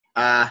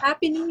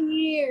Happy New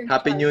Year!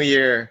 Happy New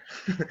Year,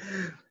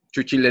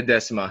 Chuchi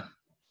Ledesma.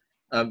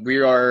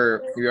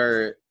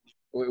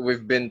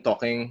 We've been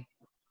talking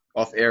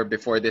off air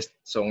before this,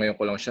 so ngayon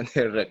ko lang siya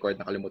ni-record.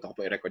 Nakalimutan ko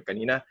po i-record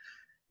kanina.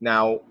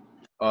 Now,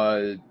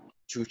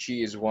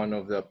 Chuchi is one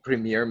of the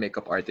premier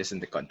makeup artists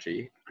in the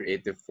country,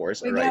 creative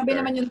force, a writer. Grabe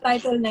naman yung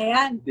title na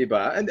yan.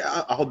 Diba? And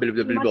ako bilib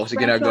na bilib ako sa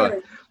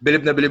ginagawa.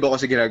 Bilib na bilib ako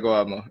sa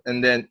ginagawa mo.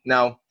 And then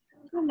now,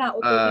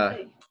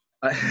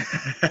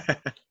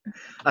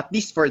 at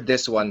least for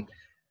this one,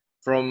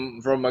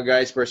 from a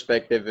guy's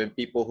perspective and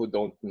people who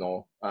don't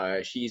know,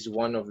 she's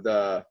one of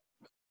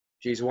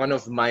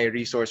my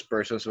resource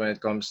persons when it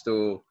comes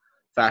to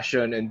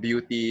fashion and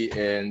beauty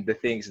and the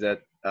things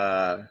that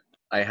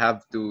I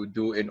have to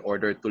do in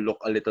order to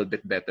look a little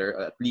bit better,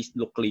 at least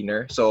look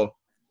cleaner. So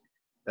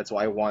that's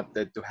why I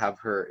wanted to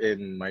have her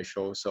in my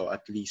show. So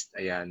at least,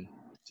 ayan,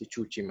 si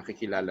Chuchi,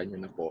 makikilala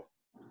nyo na po.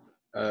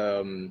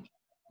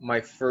 My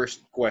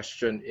first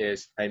question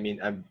is, I mean,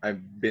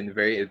 I've been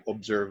very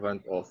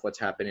observant of what's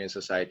happening in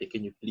society.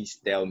 Can you please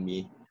tell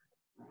me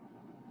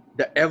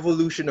the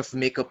evolution of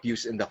makeup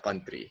use in the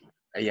country?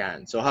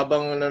 Ayan. So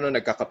habang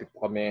nagkakape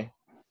po kami.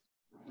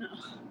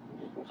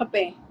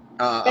 Kape.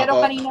 Pero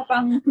kanina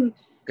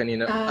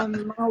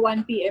mga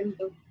 1 p.m.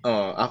 to.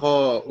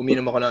 Ako,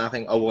 uminom ako ng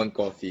aking Awon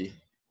coffee.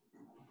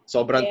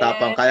 Sobrang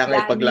tapang, kaya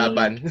nga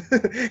ipaglaban.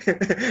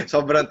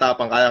 Sobrang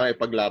tapang, kaya nga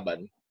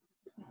ipaglaban.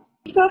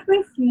 Makeup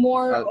is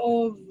more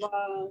of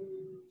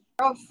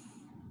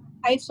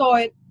I saw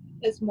it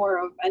as more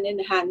of an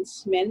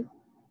enhancement.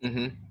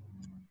 Mm-hmm.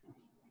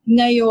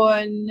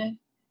 Ngayon,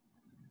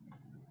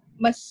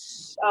 mas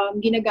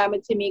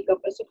ginagamit si makeup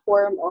as a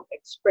form of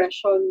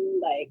expression,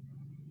 like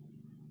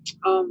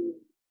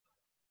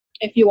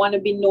if you want to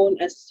be known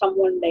as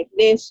someone like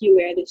this, you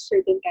wear this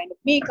certain kind of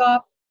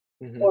makeup.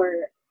 Mm-hmm.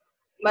 Or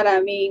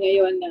marami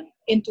ngayon na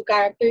into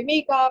character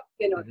makeup,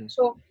 gano'n. Mm-hmm.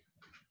 So,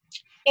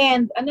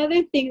 and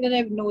another thing that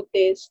I've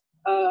noticed,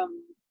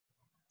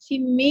 si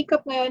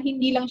makeup ngayon,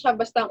 hindi lang siya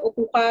basta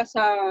upo ka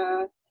sa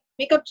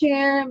makeup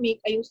chair,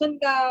 ayusan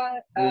ka,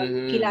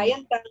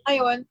 kilayan ka.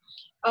 Ngayon,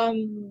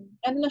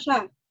 ano na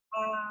siya?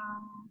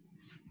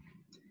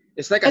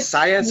 It's like a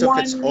science of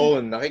its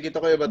own. Nakikita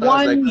ko yung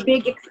one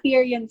big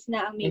experience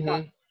na ang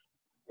makeup.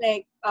 Mm-hmm.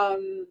 Like,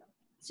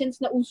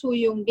 since nauso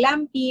yung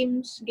glam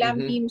teams,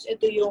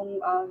 ito yung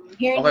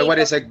hair Okay, makeup. what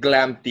is a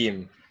glam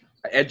team?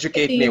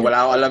 Educate me.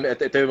 Wala akong alam.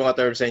 Ito yung mga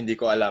terms na hindi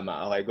ko alam.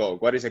 Okay, go.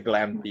 What is a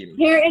glam team?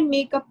 Hair and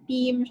makeup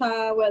team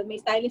siya. Well, may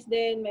stylist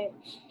din, may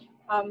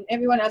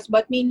everyone else,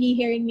 but mainly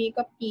hair and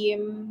makeup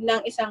team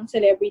ng isang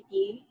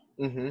celebrity.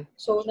 Mm-hmm.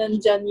 So,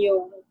 nandyan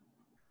yung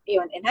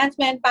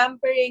enhancement,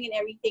 pampering, and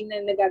everything na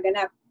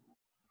nagaganap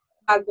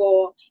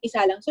bago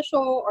isa lang sa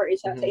show or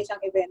sa isang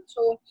event.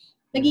 So,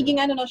 nagiging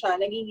ano na siya,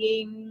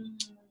 nagiging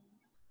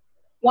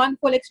one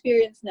full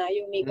experience na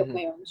yung makeup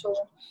ngayon. So,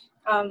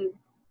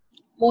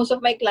 most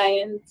of my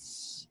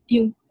clients,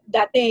 yung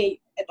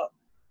dati,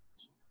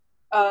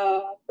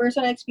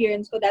 personal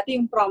experience ko, dati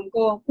yung prom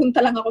ko,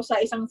 punta lang ako sa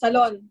isang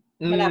salon,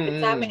 malapit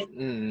sa amin.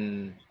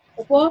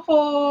 Upo ako,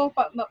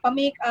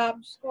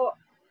 pa-makeups ko,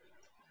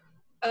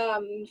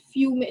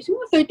 few minutes,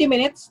 30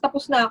 minutes,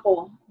 tapos na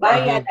ako.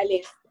 Bayad,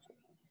 alis.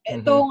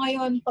 Ito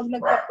ngayon, pag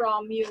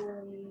nagpa-prom yung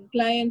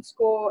clients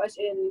ko, as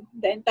in,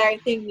 the entire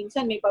thing,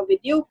 minsan may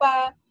pa-video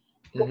pa,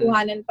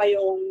 kukuhanan pa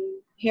yung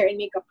hair and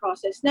makeup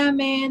process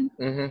namin.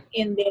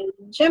 And then,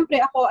 syempre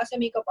ako as a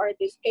makeup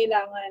artist,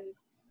 kailangan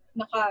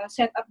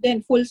naka-set up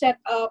din, full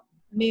setup,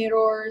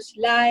 mirrors,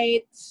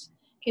 lights,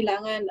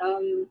 kailangan,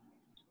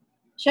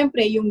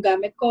 syempre, yung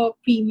gamit ko,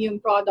 premium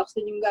products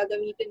din yung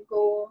gagamitin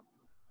ko.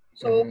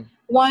 So,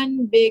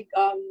 one big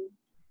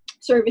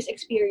service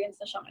experience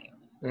na siya ngayon.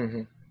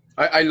 Mm-hmm.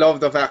 I love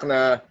the fact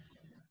na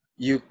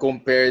you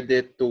compared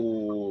it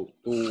to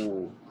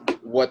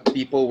what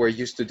people were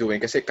used to doing.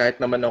 Kasi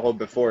kahit naman ako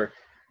before,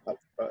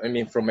 I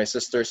mean, from my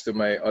sisters to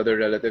my other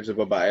relatives of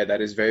babae,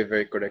 that is very,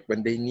 very correct.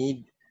 When they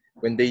need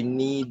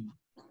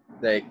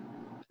like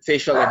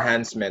facial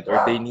enhancement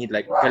or they need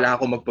like, kailangan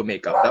ko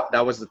magpa-makeup.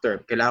 That was the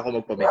term. Kailangan ko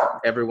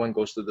magpa-makeup. Everyone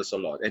goes to the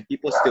salon and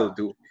people still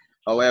do.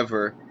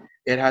 However,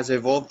 it has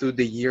evolved through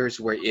the years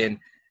wherein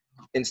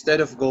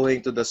instead of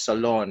going to the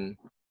salon,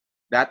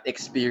 that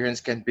experience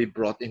can be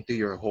brought into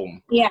your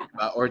home. Yeah.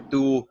 Or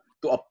to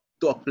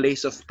a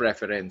place of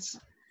preference.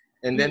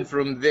 And then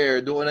from there,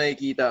 doon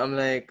nakikita, I'm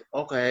like,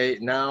 okay,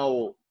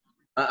 now,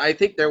 I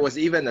think there was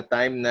even a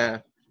time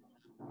na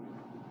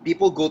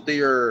people go to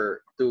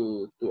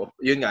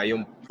yun nga,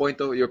 yung point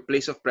of your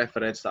place of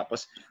preference,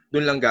 tapos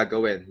doon lang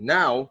gagawin.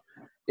 Now,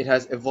 it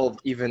has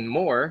evolved even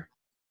more.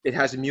 It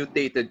has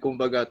mutated,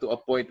 kumbaga, to a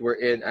point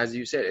wherein, as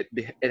you said,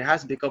 it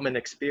has become an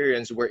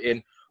experience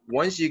wherein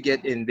once you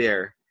get in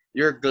there,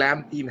 your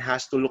glam team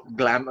has to look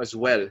glam as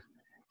well.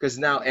 Because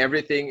now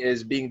everything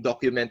is being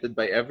documented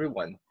by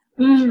everyone.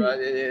 So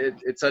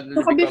it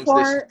suddenly becomes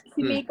before, this...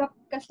 si makeup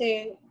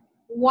kasi,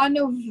 one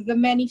of the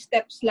many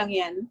steps lang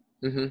yan.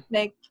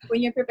 Like,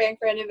 when you're preparing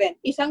for an event,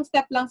 isang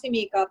step lang si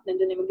makeup,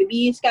 nandun na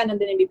magbibihis ka,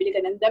 nandun na bibili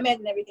ka ng damit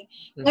and everything.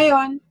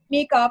 Ngayon,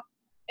 makeup,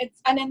 it's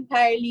an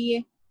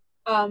entirely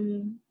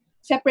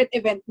separate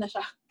event na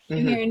siya.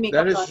 Yung hair and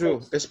makeup That is process.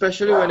 true.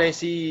 Especially when I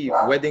see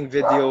wedding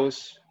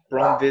videos,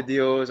 prom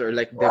videos, or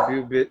like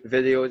debut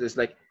videos, it's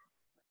like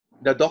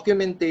the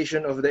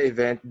documentation of the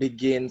event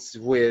begins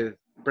with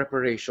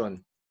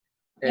preparation.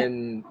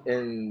 And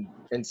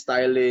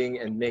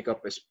styling and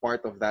makeup is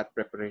part of that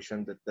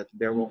preparation, that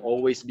there will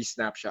always be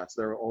snapshots,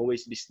 there will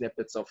always be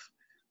snippets of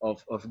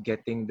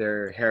getting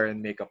their hair and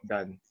makeup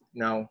done.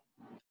 Now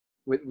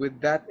with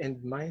that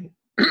in mind,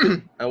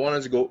 I want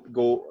us to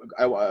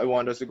I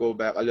want us to go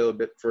back a little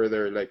bit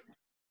further, like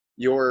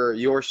your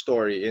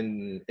story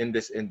in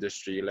this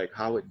industry, like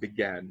how it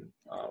began,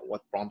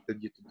 what prompted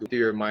you to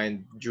your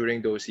mind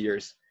during those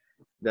years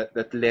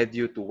that led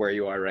you to where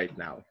you are right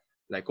now.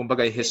 Like,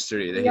 kumbaga,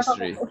 history, the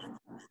history.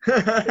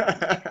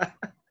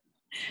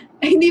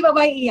 Hindi ba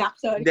iiyak?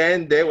 Sorry.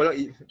 Hindi.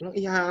 Walang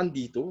iyakan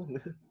dito.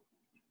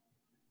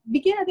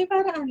 Bigyan natin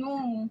para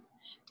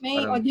may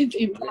parang audience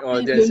impact. May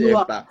audience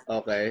impact.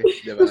 Okay.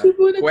 Diba?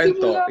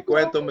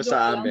 Kwento mo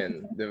sa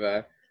amin.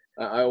 Diba?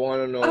 I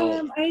wanna know.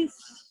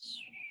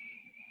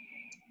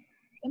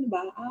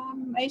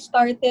 I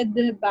started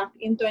back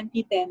in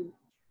 2010.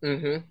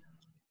 Mm-hmm.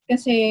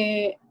 Kasi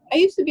I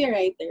used to be a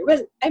writer.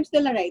 Well, I'm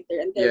still a writer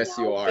until yes,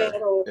 now. You are.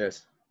 Pero,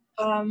 yes.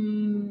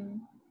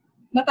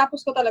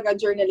 natapos ko talaga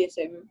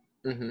journalism.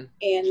 Mm-hmm.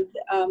 And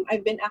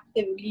I've been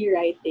actively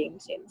writing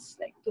since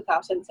like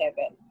 2007.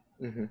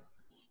 Mm-hmm.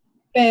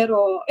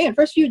 Pero,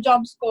 first few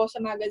jobs ko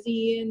sa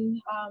magazine,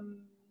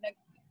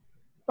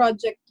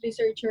 project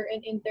researcher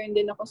and intern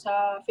din ako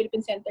sa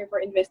Philippine Center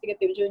for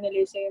Investigative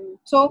Journalism.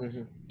 So,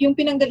 yung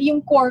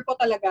core ko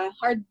talaga,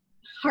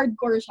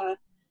 hardcore siya.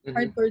 Mm-hmm.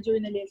 Hardcore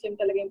journalism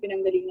talaga yung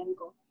pinanggalingan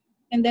ko.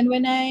 And then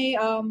when I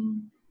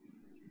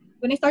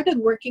started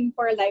working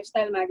for a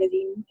lifestyle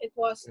magazine, it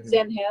was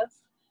Zen Health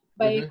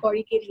by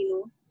Cory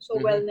Quirino. So,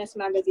 wellness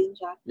magazine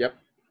siya. Yep.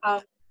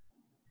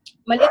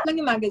 Maliit lang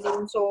yung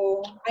magazine.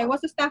 So, I was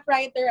a staff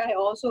writer. I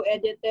also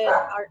edited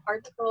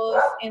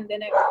articles, and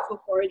then I also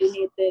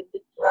coordinated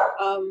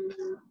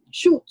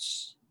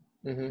shoots.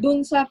 Mm-hmm.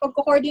 Doon sa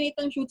pagko-coordinate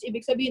ng shoots,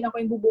 ibig sabihin ako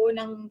yung bubuo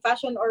ng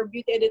fashion or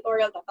beauty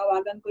editorial.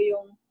 Tatawagan ko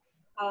yung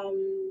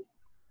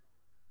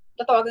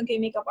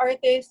makeup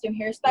artist, yung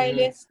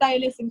hairstylist,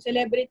 stylist, yung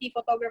celebrity,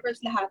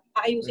 photographers, lahat.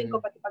 Aayusin ko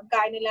pati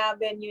pagkain nila,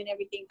 venue and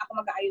everything.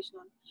 Ako mag-aayos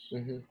nun.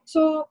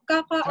 So,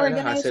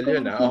 kaka-organize ko.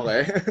 Yun,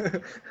 okay.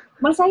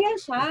 Masaya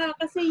siya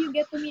kasi you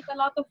get to meet a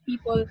lot of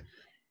people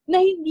na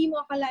hindi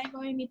mo akalain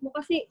kung may meet mo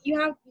kasi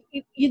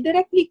you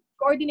directly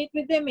coordinate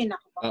with them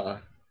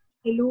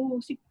Hello,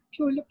 si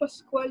Piolo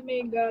Pascual,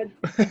 my God.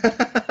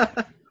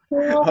 So,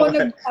 ako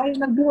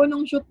nagbuo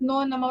ng shoot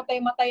noon,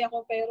 namatay-matay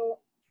ako,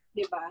 pero,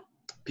 di ba?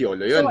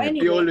 Piolo yun. So,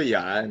 anyway, Piolo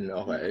yan.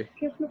 Okay.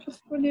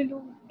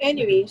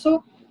 Anyway,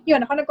 so,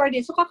 yun, ako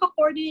nag-coordinate. So,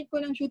 kaka-coordinate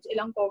ko ng shoots,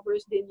 ilang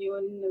covers din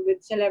yun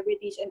with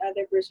celebrities and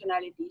other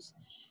personalities.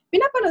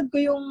 Pinapanood ko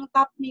yung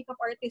top makeup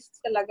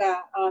artists talaga.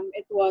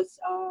 It was,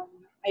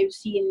 I've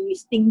seen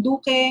Miss Ting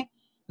Duque.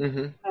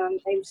 Mm-hmm.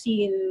 I've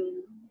seen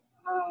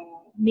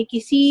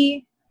Nikki C.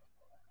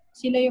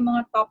 Sila yung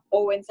mga top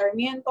Owen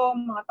Sarmiento,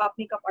 mga top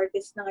makeup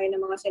artists na ngayon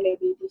ng mga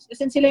celebrities.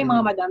 Kasi sila yung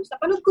mga madams.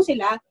 Napanood ko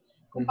sila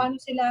kung paano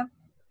sila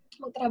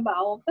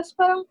magtrabaho. Tapos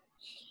parang,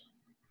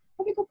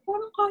 sabi ko,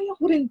 parang kaya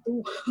ko rin to.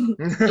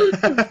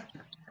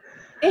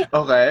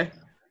 Okay.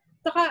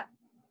 Saka,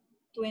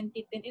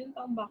 2010, ilang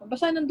taon ba ako?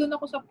 Basta nandun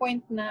ako sa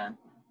point na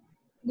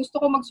gusto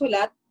ko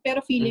magsulat,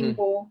 pero feeling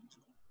ko,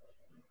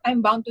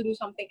 I'm bound to do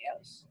something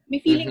else. May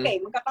feeling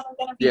kayo, magkakaroon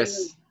ka ng feeling.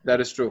 Yes, that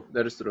is true.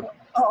 That is true.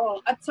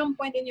 Oo. At some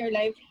point in your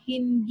life,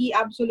 hindi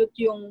absolute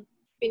yung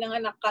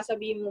pinanganak ka,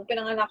 sabihin mo,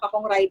 pinanganak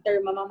akong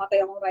writer,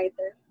 mamamatay akong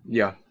writer.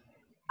 Yeah.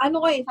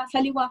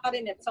 Sasaliwa ka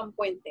rin at some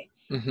point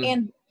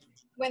And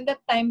when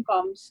that time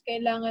comes,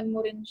 kailangan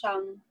mo rin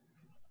siyang,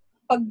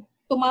 pag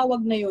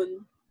tumawag na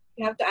yun,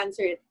 you have to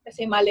answer it.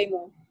 Kasi malay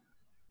mo,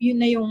 yun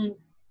na yung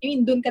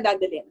dun ka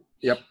dadalhin.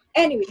 Yep.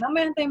 Anyway,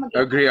 mamaya tayo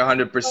mag-iwan. Agree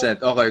 100%.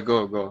 Okay,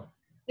 go.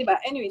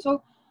 Diba? Anyway, so,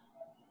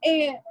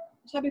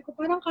 sabi ko,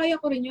 parang kaya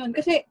ko rin yun.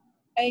 Kasi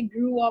I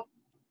grew up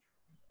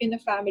in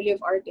a family of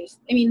artists.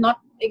 I mean,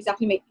 not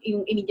exactly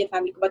yung immediate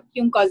family ko, but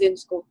yung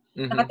cousins ko.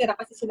 Nakatira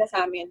kasi sila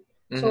sa amin.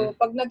 So,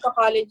 pag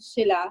nagka-college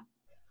sila,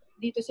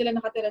 dito sila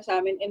nakatira sa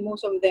amin, and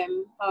most of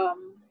them,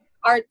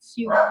 arts,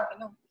 yung,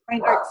 fine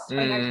arts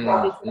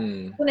college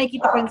sila. So,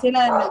 nakikita ko rin sila,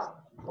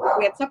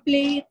 nag-wet sa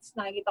plates,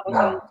 nakikita ko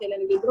sila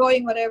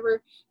nag-drawing,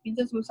 whatever.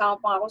 Minsan,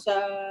 sumasama pa ako sa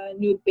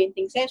nude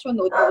painting session,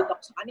 nood-nood ako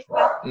sa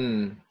kanila.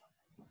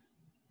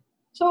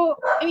 So,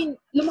 I mean,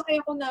 lumaki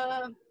ako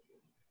na,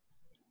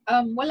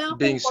 wala akong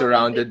being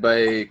surrounded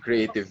by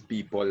creative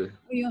people.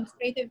 Yun,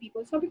 creative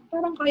people. Sabi ko,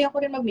 parang kaya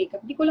ko rin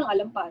mag-makeup. Di ko lang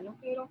alam paano.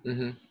 Pero,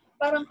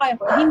 parang kaya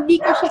ko. Hindi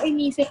ko siya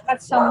inisip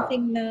at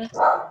something na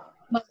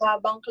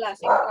mababang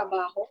klaseng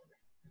trabaho.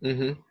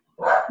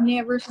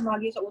 Never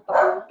sumagi sa utak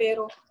ko.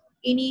 Pero,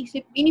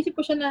 inisip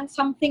ko siya na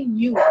something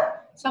new.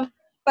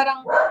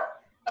 Parang,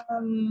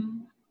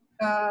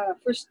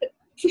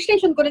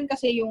 frustration ko rin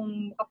kasi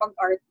yung kapag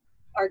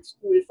art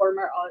school,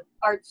 former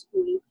art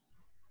school.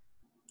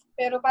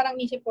 Pero parang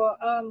isip ko,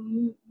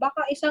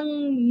 baka isang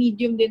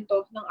medium din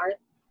to ng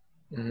art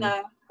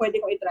na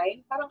pwede ko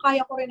i-try. Parang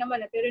kaya ko rin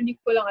naman pero hindi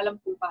ko lang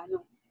alam kung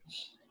paano.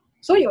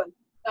 So yun,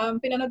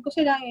 pinanood ko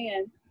sila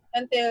ngayon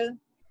until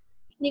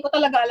hindi ko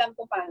talaga alam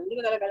kung paano.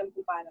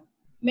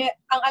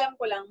 Ang alam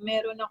ko lang,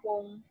 meron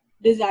akong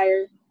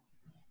desire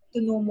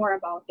to know more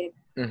about it.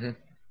 Mm-hmm.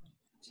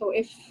 So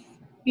if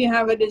you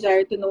have a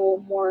desire to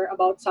know more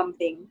about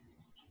something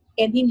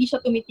and hindi siya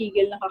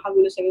tumitigil,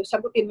 nakakagulo sa'yo,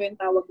 sagutin mo yung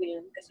tawag na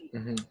yun kasi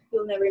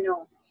you'll never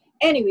know.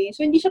 Anyway,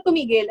 so hindi siya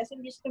tumigil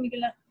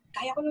na,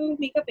 kaya ko nung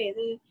makeup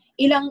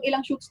ilang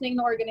shoots na yung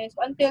na-organize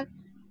ko until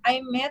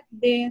I met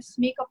this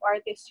makeup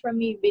artist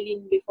from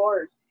Maybelline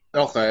before.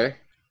 Okay.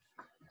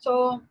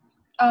 So,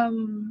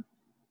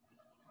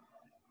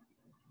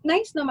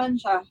 nice naman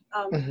siya.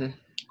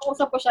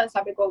 Kausap ko siya,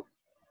 sabi ko,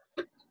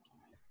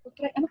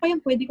 ano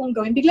kayang pwede kong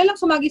gawin? Bigla lang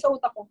sumagi sa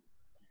utak ko.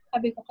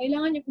 Sabi ko,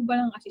 kailangan niyo po ba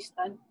ng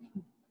assistant?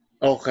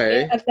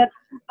 Okay. At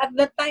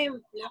that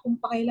time, wala akong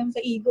pakialam sa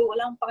ego.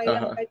 Wala akong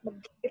pakialam kahit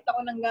mag-get ako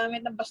ng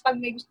gamit na basta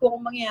may gusto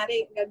kong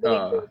mangyari.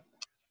 Gagawin ko.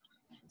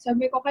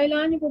 Sabi ko,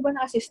 kailangan niyo po ba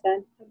ng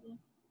assistant? Sabi,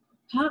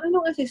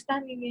 anong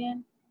assistant?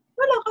 Ganyan.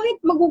 Wala,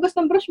 kahit maghugas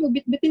ng brush mo,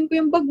 bitbitin ko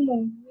yung bag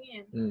mo.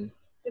 Ganyan.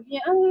 Sabi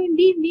niya,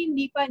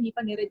 hindi pa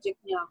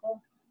nireject niya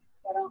ako.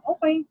 Parang,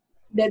 okay,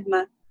 dead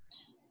ma.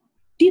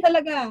 Di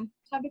talaga.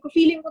 Sabi ko,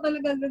 feeling ko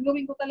talaga,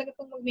 gagawin ko talaga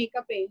itong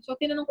mag-makeup So,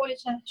 tinanong ko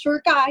ulit siya,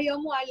 sure ka, ayaw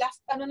mo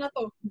last na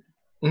to.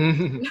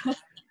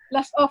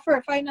 Last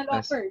offer, final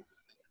offer.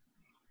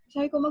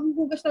 Sabi ko,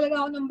 maghuhugas talaga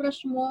ako ng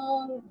brush mo,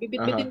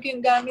 bibit-bitin ko yung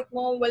gamit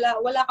mo,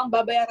 wala kang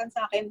babayaran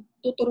sa akin,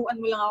 tuturuan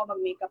mo lang ako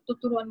mag-makeup,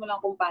 tuturuan mo lang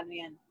kung paano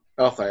yan.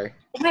 Okay.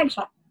 Pumayag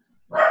siya.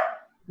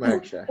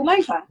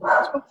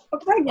 Tapos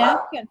pag-try niya,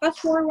 yan, fast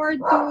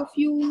forward to a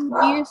few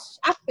years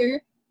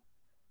after,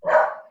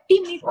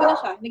 teammate ko na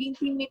siya. Naging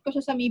teammate ko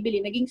siya sa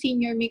Maybelline. Naging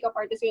senior makeup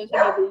artist ko sa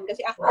Maybelline. Kasi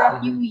after a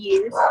few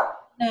years,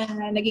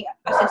 na naging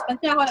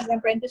assistant niya ako,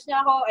 nag-apprentice niya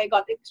ako, I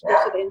got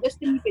exposed to the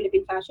industry,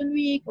 Philippine Fashion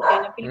Week,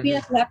 Hotel ng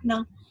Pilipinas, lahat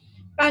ng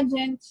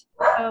pageants.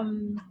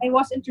 I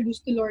was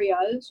introduced to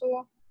L'Oreal.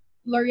 So,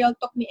 L'Oreal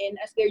took me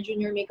in as their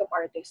junior makeup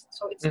artist.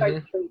 So, it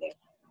started from there.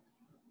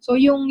 So,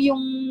 yung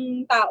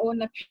tao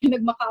na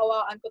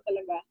pinagmakaawaan ko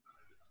talaga,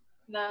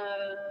 na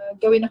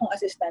gawin akong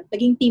assistant.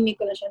 Naging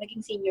teammate ko na siya, naging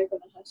senior ko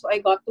na siya. So,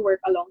 I got to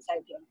work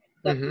alongside him.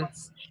 That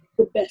was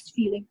the best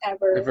feeling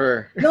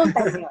ever. Long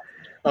time yun.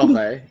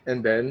 Okay.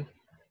 And then?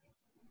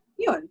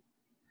 Yun.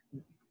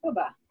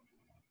 Diba?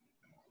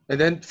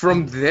 And then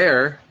from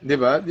there,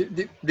 diba?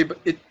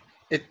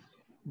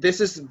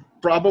 This is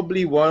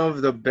probably one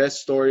of the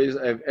best stories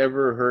I've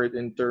ever heard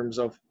in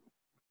terms of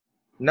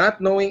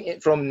not knowing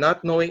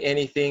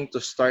anything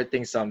to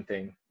starting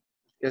something.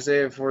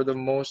 Kasi for the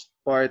most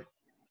part,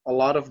 a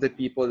lot of the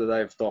people that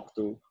I've talked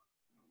to,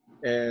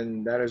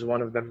 and that is one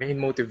of the main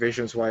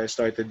motivations why I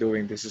started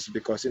doing this, is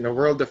because in a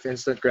world of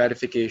instant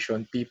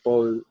gratification,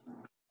 people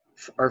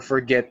are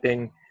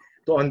forgetting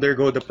to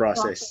undergo the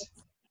process.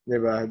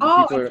 Diba?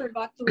 I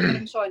forgot to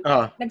mention.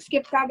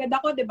 Nag-skip kagad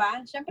ako,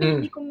 diba? Siyempre,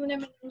 hindi ko muna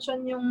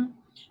mention yung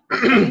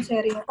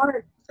serial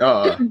part.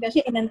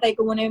 Kasi inantay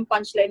ko muna yung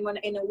punchline mo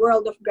na in a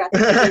world of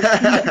gratification.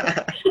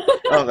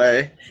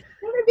 Okay.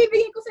 Pero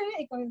bibigyan ko sa'yo,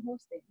 ikaw yung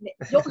host Hindi,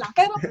 joke lang.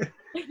 Pero,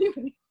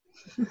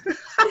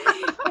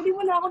 pwede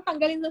mo na akong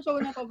tanggalin sa show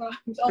na to, bro.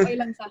 Okay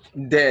lang sa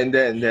akin.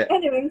 Hindi.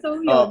 Anyway, so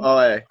yun.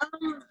 Okay.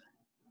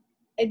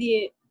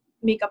 Edi,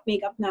 makeup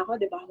na ako,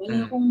 diba?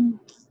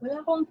 Wala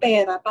akong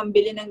pera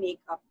pambili ng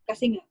makeup.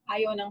 Kasi nga,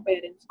 ayaw ng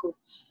parents ko.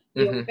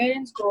 Yung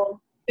parents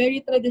ko, very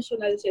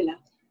traditional sila.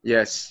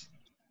 Yes.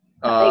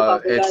 You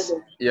have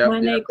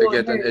to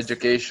get an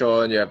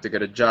education, you have to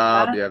get a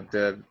job, you have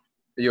to,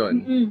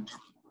 yun.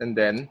 And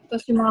then?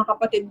 Tapos yung mga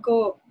kapatid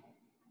ko,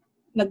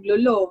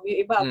 naglolo. Yung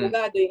iba,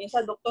 abogado. Yung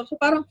isa, doktor. So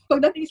parang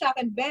pagdating sa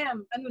akin,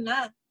 bam! Ano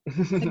na?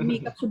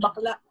 Nag-makeup si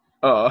bakla.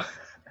 Oo.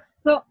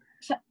 So,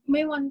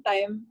 may one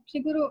time,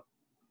 siguro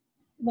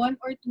 1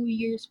 or 2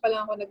 years pa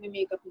lang ako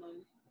nag-makeup noon.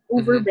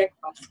 Over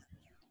breakfast.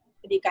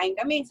 Hindi kain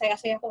kami.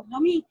 Saya-saya ko.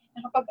 Mami,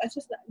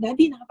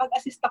 Daddy,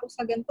 nakapag-assist ako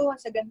sa gantong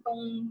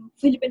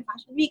Philippine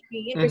Fashion Week.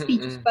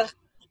 Prestigious pa.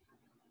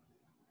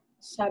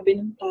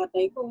 Sabi ng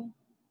tatay ko,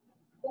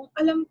 kung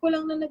alam ko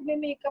lang na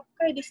nagme-makeup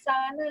ka, di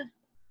sana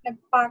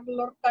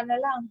nag-parlor ka na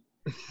lang.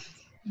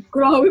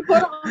 Grabe,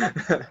 parang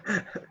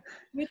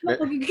wait lang,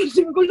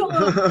 pagigising ko lang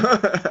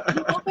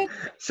Bakit?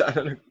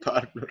 Sana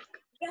nag-parlor ka?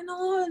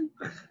 Ganon.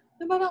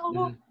 So, parang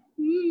ako,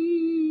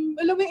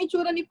 alam mo yung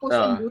itsura ni Puss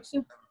in Boots?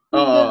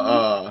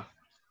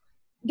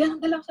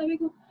 Ganon lang,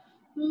 sabi ko,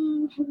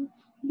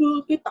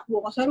 bakit? Takbo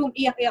ka sa room,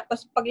 iyak-iyak,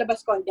 tapos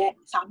paglabas ko, hindi,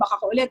 sabak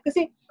ako ulit.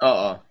 Kasi,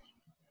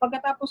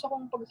 pagkatapos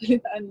akong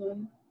pagsalitaan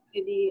nun,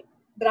 edi,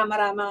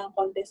 drama-rama ang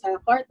konti sa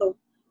kwarto.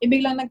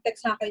 Biglang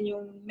nag-text sa akin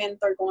yung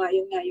mentor ko nga,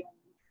 yung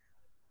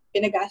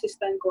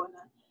pinag-assistant ko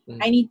na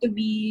I need to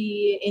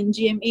be in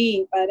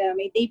GMA para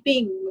may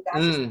taping,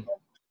 mag-assist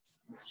ko.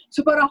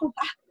 So parang ako,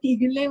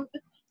 tigil na yung,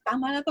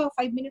 tama na to,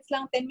 5 minutes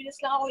lang, 10 minutes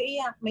lang ako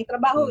iiyak, may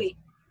trabaho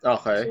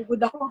Okay. So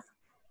good ako.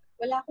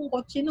 Wala akong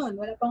kotse nun,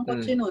 wala pang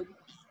kotse nun.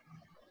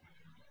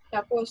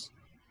 Tapos,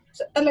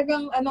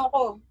 talagang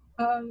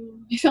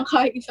isang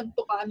kahit isang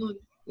tuka nun.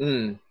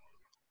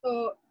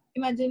 So,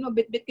 imagine mo,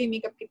 bit-bit ko yung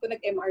makeup kit ko,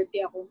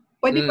 nag-MRT ako.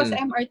 Pwede pa sa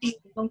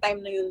MRT nung time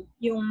na yun.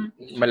 Yung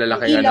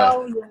malalaking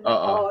ilaw,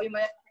 yung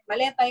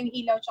maleta, yung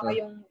ilaw, tsaka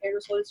yung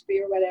aerosol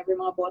spray or whatever,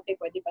 mga bote,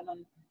 pwede pa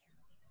nun.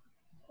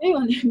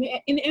 Ayun,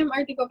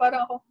 in-MRT ko,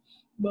 parang ako,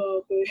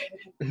 bakit?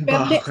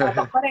 Pero di,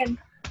 sabak pa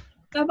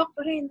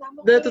rin.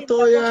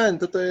 Totoo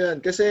yan.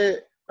 Kasi,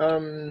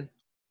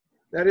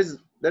 that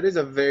is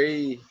a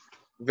very,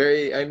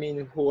 very, I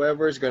mean,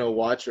 whoever's gonna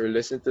watch or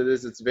listen to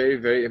this, it's very,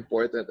 very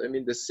important. I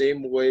mean, the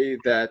same way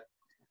that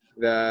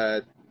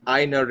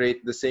I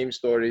narrate the same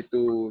story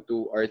to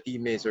our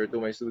teammates or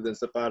to my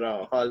students, na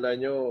parang akala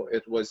nyo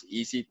it was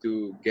easy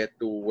to get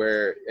to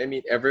where, I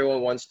mean,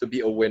 everyone wants to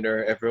be a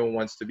winner, everyone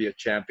wants to be a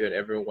champion,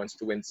 everyone wants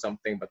to win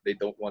something, but they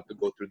don't want to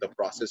go through the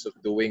process of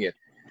doing it.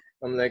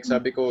 I'm like,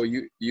 sabi ko,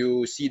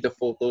 you see the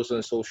photos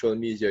on social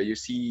media,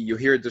 you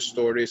hear the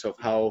stories of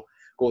how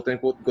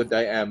quote-unquote good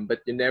I am, but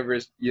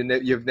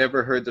you've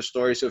never heard the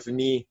stories of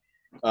me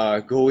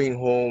going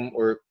home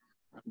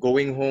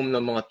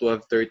ng mga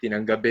 12:30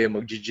 ng gabi,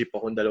 mag-jeep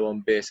ako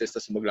 2 beses,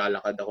 tapos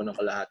maglalakad ako ng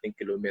kalahating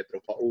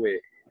kilometro pa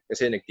uwi.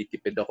 Kasi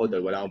nagtitipid ako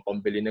dahil wala akong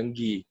pambili ng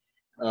ghee.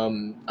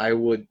 I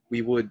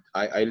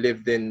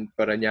lived in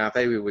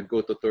Parañaque, we would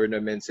go to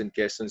tournaments in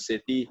Quezon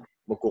City,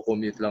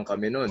 magko-commute lang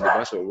kami noon, di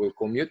ba? So we'll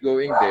commute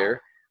going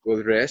there,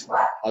 we'll rest,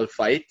 I'll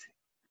fight,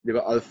 di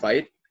ba? I'll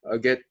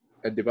get,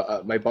 di ba?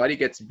 My body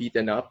gets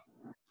beaten up,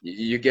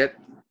 you get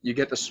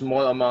a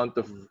small amount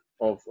of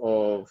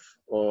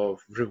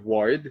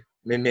reward,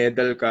 may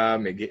medal ka,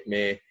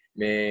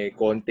 may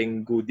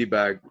konting goodie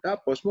bag,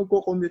 tapos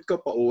magko-commute ka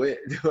pa uwi,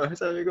 di ba?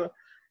 Sabi ko,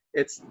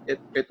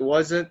 it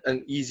wasn't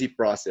an easy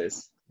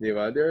process, di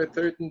ba? There are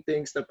certain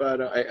things na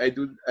parang I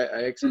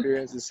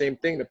experience the same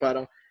thing na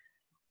parang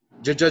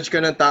judge ka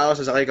ng tao,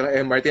 sasakay ka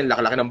ng MRT,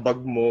 laki-laki ng bag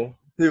mo,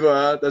 di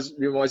ba? Tapos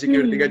yung mga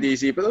security guard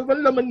isipin, ano ba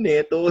laman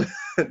neto?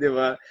 Di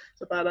ba?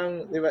 So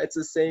parang, di ba, it's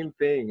the same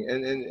thing.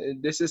 And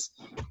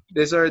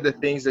these are the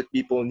things that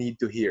people need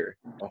to hear.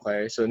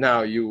 Okay? So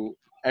now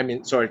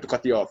sorry to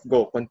cut you off.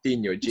 Go,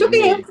 continue.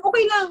 GMA.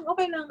 Okay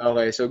lang.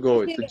 Okay, so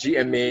go to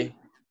GMA.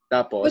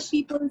 Tapos? What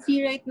people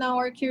see right now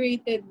are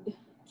curated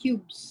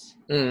cubes.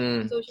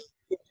 Social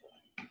media.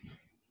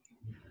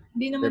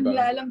 Hindi naman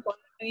nila alam kung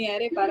ano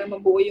nangyari para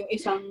mabuo yung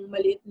isang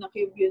maliit na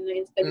cube yun na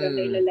Instagram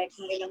na ilalike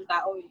ng ilang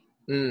tao.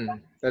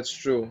 That's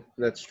true.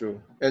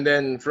 And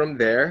then from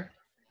there,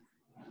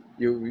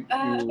 you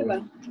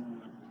diba?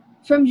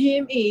 From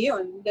GMA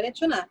yun,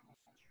 diretso na.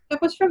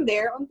 Tapos from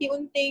there,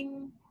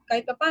 unti-unting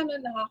kahit pa paano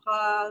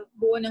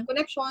nakakabuo ng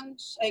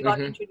connections. I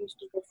got introduced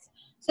to this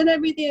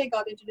celebrity, I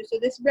got introduced to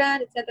this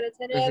brand, etc.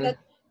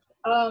 That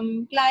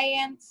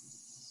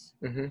clients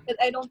that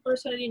I don't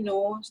personally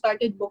know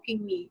started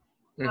booking me.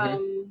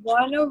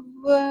 One of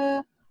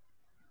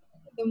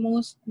the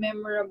most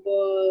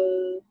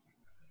memorable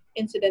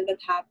incident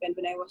that happened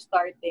when I was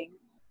starting,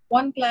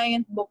 one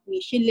client booked me.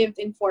 She lived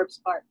in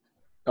Forbes Park.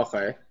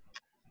 Okay.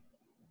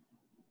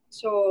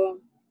 So,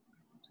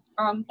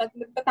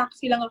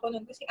 nagta-taxi lang ako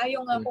nun kasi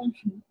ayaw nga akong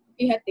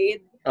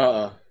ihatid.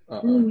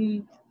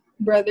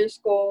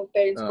 Brothers ko,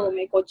 parents ko,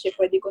 may kotse,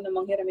 pwede ko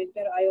namang hiramin,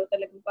 pero ayaw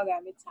talagang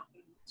pagamit sa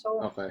akin. So,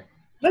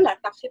 wala,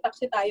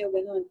 taxi tayo,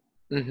 ganun.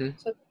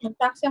 So,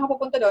 nag-taxi ako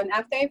papunta doon.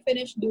 After I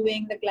finished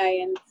doing the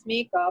client's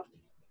makeup,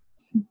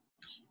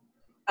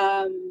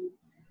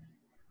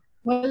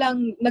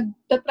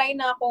 nagtatry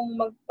na akong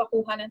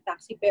magpakuha ng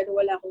taxi pero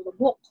wala akong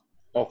mag-book.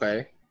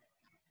 Okay.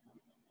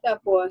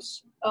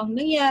 Tapos, ang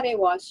nangyari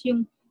was,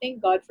 thank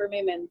God for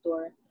my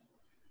mentor.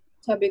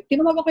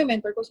 Tinawag ko yung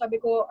mentor ko,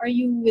 sabi ko, are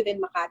you within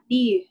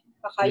Makati?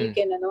 Baka you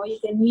can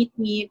meet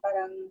me,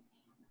 parang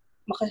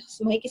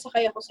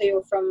makikisakay ako sa'yo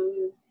from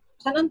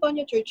San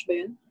Antonio Church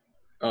ba yun?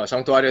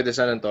 Santuario de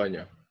San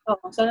Antonio.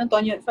 San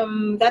Antonio,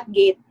 from that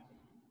gate,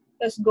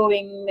 tapos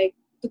going like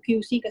to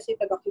QC kasi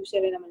taga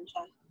QC rin naman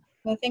siya.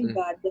 Well, thank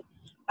God.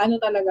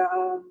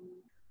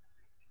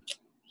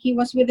 He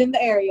was within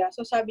the area.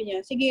 So sabi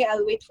niya, sige,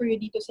 I'll wait for you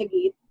dito sa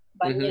gate.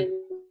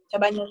 Sa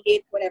Banyan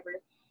Gate, whatever.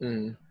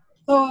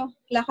 So,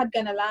 lakad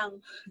ka na lang.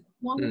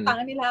 Mukhang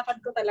tangan nilakad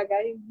ko talaga.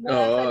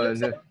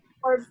 Sa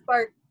Forbes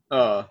Park.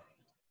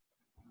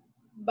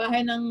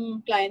 Bahay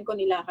ng client ko,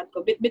 nilakad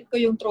ko. Bit-bit ko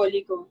yung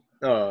trolley ko.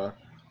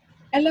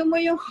 Alam mo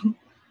yung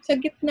sa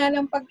gitna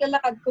ng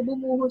paglalakad ko,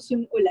 bumuhos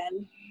yung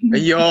ulan.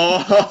 Ayo!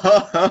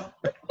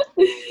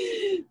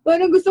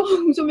 Parang gusto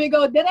kong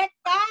sumigaw, direct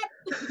cut!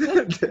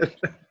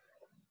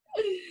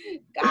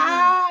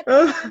 Cut!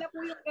 Ano po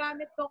yung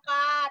gamit ko,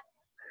 cut?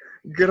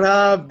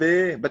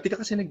 Grabe! Ba't di ka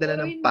kasi nagdala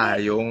ng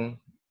payong?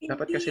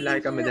 Dapat kasi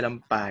lagi kami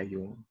dalang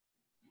payong.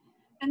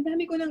 Ang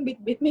dami ko ng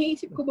bit-bit. May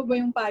isip ko ba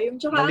yung payong?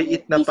 Tsaka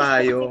maliit na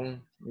payong.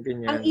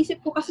 Ganyan. Ang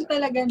isip ko kasi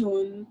talaga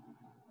nun,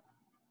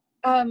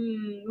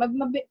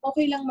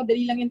 okay lang,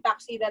 madali lang yung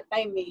taxi that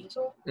time eh.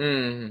 So,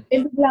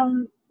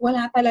 lang,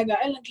 wala talaga.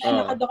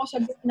 Naglalakad ako sa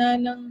gitna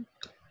ng,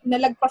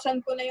 nalagpasan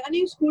ko na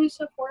yung school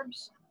sa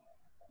Forbes?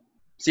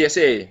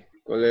 CSA.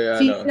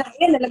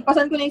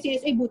 Nalagpasan ko na yung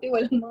CSA, buti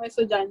walang mga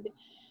estudyante.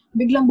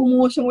 biglang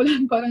bumuhos yung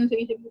ulan, parang sa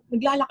isip.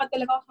 Naglalakad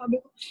talaga ako, sabi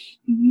ko,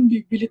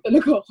 bibili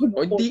talaga ako ng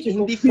kotse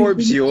ko. Hindi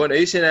Forbes yun.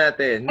 Ayusin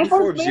natin. Hindi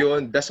Forbes Forbes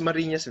yun.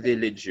 Dasmariñas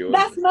Village yun.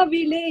 Dasma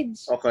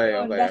Village. Okay.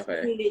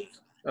 Dasma Village.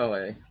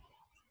 Okay.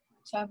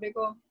 Sabi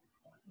ko,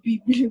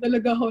 bibili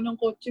talaga ako ng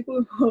kotse ko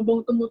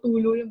habang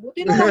tumutulo yung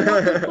buti na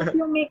waterproof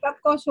yung makeup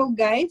ko. So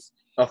guys,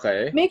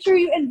 make sure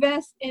you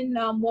invest in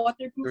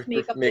waterproof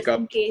makeup just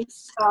in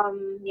case,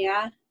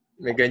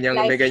 may ganyang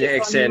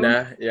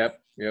eksena.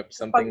 Yep,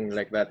 something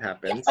like that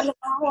happens.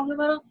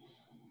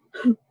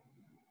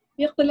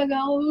 Iyak talaga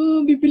ako.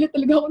 Bibili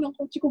talaga ako ng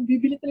kotse ko.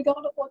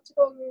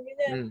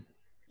 Ganyan.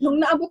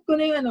 Nung naabot ko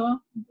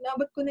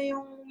na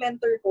yung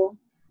mentor ko,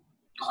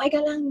 okay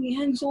ka lang,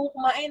 yan, gusto ko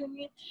kumain.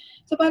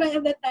 So parang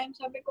at that time,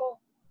 sabi ko,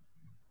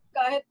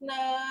 kahit na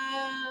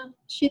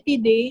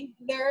shitty day,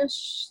 there's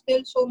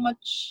still so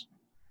much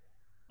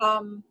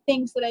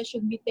things that I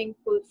should be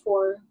thankful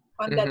for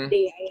on that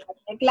day. I had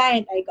a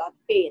client, I got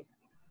paid.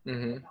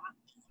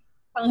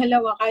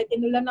 Pangalawa, kahit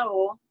inulan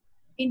ako,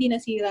 hindi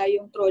nasira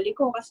yung trolley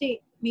ko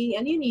kasi may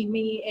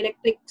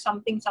electric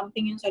something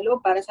yun sa loob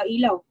para sa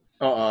ilaw.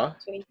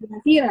 So hindi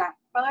nasira.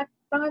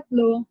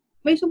 Pangatlo,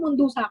 may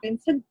sumundo sa akin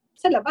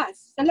sa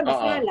labas. Sa labas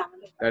nga lang.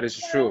 That is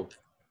true.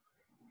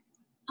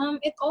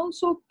 It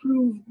also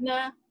proved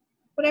na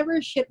whatever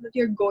shit that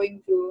you're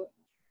going through,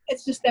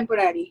 it's just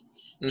temporary.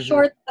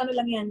 Short,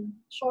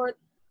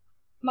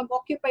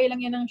 mag-occupy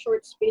lang yan ng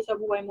short space sa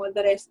buhay mo.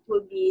 The rest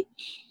will be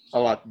a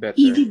lot better.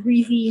 Easy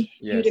breezy,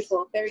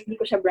 beautiful. Pero hindi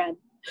ko siya brand.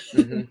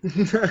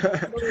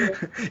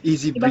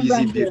 Easy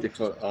breezy,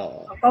 beautiful.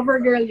 Cover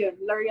girl yun.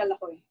 L'Oreal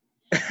ako eh.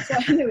 So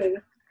anyway.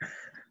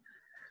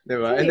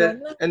 Diba?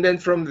 And then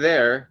from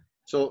there,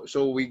 so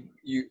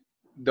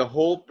the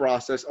whole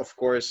process, of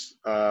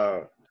course,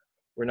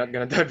 we're not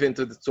gonna dive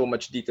into so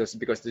much details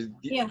because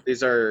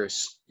these are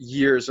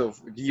years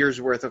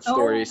worth of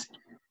stories.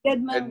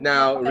 And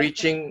now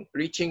reaching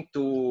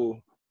to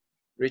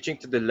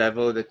the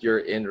level that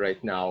you're in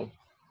right now.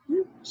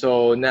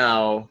 So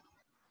now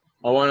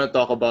I want to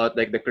talk about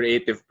like the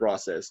creative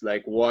process.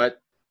 Like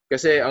what,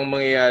 kasi ang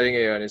mangyayari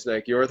ngayon is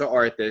like you're the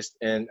artist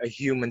and a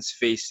human's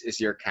face is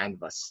your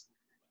canvas.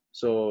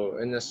 So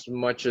in as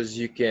much as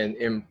you can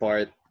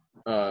impart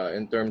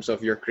in terms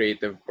of your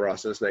creative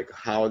process, like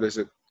how does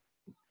it,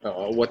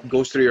 what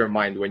goes through your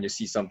mind when you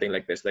see something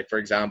like this? Like for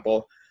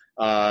example,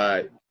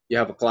 you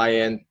have a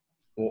client.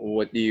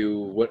 What do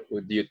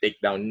you take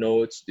down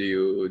notes? Do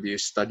you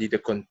study the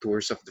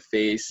contours of the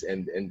face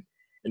and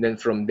then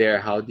from there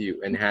how do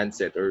you enhance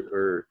it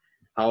or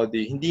how do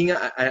you, hindi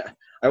nga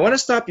I want to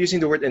stop using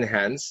the word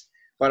enhance,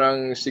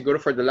 parang siguro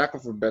for the lack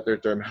of a better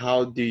term,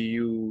 how do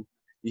you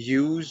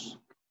use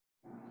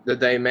the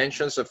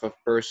dimensions of a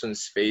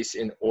person's face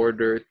in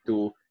order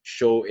to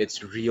show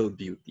its real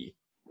beauty?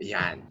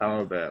 Yan,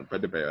 tama ba?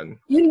 Pwede ba yun?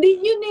 Yun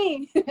din yun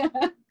eh.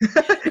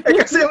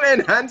 Kasi yung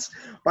enhance,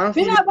 parang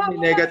feeling ko may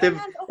negative.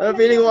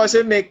 Feeling ko kasi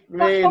may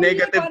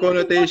negative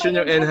connotation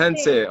yung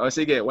enhance eh. O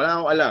sige,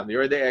 wala akong alam.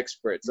 You're the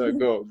expert. So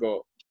go.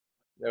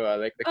 Diba?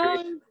 Like the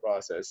creative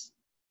process.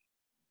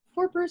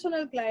 For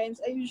personal clients,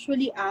 I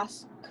usually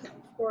ask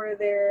for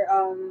their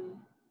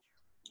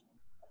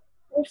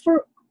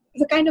for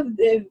the kind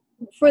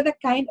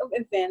of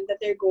event that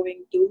they're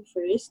going to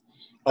first.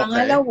 Okay.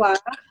 Pangalawa,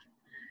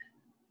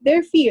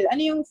 their feel.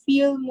 Ano yung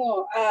feel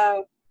mo?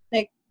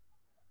 Like,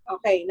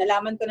 okay,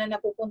 nalaman ko na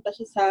napupunta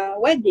siya sa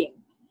wedding.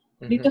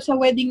 Dito sa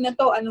wedding na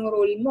to, anong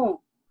role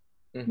mo?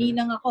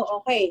 Ninang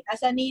ako, okay.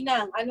 As a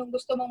ninang, anong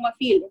gusto mong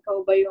ma-feel?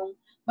 Ikaw ba yung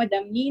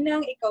Madam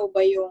Ninang? Ikaw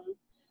ba yung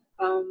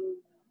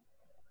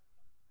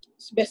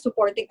best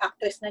supporting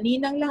actress na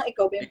ninang lang?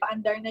 Ikaw ba yung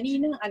paandar na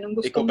ninang? Anong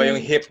gusto mo? Ikaw ba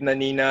yung hip na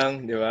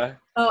ninang, di ba?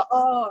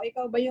 Oo.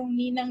 Ikaw ba yung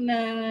ninang na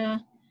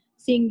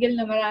single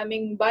na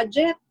maraming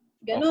budget?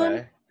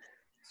 Ganon. Okay.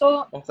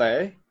 So,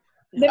 okay.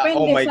 Depende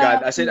oh my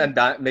God. sa... As in,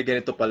 may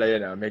ganito pala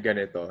yun ah. May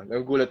ganito.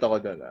 Nagugulat ako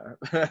doon ah.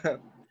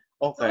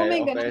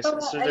 Okay.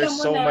 So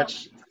there's so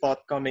much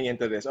thought coming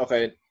into this.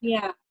 Okay.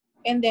 Yeah.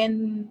 And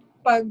then,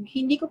 pag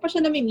hindi ko pa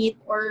siya nami-meet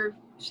or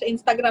sa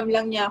Instagram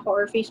lang niya ako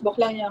or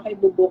Facebook lang niya kay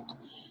bubuk,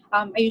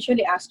 I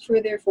usually ask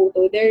for their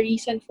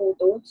recent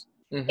photos.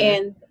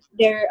 And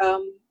their,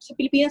 sa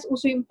Pilipinas,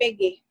 uso yung peg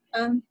eh.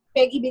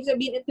 Peg, ibig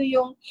sabihin, ito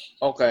yung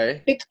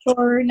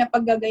picture na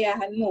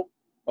paggagayahan mo.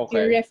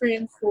 Okay. Your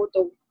reference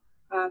photo.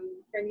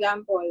 For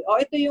example,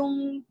 ito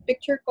yung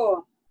picture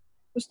ko.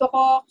 Gusto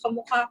ko,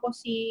 kamukha ko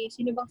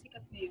sino bang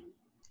sikat ngayon?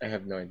 I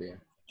have no idea.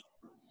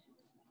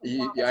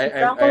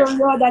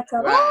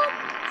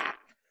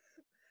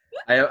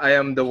 I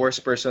am the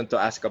worst person to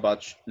ask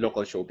about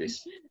local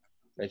showbiz.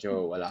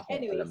 Medyo wala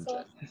akong alam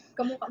dyan.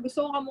 Gusto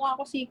ko kamukha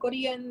ko si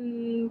Korean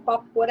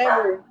pop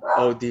whatever.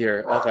 Oh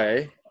dear,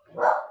 okay.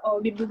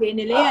 Bibigay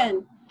nila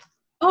yan.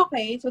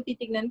 Okay, so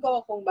titignan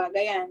ko kung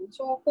bagay yan.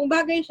 So, kung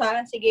bagay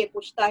siya, sige,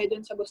 push tayo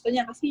dun sa gusto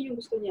niya kasi yung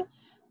gusto niya.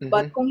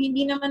 But kung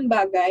hindi naman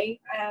bagay,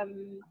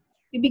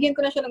 bibigyan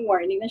ko na siya ng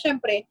warning na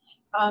syempre,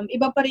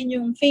 iba pa rin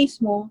yung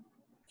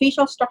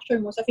facial structure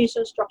mo sa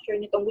facial structure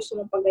nitong gusto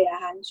mong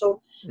pagayahan.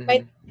 So,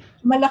 kahit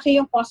malaki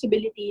yung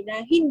possibility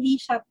na hindi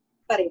siya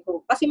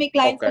pareho. Kasi may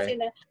clients kasi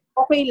na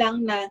okay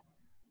lang na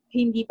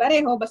hindi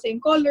pareho, basta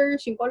yung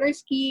colors, yung color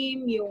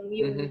scheme, yung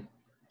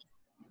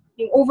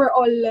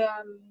overall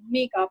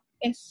makeup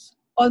is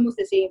almost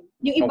the same.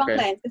 Yung ibang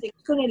clients kasi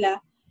gusto nila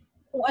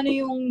kung ano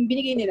yung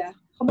binigay nila,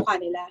 kamukha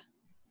nila.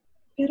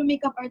 Pero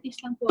makeup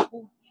artist lang po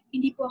ako.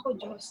 Hindi po ako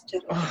Diyos.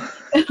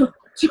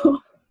 So,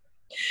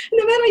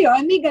 pero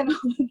yun, may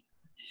ganun.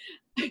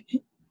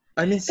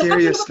 I mean,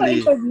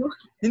 seriously.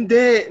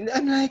 Hindi.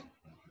 I'm like,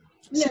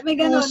 may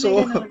ganun, may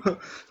ganun.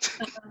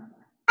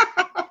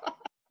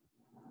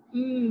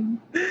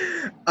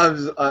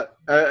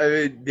 I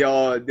mean, di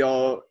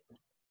ako,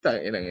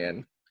 tangin yan.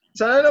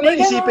 Sana naman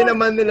isipin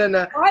naman nila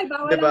na, okay,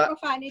 bawal ang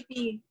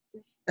profanity.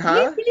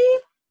 Ha?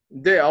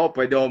 Hindi,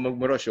 pwede ako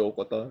magmura, show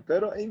ko to.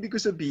 Pero hindi ko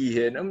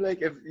sabihin. I'm like,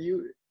 if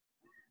you,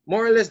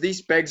 more or less,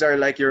 these pegs are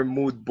like your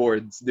mood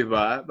boards, di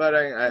ba?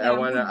 Parang, I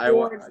wanna,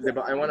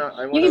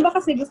 yung iba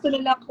kasi gusto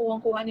nila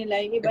kuha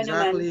nila, yung iba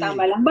naman,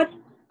 tama lang. But,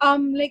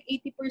 like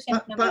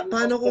 80% naman.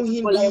 Paano kung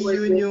hindi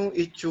yun yung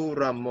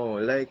itsura mo?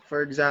 Like,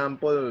 for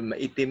example,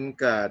 maitim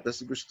ka,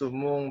 tapos gusto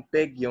mong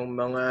peg yung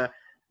mga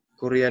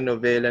Korean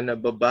novela na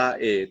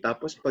babae,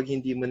 tapos pag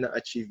hindi mo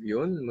na-achieve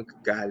yun,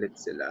 magagalit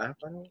sila.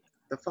 Parang,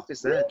 the fuck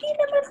is that? Hindi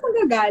naman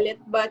magagalit,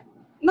 but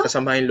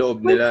kasama yung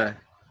loob nila.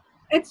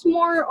 It's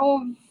more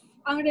of,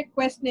 ang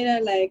request nila,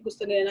 like,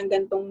 gusto nila ng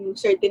gantong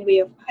certain way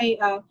of eye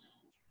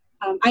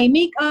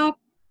makeup,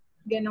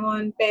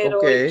 gano'n. Pero,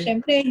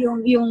 syempre,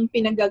 yung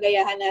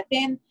pinaggagayahan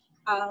natin,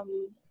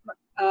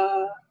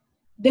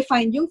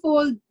 defined yung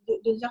fold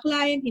dun sa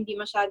client, hindi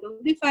masyadong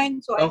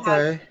defined. So,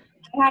 I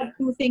had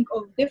to think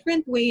of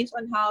different ways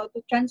on how to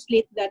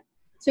translate that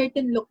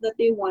certain look that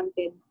they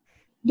wanted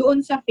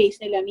doon sa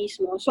face nila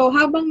mismo. So,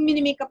 habang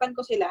minimake-upan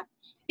ko sila,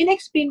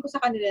 in-explain ko sa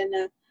kanila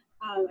na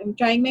I'm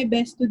trying my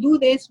best to do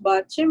this,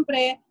 but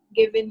syempre,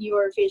 given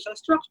your facial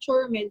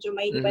structure, medyo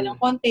may iba ng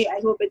konti,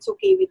 I hope it's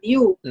okay with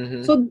you.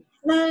 So,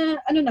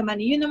 yun naman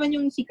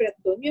yung secret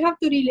doon. You have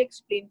to really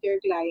explain to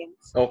your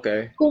clients.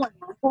 Kung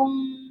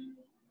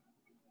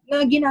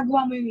na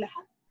ginagawa mo yung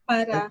lahat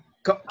para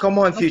Come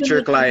on,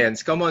 future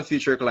clients.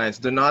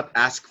 Do not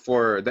ask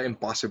for the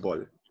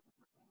impossible.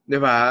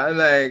 Diba?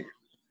 Like,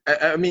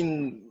 I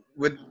mean,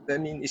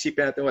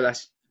 isipin natin wala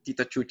si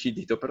Tita Chuchi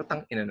dito, pero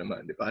tangina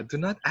naman, diba?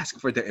 Do not ask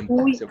for the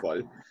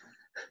impossible.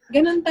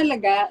 Ganun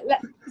talaga.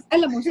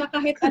 Alam mo, sa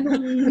kahit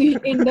anong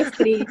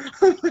industry,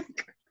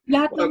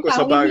 lahat ng tao,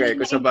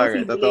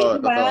 Kusabagay.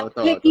 Totoo.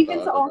 Like, even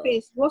sa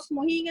office, boss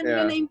mo, hingan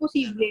ka na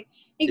imposible.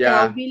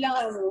 Ikaw,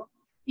 bilang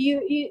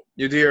you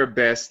do your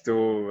best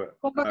to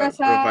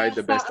provide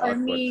the best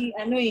army,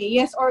 output.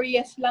 Yes or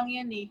yes lang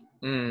yan eh.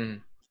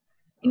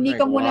 Hindi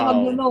like, ka muna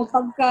mag-no.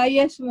 Pagka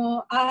yes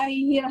mo,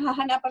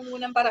 hahanapan mo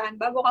ng paraan.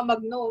 Bago ka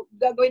mag-no,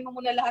 gagawin mo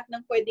muna lahat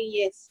ng pwedeng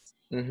yes.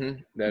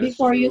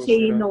 Before you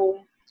say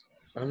no.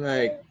 I'm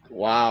like,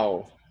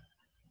 wow.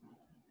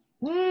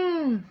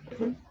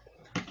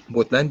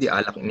 Butlan, di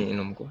alak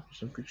iniinom ko.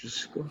 Siyempre,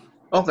 Diyos ko.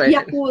 Okay.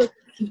 Yakult.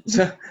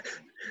 So,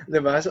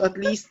 diba? So at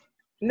least,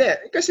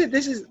 kasi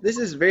this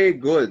is very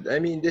good. I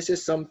mean, this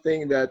is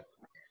something that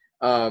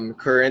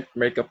current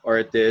makeup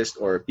artists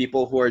or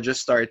people who are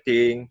just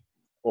starting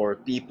or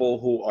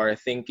people who are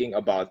thinking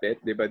about it,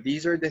 but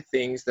these are the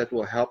things that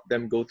will help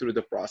them go through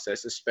the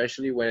process,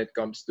 especially when it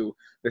comes to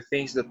the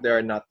things that they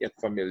are not yet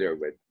familiar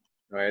with.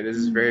 Right? This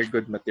is very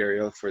good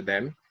material for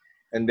them.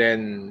 And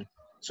then,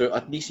 so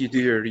at least you do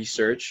your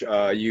research,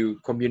 you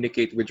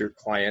communicate with your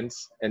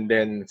clients, and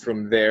then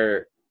from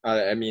there,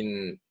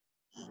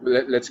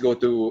 let's go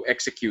to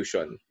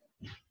execution.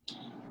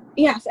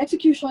 Yes,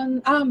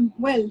 execution.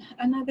 Well,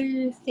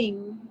 another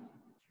thing,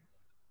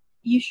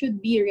 you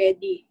should be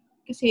ready.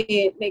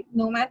 Kasi, like,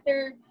 no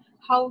matter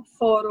how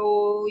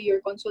thorough your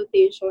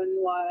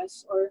consultation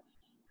was, or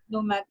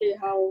no matter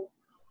how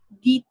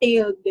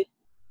detailed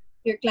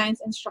your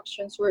client's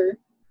instructions were,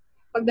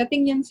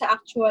 pagdating yan sa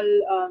actual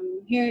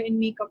hair and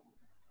makeup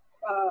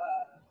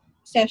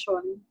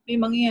session, may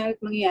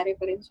mangyayari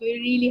pa rin. So,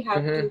 you really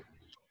have to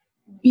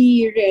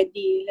be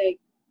ready. Like,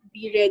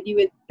 be ready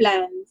with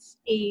plans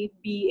A,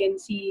 B, and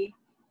C.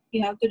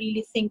 You have to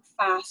really think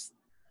fast.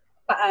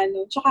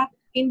 Paano? Tsaka,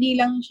 hindi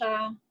lang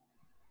siya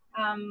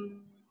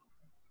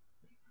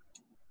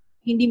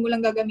hindi mo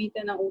lang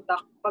gagamitan ng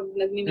utak pag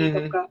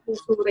nagme-makeup ka.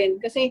 Puso rin.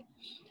 Kasi,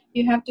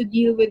 you have to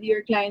deal with your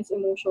client's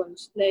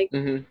emotions. Like,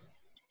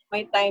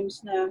 may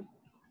times na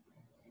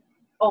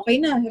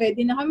okay na,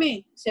 ready na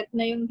kami. Set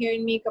na yung hair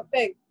and makeup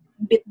peg.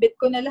 Bit-bit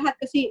ko na lahat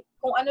kasi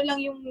kung ano lang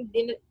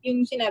yung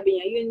sinabi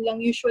niya, yun lang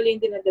usually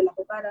yung dinadala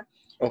ko para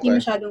hindi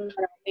masyadong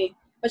marami.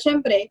 But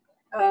syempre,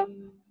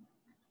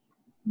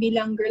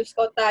 bilang Girl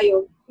Scout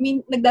tayo,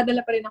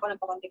 nagdadala pa rin ako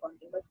ng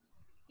pakonti-konti. But,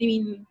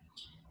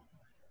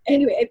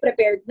 anyway, I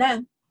prepared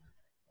na.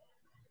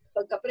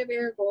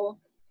 Pagka-prepare ko,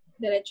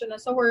 diretso na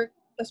sa work.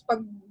 Tapos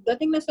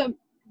pagdating na sa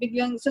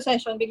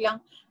session,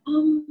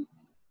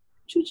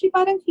 Chuchi,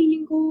 parang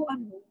feeling ko,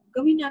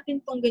 gawin natin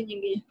tong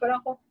ganyan-ganyan.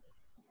 Parang ako,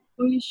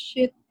 holy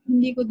shit,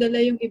 hindi ko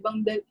dala yung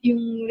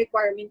yung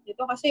requirement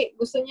nito. Kasi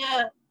gusto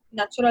niya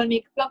natural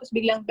makeup lang, tapos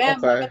biglang, bam,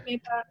 bakit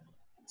may pa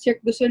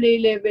Cirque du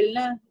Soleil level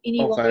na.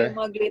 Iniwan ko Okay. yung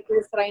mga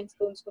glitter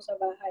rhinestones ko sa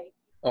bahay.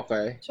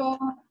 Okay. So,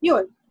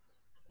 yun.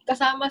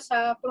 Kasama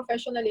sa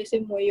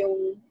professionalism mo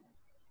yung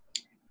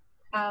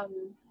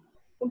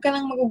huwag ka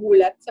nang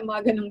magugulat sa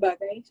mga ganung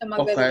bagay, sa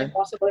mga ganung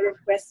impossible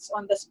requests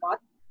on the spot.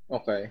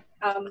 Okay.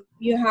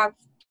 You have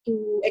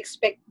to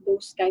expect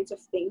those kinds of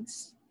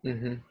things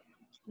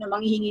na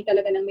manghihingi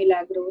talaga ng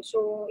milagro.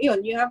 So,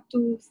 yun, you have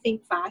to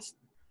think fast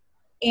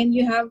and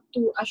you have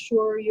to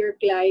assure your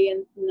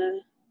client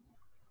na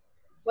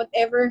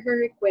whatever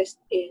her request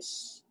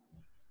is,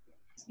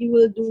 you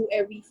will do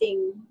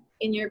everything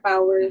in your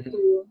power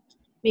to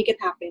make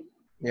it happen.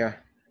 Yeah.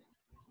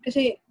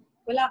 Kasi,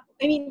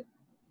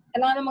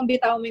 kailangan namang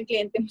bitaw mo yung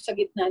kliyente mo sa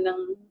gitna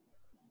ng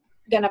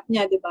ganap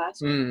niya, di ba?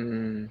 So,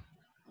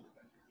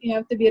 you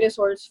have to be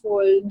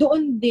resourceful.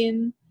 Doon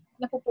din,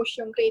 napupush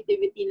yung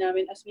creativity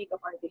namin as makeup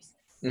artists.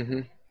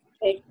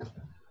 Like,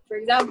 for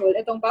example,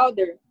 itong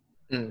powder.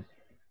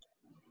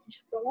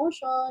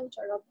 Promotion,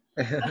 charot.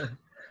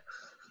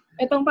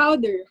 Itong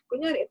powder,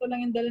 kunyari, ito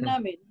lang yung dala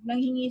namin.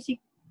 Nanghingi si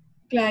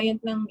client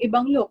ng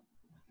ibang look.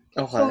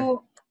 Okay.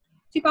 So,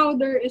 si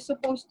powder is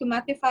supposed to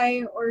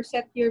mattify or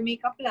set your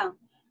makeup lang.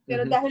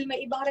 Pero dahil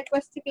may ibang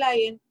request si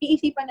client,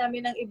 iisipan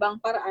namin ng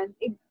ibang paraan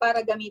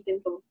para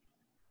gamitin to.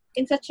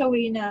 In such a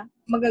way na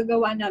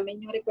magagawa namin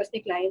yung request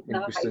ni client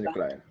na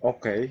kakaiba.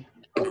 Okay.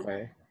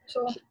 Okay.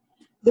 So,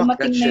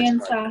 dumating na yan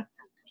sa...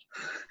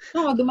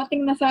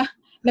 dumating na sa...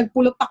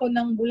 Nagpulot ako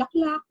ng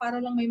bulaklak para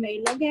lang may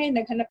mailagay.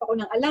 Naghanap ako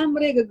ng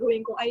alambre,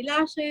 gagawin kong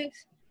eyelashes.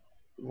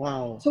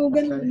 Wow. So,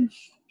 ganun.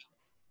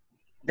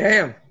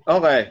 Damn.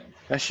 Okay.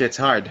 That shit's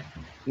hard.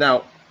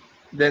 Now,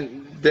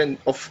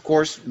 then of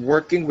course,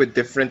 working with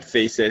different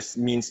faces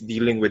means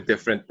dealing with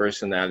different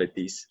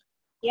personalities.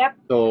 Yep.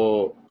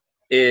 So,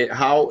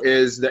 how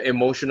is the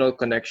emotional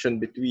connection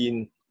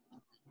between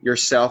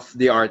yourself,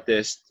 the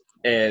artist,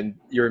 and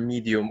your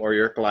medium or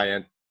your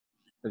client?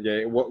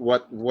 Okay,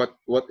 what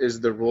is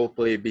the role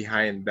play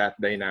behind that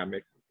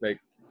dynamic?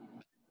 Like,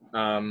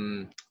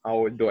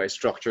 how do I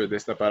structure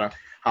this? Na parang,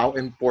 how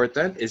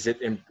important is it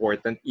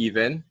important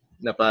even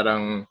na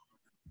parang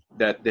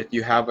that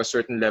you have a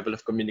certain level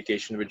of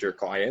communication with your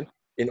client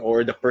in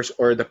order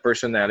the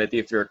personality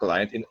of your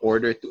client in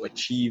order to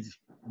achieve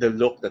the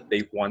look that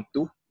they want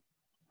to?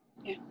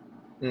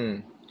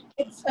 Yeah.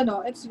 It's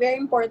very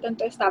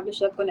important to establish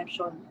that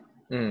connection.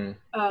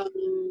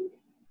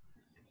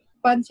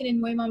 Pansinin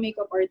mo yung mga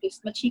makeup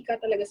artist, machika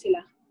talaga sila.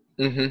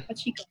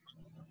 Machika.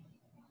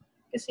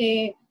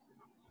 Kasi,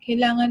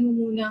 kailangan mo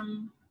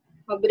munang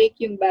ma-break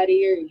yung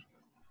barrier.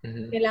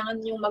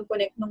 Kailangan yung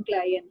mag-connect ng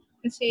client.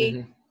 Kasi,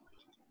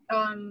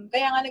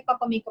 kaya nga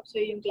nagpapamakeup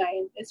sa'yo yung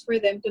client is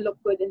for them to look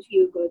good and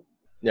feel good.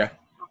 Yeah.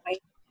 Okay?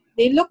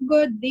 They look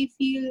good, they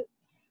feel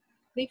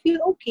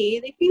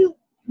okay, they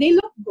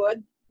look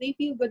good, they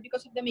feel good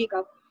because of the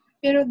makeup,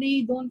 pero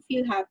they don't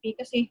feel happy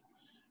kasi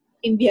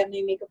imbiyan na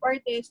yung makeup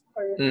artist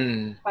or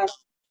parang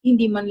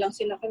hindi man lang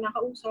sila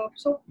kinakausap.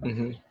 So,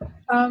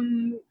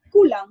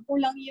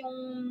 kulang yung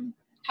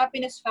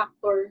happiness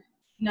factor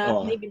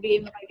na naibibigay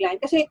mo kay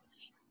client. Kasi,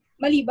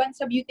 maliban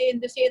sa beauty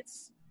industry,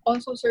 it's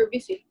also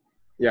service eh.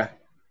 Yeah.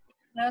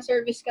 Na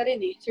service ka rin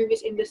eh.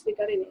 Service industry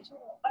ka rin eh. So,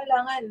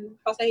 kailangan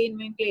pasahin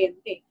mo yung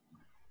kliyente.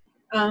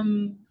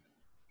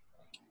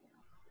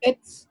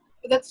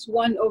 That's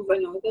one of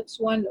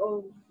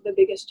the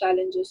biggest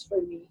challenges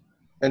for me.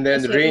 And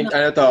then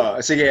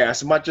sige,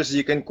 as much as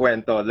you can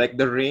kwento, like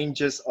the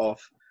ranges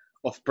of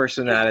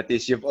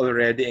personalities you've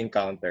already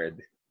encountered.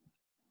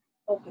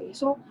 Okay,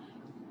 so,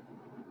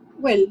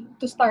 well,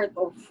 to start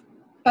off,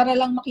 para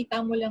lang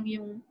makita mo lang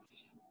yung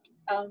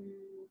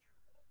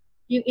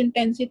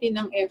intensity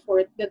ng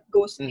effort that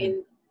goes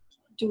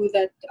into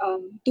that,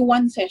 to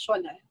one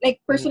session. Like,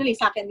 personally,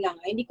 sa akin lang.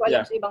 Hindi ko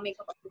alam sa ibang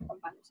makeup artist kung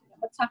paano sila.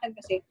 But sa akin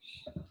kasi,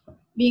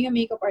 being a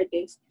makeup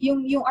artist,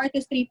 yung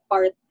artistry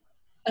part,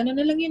 ano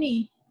na lang yun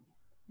eh.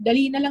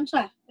 Dali na lang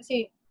siya.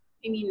 Kasi,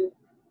 I mean,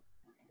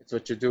 it's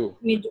what you do.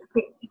 Medyo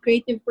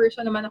creative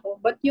person naman ako.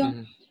 But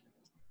yung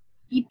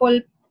people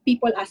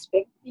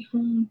aspect,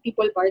 yung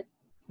people part,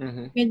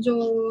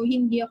 medyo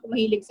hindi ako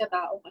mahilig sa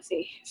tao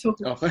kasi. So,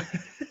 okay.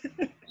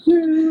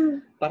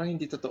 Parang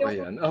hindi totoo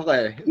yan.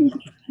 Okay.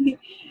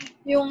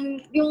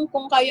 yung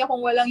kung kaya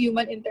kong walang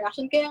human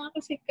interaction, kaya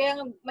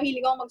nga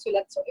mahilig ako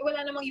magsulat. So,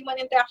 wala namang human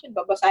interaction.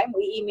 Babasahin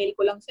mo, i-email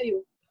ko lang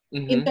sa'yo.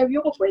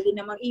 Interview ko, pwede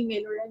namang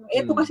email or ano.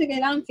 Ito kasi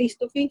kailangan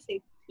face-to-face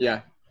eh.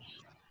 Yeah.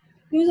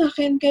 Yung sa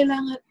akin,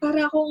 kailangan,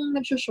 para akong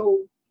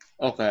nag-show.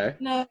 Okay.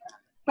 Na,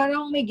 para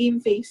akong may game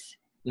face.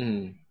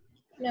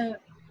 Na,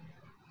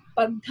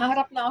 pag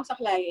harap na ako sa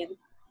client,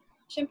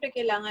 syempre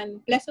kailangan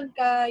pleasant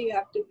ka, you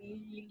have to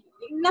be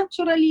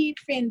naturally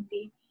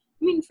friendly.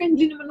 I mean,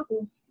 friendly naman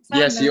ako.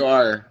 Sana. Yes, you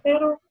are.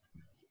 Pero,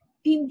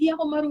 hindi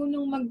ako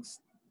marunong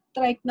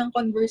mag-strike ng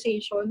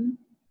conversation.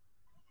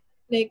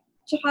 Like,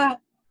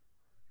 tsaka,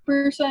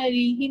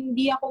 personally,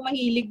 hindi ako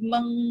mahilig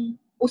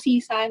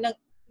mang-usisa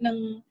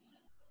ng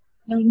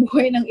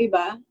buhay ng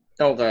iba.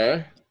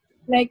 Okay.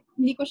 Like,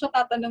 hindi ko siya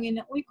tatanungin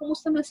na, uy,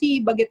 kumusta na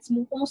si bagets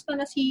mo? Kumusta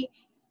na si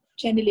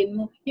channelin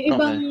mo. Yung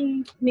ibang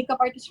makeup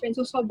artist friends,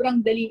 so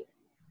sobrang dali.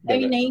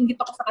 Ay, naiingit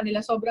ako sa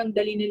kanila. Sobrang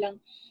dali nilang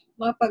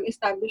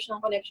makapag-establish ng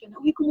connection.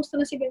 Uy, kumusta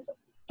na si Bento?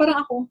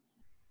 Parang ako,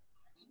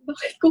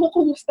 bakit ko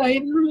kumusta?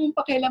 Yun yung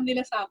pakialam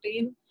nila sa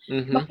akin.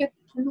 Bakit?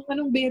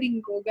 Anong bearing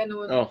ko?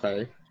 Ganun.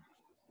 Okay.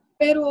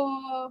 Pero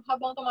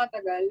habang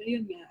tumatagal,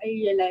 yun nga, I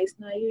realized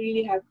na you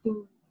really have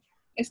to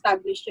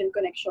establish yung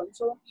connection.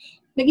 So,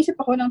 nag-isip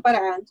ako ng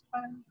paraan. So,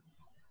 parang,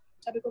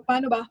 sabi ko,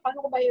 paano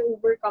ko ba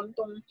i-overcome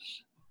tong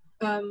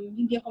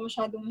hindi ako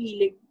masyadong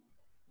hilig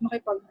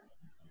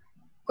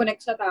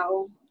makipag-connect sa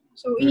tao.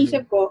 So,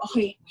 inisip ko,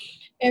 okay,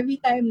 every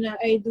time na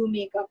I do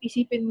makeup,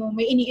 isipin mo,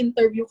 may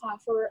ini-interview ka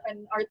for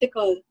an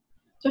article.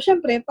 So,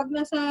 syempre, pag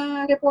nasa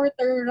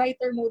reporter,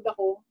 writer mode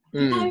ako,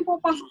 dami po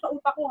pasok sa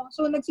utak ko.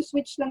 So,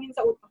 nagsiswitch lang yun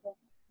sa utak ko.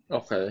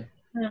 Okay.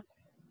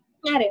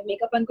 Ngari,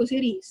 make-upan ko si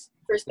Reese.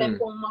 First time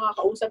kong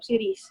makakausap si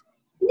Reese.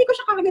 Hindi ko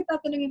siya kagad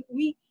tatanungin,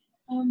 uy,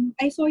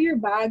 I saw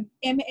your bag,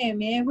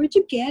 eme, where'd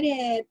you get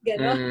it?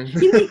 Gano'n.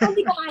 Hindi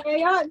ko kaya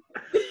yun.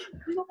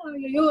 Hindi ko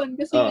kaya yun.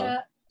 Kasi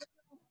nga,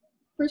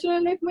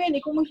 personal life mo yan.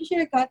 Kung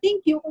mag-share ka,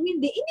 thank you. Kung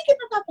hindi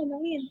kita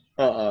tatanungin.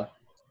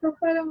 So,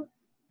 parang,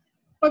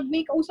 pag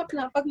may kausap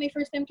na, pag may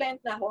first time client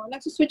na ako,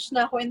 nagsiswitch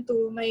na ako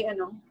into may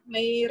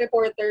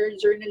reporter,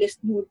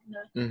 journalist mood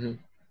na,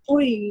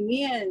 uy,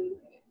 yan.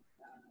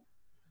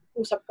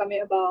 Usap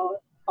kami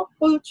about pop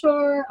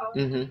culture,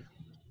 and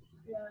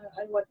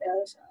what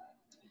else?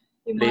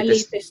 Yung mga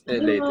latest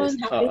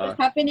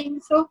happening.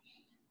 So,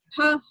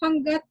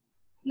 hanggat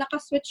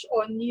naka-switch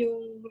on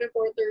yung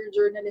reporter,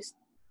 journalist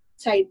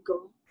side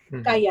ko,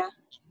 kaya.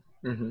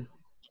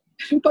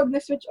 Pag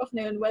na-switch off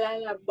na yun, wala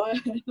na ba?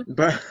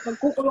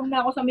 Magkukulong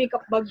na ako sa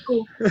makeup bag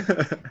ko.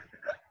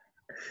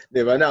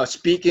 Diba? Now,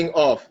 speaking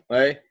of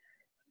the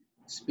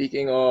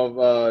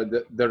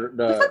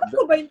Nasagot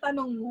ko ba yung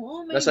tanong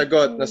mo?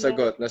 Nasagot.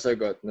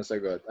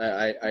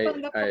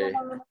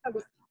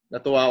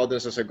 Natuwa ako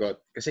dun sa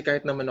sagot. Kasi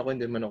kahit naman ako,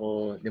 hindi man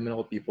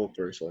ako people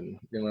person.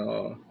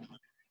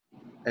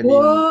 I mean,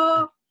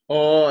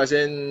 as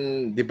in,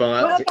 di ba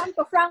nga? Welcome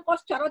to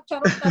Franco's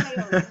charot-charot na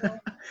yun.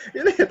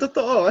 Yun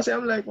totoo. Kasi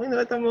I'm like,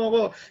 nakita mo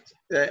ako,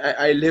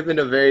 I live in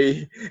a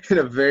very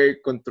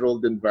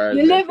controlled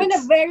environment. You live in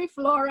a very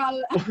floral.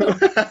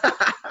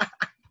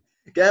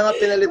 Kaya nga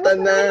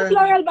pinalitan na.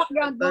 Floral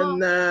background mo.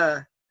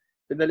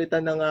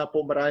 Pinalitan na nga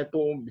po, marami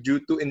po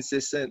due to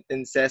insistent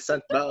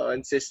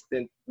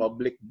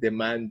public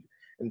demand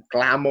and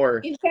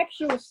clamor.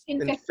 Infectious,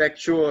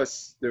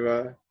 di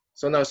ba?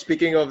 So now,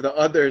 speaking of the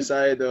other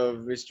side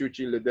of Miss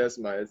Chuchi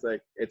Ledesma, it's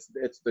like, it's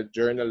the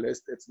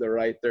journalist, it's the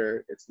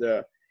writer, it's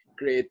the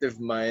creative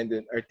mind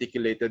and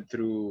articulated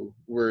through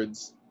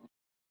words.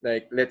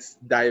 Like, let's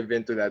dive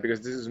into that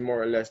because this is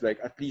more or less like,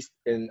 at least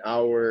in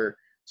our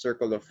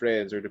circle of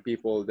friends or the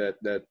people that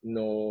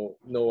know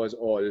us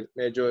all,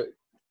 medyo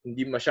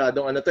hindi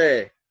masyadong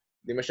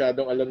hindi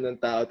masyadong alam ng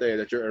tao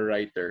that you're a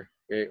writer.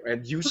 Okay?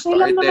 And you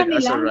started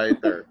as a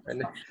writer.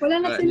 And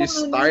you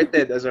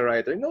started as a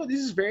writer. No, this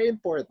is very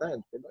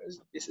important.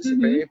 This is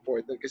very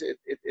important because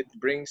it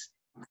brings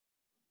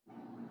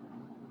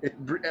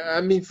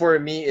I mean, for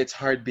me, it's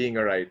hard being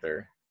a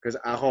writer because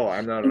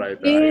I'm not a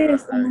writer. It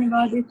is. Oh my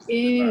God, it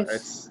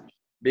is.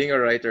 Being a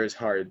writer is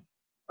hard.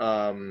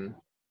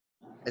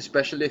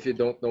 Especially if you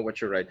don't know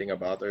what you're writing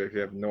about or if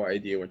you have no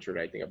idea what you're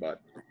writing about.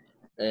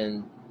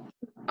 And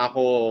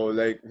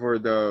like, for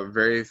the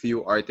very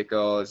few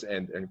articles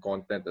and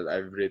content that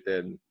I've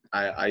written,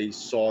 I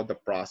saw the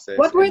process.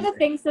 What were the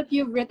things that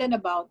you've written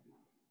about?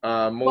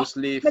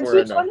 Mostly for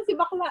Nag-switch on si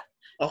Bakla.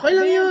 Okay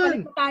lang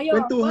yun.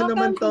 Kwentuhan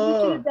naman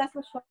to.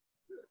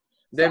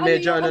 Then,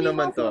 medyo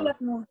naman to.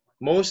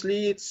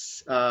 Mostly,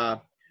 it's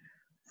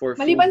for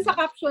food. Maliban sa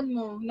caption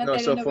mo.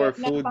 So for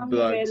food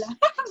blogs.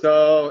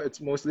 So,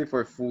 it's mostly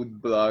for food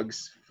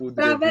blogs, food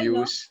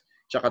reviews,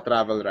 tsaka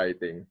travel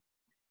writing.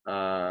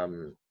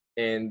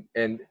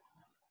 And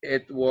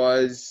it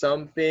was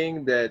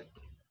something that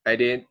I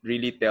didn't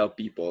really tell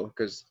people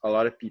because a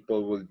lot of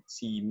people would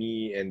see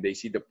me and they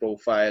see the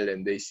profile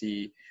and they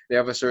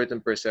have a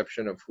certain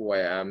perception of who I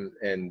am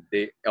and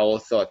they all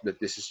thought that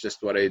this is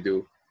just what I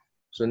do.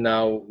 So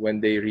now when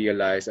they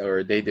realize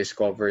or they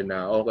discover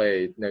now,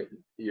 okay,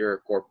 you're a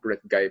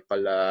corporate guy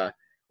pala,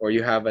 or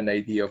you have an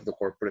idea of the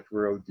corporate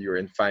world, you're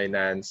in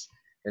finance,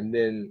 and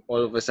then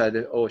all of a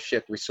sudden, oh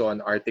shit, we saw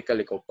an article,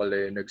 ikaw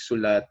pala yung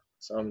nagsulat.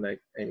 So I'm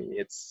like,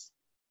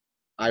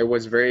 I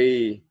was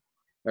very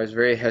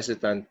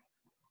hesitant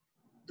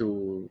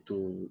to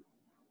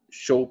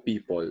show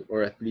people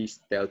or at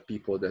least tell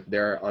people that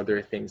there are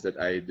other things that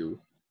I do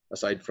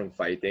aside from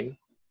fighting,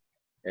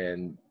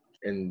 and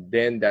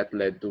then that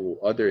led to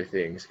other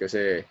things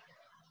kasi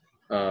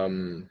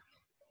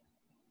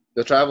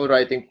the travel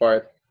writing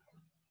part,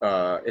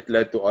 it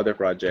led to other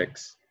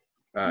projects.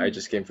 I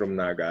just came from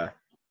Naga,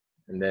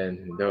 and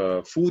then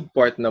the food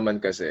part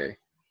naman kasi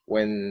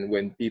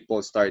when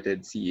people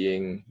started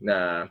seeing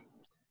na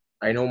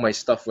I know my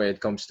stuff when it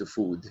comes to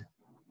food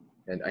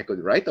and I could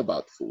write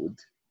about food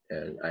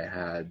and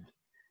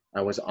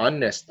I was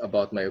honest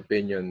about my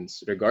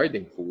opinions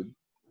regarding food.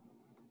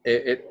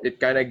 it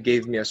kind of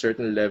gave me a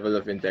certain level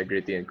of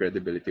integrity and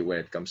credibility when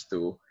it comes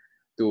to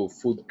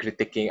food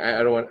critiquing.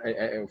 I don't want,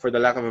 for the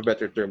lack of a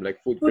better term, like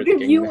food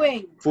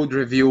critiquing, food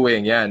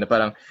reviewing. Yeah, na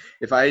parang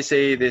if I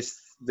say this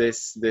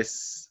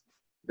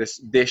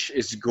dish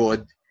is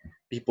good,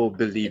 people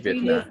believe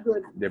it na,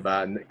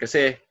 diba?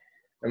 Kasi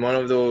I'm one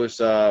of those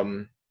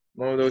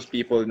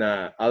people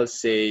na I'll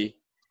say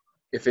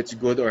if it's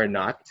good or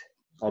not,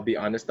 I'll be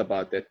honest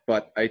about it,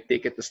 but I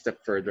take it a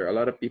step further. A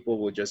lot of people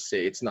will just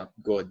say it's not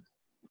good.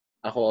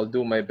 I'll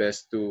do my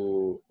best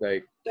to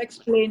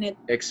explain it.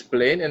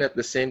 Explain, and at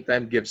the same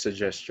time give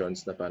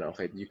suggestions na parang,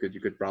 okay, you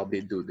could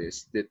probably do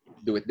this.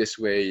 Do it this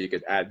way, you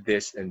could add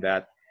this and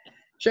that.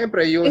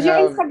 Syempre, you have... Is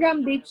your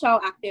Instagram page so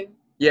active?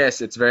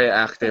 Yes, it's very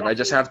active. I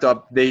just have to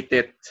update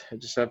it.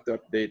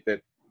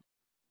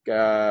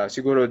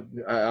 Siguro,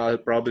 I'll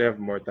probably have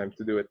more time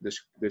to do it this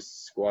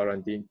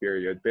quarantine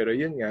period. Pero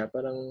yun nga,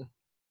 parang...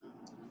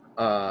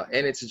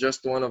 and it's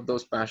just one of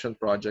those passion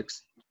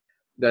projects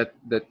that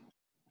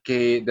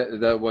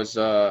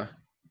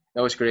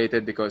was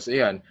created because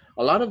a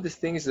lot of the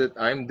things that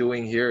I'm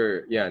doing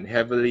here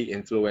heavily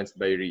influenced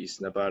by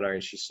Reese. Na parang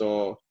she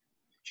saw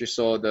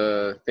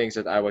the things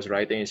that I was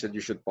writing and said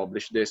you should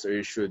publish this, or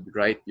you should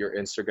write your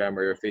Instagram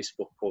or your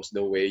Facebook post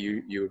the way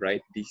you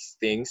write these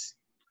things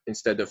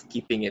instead of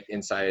keeping it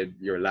inside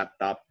your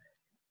laptop.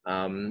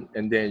 And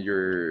then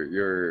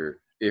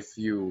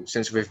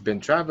since we've been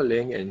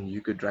traveling and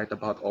you could write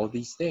about all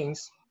these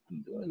things,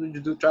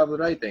 you do travel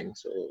writing.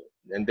 So,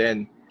 and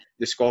then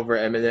discover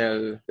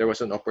MNL, there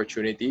was an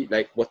opportunity,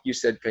 like what you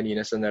said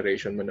kanina sa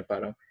narration mo na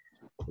parang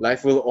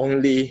life will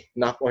only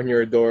knock on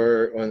your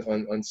door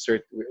on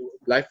certain,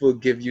 life will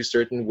give you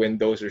certain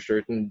windows or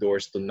certain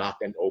doors to knock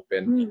and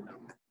open.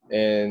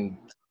 And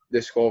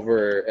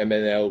discover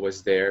MNL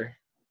was there,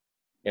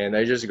 and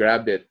I just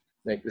grabbed it,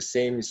 like the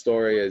same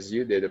story as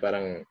you did.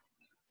 Parang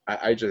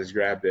I just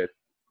grabbed it.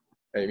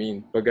 I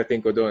mean,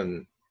 pagdating ko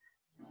doon,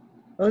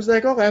 I was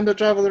like, okay, I'm the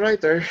travel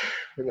writer.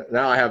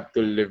 Now I have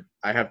to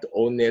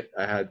own it.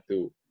 I had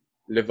to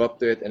live up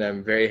to it, and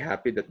I'm very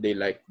happy that they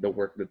liked the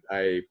work that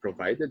I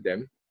provided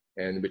them,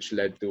 and which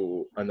led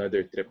to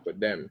another trip with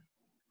them.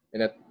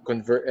 And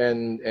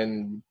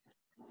and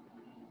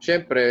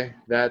syempre,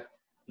 that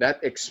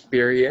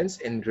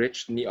experience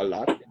enriched me a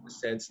lot in the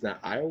sense that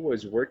I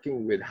was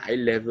working with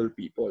high-level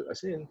people.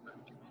 As in,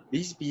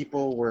 these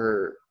people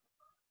were,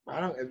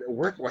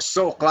 work was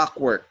so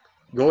clockwork.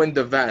 Go in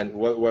the van.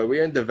 While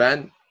we're in the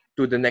van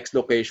to the next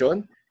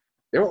location,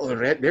 they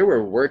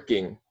were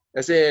working.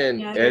 As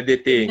in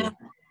editing,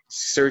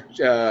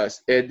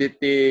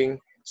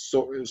 editing,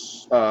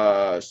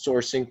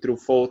 sourcing through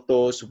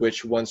photos,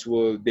 which ones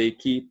will they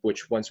keep,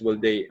 which ones will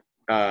they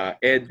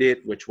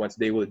edit, which ones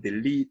they will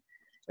delete,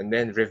 and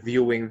then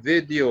reviewing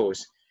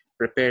videos,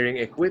 preparing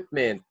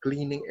equipment,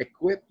 cleaning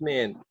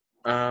equipment,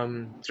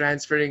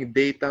 transferring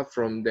data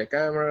from the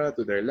camera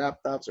to their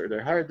laptops or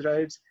their hard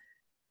drives.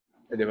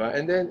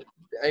 And then,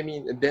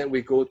 then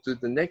we go to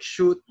the next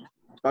shoot.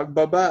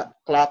 Pagbaba,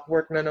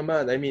 clockwork na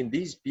naman. I mean,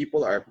 these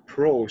people are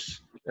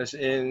pros. As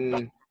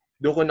in,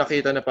 doon ko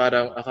nakita na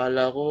parang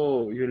akala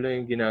ko yun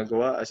lang yung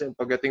ginagawa. As in,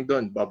 pagdating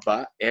doon,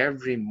 baba,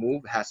 every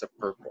move has a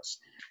purpose.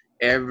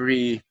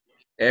 Every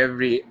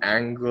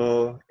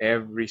angle,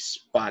 every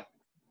spot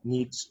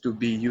needs to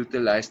be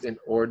utilized in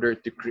order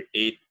to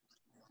create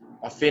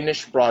a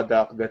finished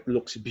product that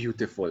looks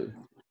beautiful.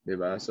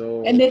 Diba?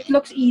 So, and it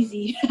looks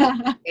easy.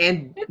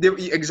 And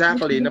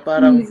exactly, na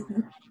parang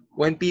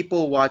when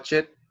people watch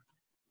it,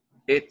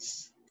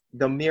 it's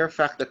the mere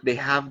fact that they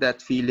have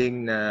that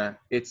feeling na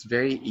it's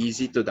very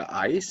easy to the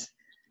eyes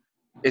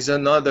is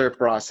another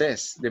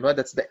process. Diba?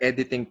 That's the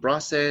editing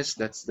process.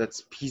 That's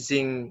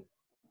piecing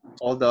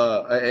all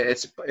the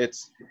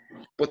it's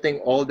putting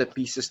all the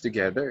pieces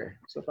together.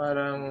 So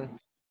parang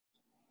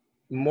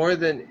more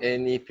than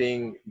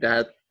anything,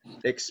 that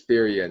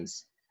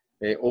experience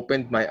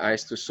opened my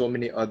eyes to so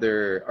many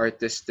other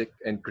artistic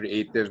and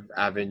creative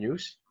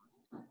avenues.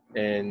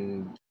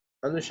 And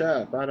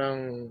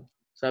parang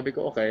sabi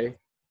ko, okay,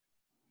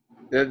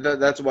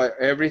 that's why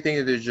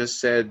everything that you just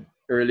said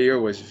earlier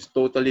was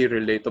totally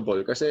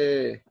relatable.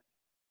 Kasi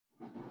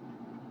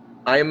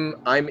I'm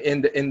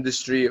in the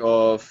industry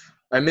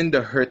I'm in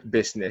the hurt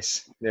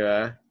business,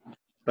 diba?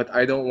 But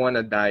I don't want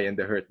to die in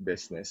the hurt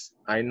business.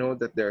 I know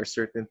that there are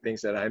certain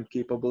things that I'm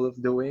capable of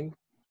doing.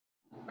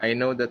 I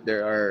know that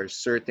there are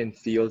certain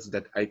fields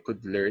that I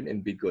could learn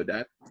and be good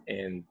at,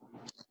 and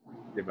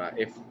diba,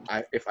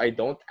 if I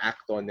don't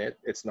act on it,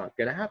 it's not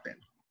gonna happen.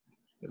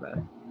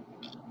 Diba?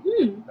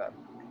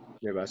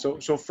 Diba?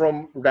 So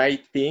from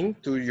writing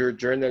to your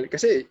journal,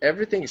 kasi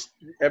everything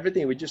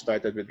we just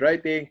started with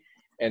writing,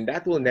 and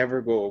that will never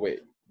go away.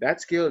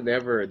 That skill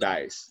never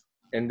dies,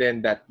 and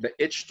then the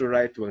itch to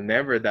write will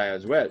never die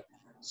as well.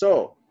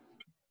 So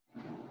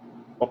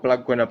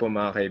pa-plug ko na po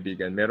mga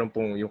kaibigan. Meron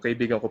pong, yung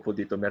kaibigan ko po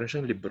dito, meron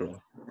siyang libro.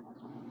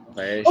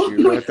 Okay?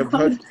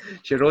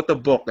 She wrote a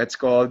book. It's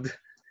called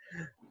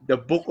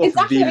The Book of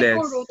Villains.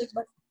 I wrote it,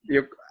 but...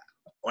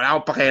 Wala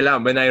akong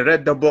pakialam. When I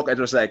read the book, it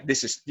was like,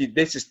 this is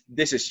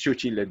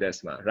Chuchi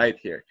Ledesma right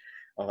here.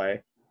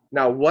 Okay.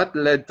 Now, what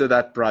led to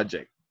that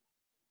project?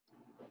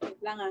 Wait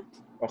lang ah.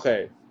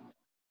 Okay.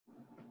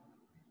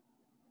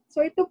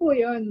 So, ito po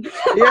yun.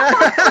 Yeah.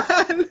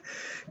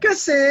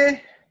 Kasi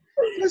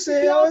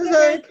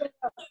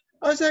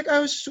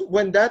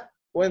when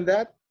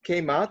that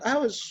came out, I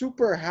was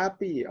super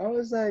happy. I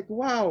was like,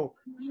 wow.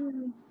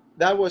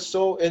 That was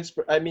so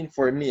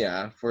for me,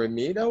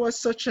 that was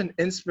such an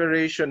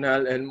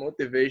inspirational and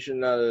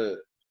motivational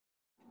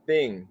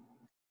thing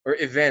or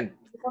event.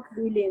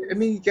 I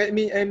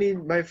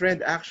mean, my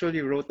friend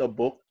actually wrote a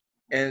book,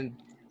 and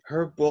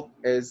her book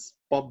is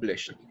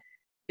published.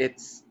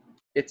 It's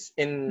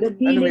in The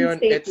Bilin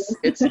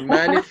it's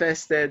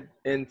manifested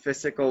in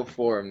physical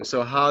form.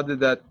 So how did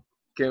that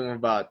came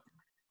about?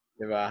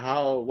 Diba?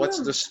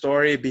 What's the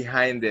story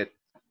behind it?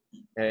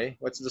 Okay?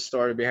 What's the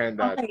story behind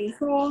that? Okay,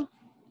 so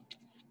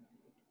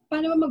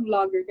paano ba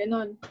mag-vlogger?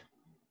 Ganon.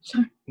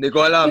 Hindi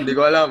ko alam.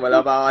 Wala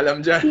pa akong alam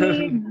dyan.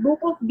 The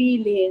Book of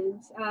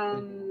Bilins,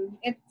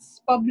 it's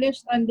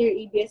published under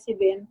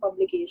ABS-CBN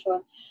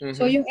publication. Mm-hmm.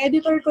 So, yung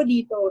editor ko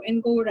dito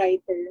and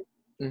co-writer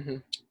mm-hmm.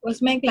 was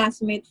my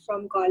classmate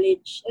from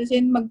college. As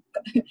in,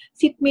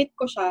 seatmate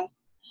ko siya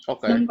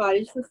ng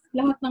college. So,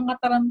 lahat ng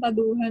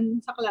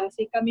katarantaduhan sa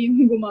klase, kami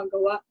yung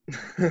gumagawa.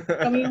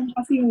 Kami yung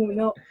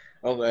pasimuno.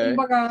 Okay.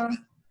 Kumbaga,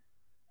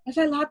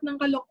 kasi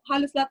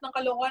halos lahat ng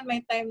kalokohan,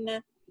 may time na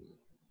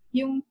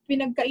yung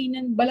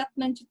pinagkainan, balat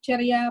ng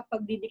chicherya,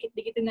 pag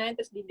didikit-dikitin namin,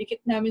 tapos didikit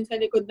namin sa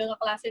likod ng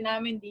kaklase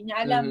namin, di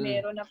niya alam,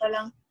 meron na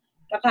palang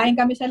kakain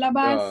kami sa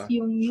labas,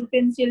 yung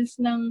utensils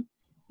ng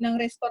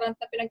restaurant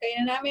na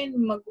pinagkainan namin,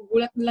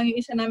 magugulat na lang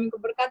yung isa namin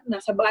kubarkat,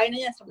 nasa bahay na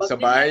niya, sa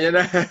bahay niya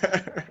na.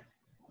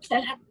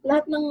 Sa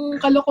lahat ng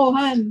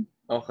kalokohan.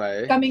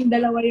 Okay. Kaming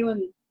dalawa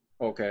yun.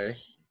 Okay.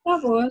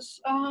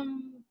 Tapos,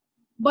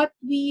 but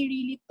we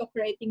really took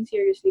writing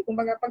seriously.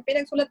 Kumbaga, pag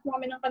pinagsulat mo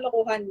kami ng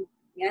kalokohan,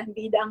 yan,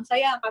 bida ang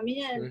saya,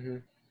 kami yan. Mm-hmm.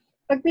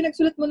 Pag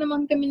pinagsulat mo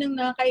naman kami ng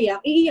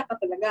nakaiyak, iiyak ka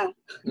talaga.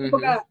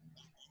 Kumbaga,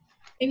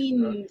 I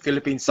mean,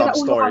 Philippine Sob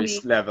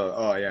Stories level.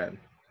 Oh, yan.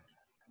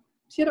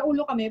 Sira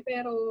ulo kami,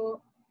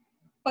 pero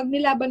pag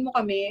nilaban mo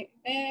kami,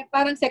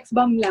 parang sex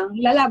bomb lang,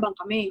 lalaban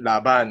kami.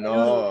 Laban,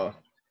 no.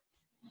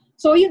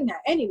 So, yun nga.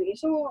 Anyway,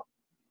 so,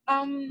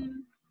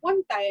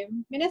 one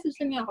time, minessage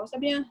lang niya ako,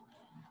 sabi niya,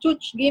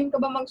 Chuch, game ka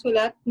ba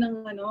magsulat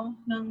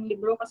ng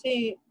libro?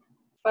 Kasi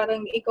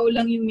parang ikaw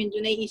lang yung medyo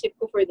naiisip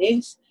ko for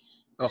this.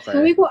 Okay.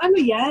 Sabi ko, ano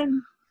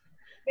yan?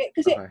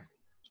 Kasi,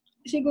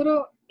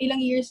 siguro, ilang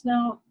years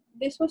na,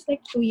 this was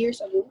like 2 years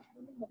ago.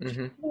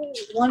 Mm-hmm.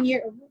 1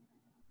 year ago.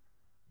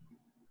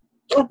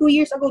 2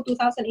 years ago,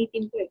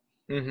 2018 to eh.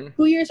 Mm-hmm.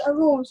 2 years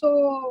ago. So,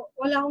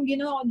 wala akong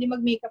ginawa kundi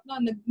mag-makeup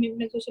na.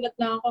 Nagsusulat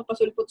lang ako,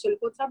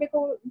 pasulpot-sulpot. Sabi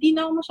ko, di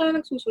na ako masyadong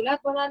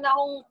nagsusulat. Wala na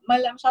akong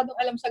masyadong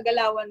alam sa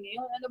galawan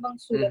ngayon. Ano bang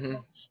sulat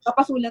mo?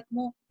 Kapasulat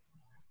mo.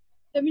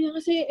 Sabi niya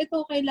kasi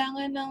ito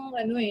kailangan ng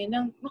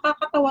ng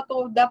makakatawa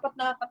to, dapat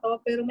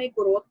nakakatawa pero may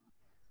kurot.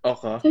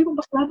 Okay. Sabi ko,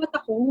 ba't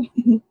ako?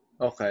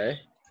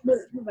 Okay.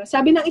 Diba?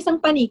 Sabi ng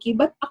isang paniki,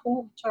 ba't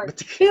ako? Char.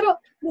 Pero,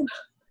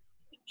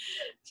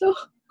 so,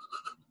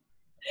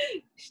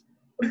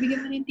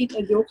 pagbigyan mo ng tita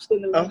jokes to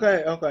naman.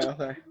 Okay.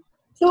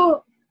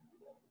 So,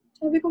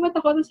 sabi ko, ba't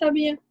ako?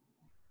 Sabi niya,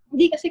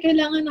 hindi kasi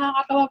kailangan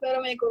nakakatawa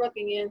pero may kurot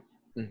yan.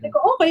 Sabi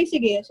ko, okay,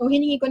 sige. So,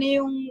 hiningi ko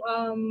na yung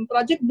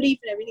project brief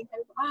and everything.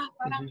 Sabi ko,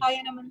 parang kaya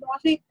naman to.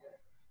 Kasi,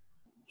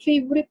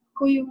 favorite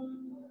ko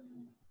yung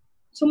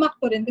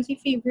sumakto rin kasi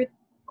favorite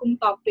kong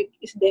topic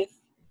is death.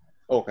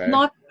 Okay.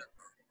 Not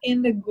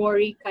in the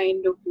gory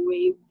kind of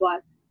way,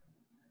 but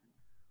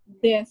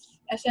death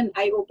as an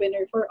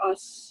eye-opener for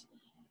us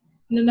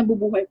na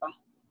nabubuhay pa.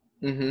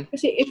 Mm-hmm.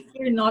 Kasi if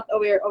you're not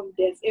aware of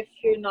death, if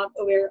you're not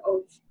aware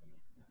of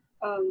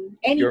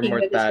anything your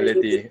mortality. That is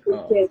related to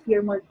death,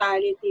 your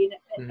mortality,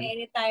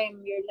 anytime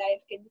your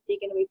life can be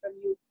taken away from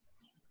you,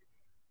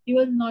 you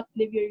will not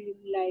live your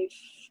life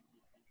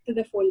to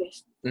the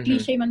fullest.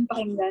 Cliche man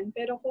pakinggan,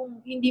 pero kung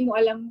hindi mo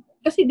alam,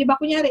 kasi di ba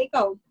kunyari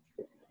ikaw,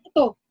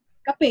 ito,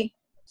 kape,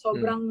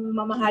 sobrang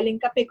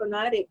mamahaling kape,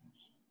 kunwari.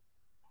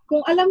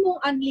 Kung alam mong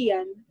unli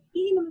yan,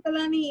 iinom ka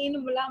lang,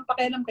 iinom mo lang,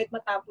 pakialam kahit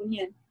matapon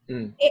yan.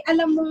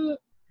 Alam mong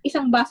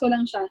isang baso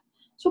lang siya.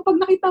 So pag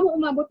nakita mo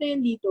umabot na yan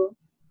dito,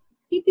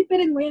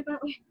 titipirin mo yan.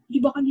 Parang, di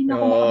ba kanina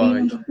ako makabili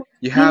ng gamot?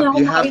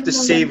 You have to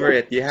savor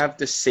it. You have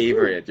to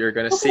savor it. You're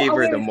gonna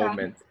savor the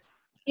moment.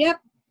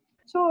 Yep.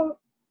 So,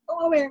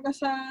 kung aware ka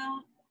sa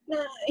na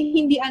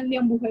hindi unli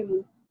ang buhay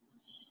mo,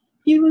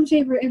 you will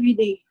savor every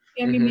day,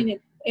 every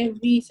minute,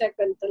 every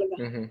second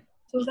talaga.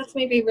 So, that's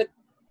my favorite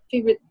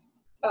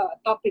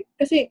topic.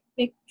 Kasi,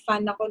 like,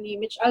 fan ako ni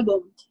Mitch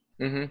Albom.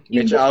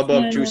 Mitch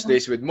Albom,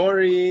 Tuesdays with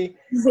Maury.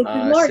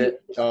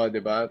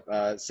 Diba?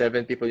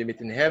 7 People You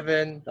Meet in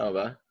Heaven. Tama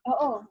ba?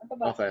 Oo. Ito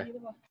ba? Okay.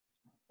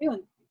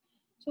 Yun.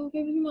 So,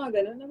 favorite yung mga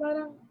gano'n na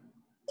parang,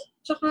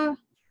 tsaka,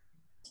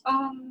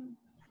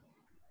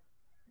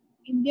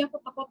 hindi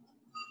ako takot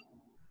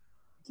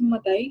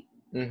mamatay.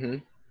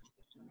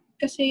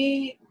 Kasi,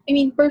 I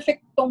mean,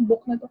 perfect tong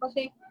book na to.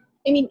 Kasi,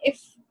 I mean,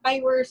 if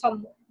I were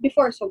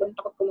before, sobrang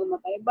takot ko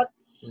mamatay. But,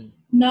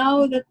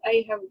 now that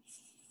I have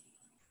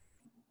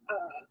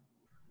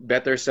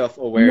better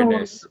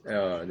self-awareness.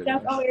 Diba?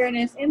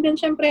 Self-awareness. And then,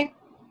 syempre,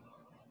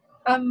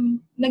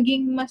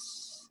 naging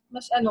mas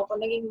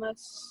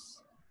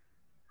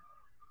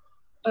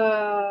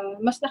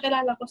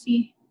nakilala ko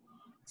si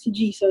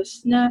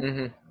Jesus na,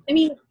 I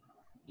mean,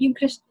 yung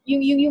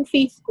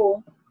faith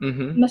ko,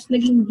 mas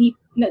naging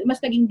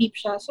deep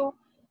siya. So,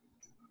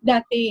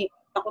 dati,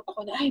 takot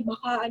ako na, ay,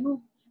 baka,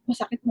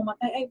 masakit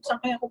mamatay, ay, saan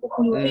kaya ako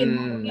pupuluin?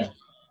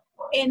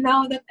 And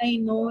now that I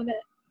know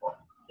that,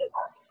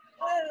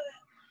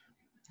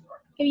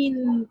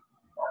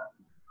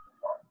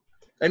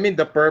 I mean,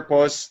 the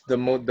purpose, the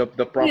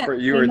proper,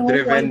 you are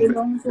driven,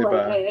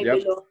 diba?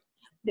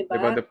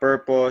 Diba? The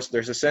purpose,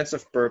 there's a sense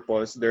of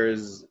purpose. There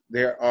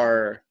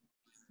are,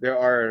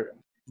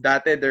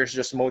 dati there's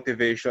just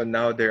motivation.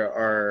 Now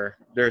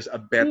there's a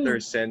better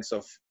sense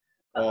of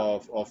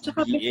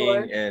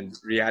being and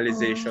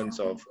realizations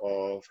of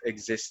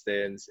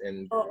existence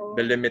and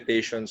the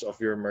limitations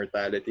of your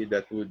mortality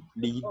that would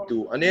lead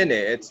to,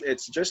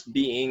 it's just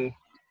being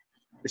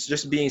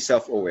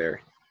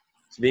self-aware.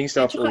 It's being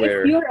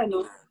self-aware.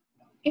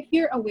 If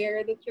you're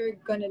aware that you're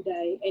gonna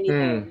die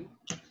anytime,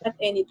 at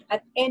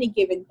any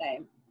given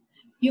time,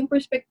 yung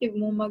perspective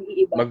mo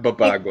mag-iiba.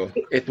 Magbabago.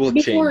 It will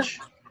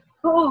change.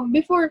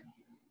 Before,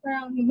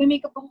 parang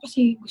mag-makeup ako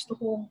kasi gusto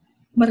kong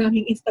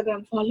maraming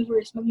Instagram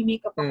followers.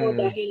 Mag-makeup ako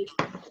dahil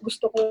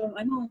gusto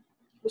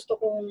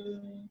kong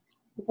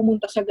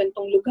pumunta sa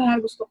gantong lugar,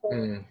 gusto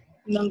kong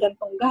ng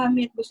gantong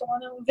gamit, gusto ko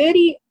ng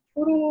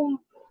puro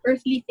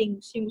earthly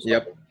things yung gusto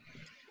ko.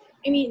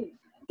 I mean,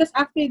 tas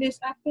after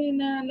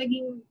na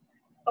naging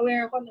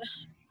aware ako na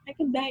I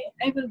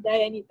will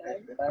die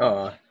anytime.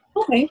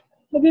 Okay,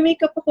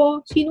 mag-makeup ako.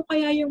 Sino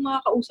kaya yung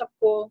makakausap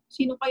ko?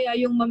 Sino kaya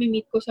yung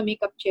mamimit ko sa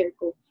makeup chair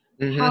ko?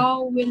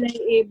 How will I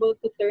able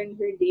to turn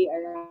her day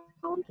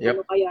around?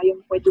 Ano kaya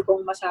yung pwede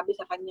kong masabi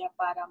sa kanya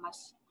para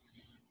mas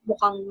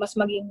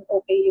maging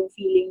okay yung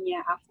feeling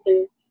niya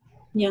after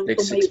niyang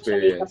tumayo sa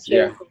makeup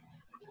chair ko?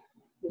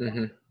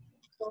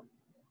 So,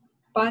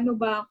 paano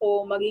ba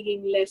ako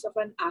magiging less of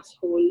an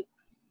asshole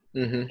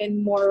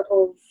and more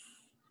of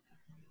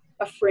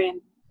a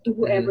friend to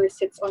whoever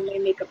sits on my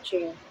makeup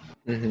chair?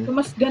 So,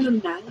 mas ganun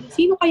na.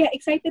 Sino kaya,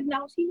 excited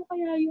na ako, sino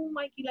kaya yung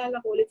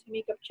makikilala ko ulit sa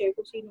makeup chair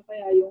ko? Sino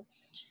kaya yung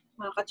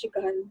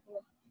makakatsikahan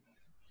ko?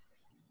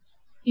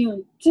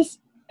 Yun.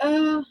 Just,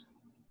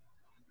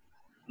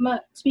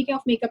 speaking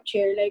of makeup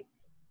chair, like,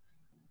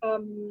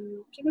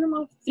 siguro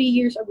mga 3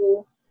 years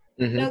ago,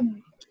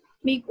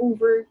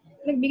 nag-makeover.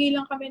 Nagbigay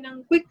lang kami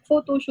ng quick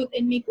photo shoot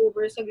and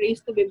makeover sa Grace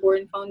to be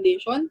Born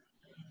Foundation.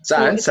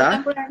 Saan? So,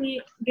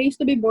 Grace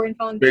to be Born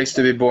Foundation. Grace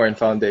to be Born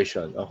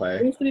Foundation. Okay.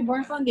 Grace to be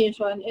Born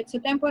Foundation. It's a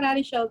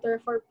temporary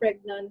shelter for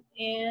pregnant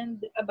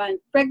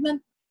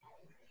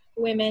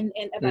women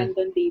and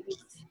abandoned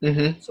babies.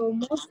 So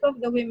most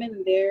of the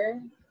women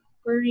there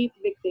were rape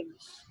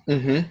victims.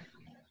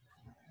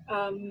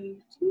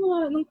 So,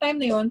 nung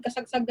time na yun,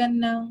 kasagsagan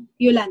ng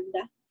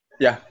Yolanda.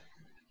 Yeah.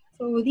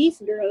 So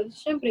these girls,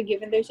 syempre,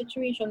 given their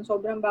situation,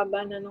 sobrang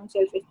baba na nung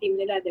self-esteem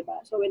nila,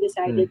 diba? So we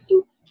decided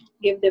to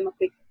give them a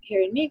quick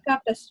hair and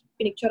makeup, tapos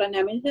pinicturean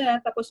namin sila,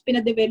 tapos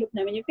pinadevelop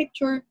namin yung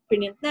picture,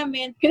 print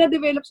namin,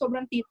 pinadevelop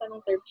sobrang tita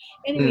nung term.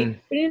 Anyway,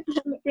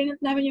 print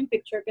namin yung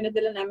picture,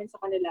 pinadala namin sa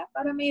kanila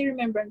para may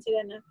remembrance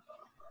sila na,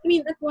 I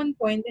mean, at one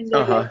point in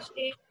their lives,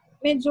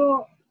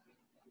 medyo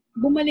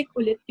bumalik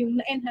ulit yung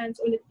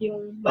na-enhance ulit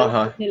yung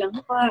malapit nilang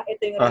mukha,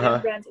 ito yung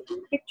remembrance, ito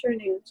yung picture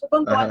na yun. So,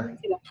 tontuan naman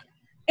sila.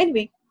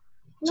 Anyway,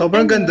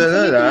 sobrang ganda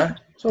na,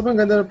 sobrang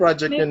ganda na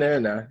project yun na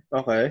yun,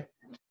 Okay.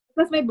 It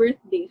was my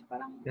birthday.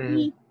 Parang,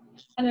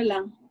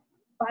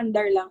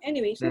 paandar lang.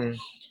 Anyway, so,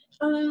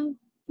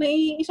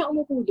 may isang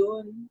umupo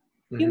doon.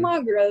 Yung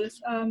mga girls,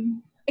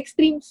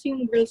 extremes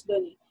yung girls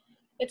doon.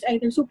 It's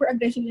either super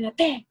aggressive na,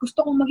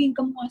 gusto kong maging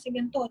kamukha si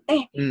ganito.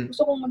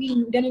 Gusto kong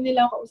maging ganun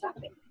nila ako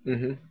kausapin.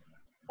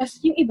 Tapos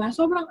yung iba,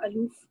 sobrang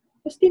aloof.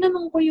 Tapos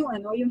tinanong ko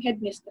yung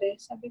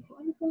headmistress. Sabi ko,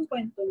 ano pong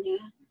kwento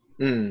niya?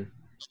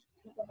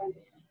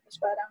 Tapos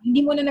parang,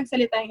 hindi muna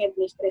nagsalita yung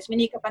headmistress.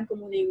 Minikapan ko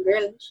muna yung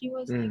girl. She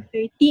was 13.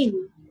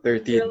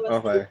 13, girl was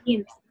okay.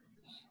 13.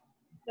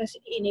 Tapos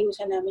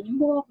iniusan namin yung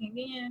buhok, yung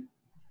ganyan.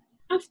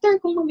 After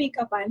kong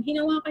mamikapan,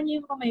 hinawakan niya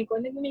yung kamay ko.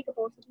 Nag-makeup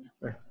ako.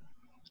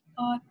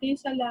 Ate,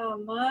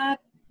 salamat.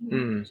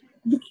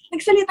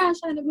 Nagsalita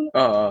siya.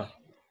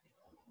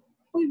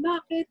 Uy,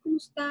 bakit?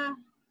 Kumusta?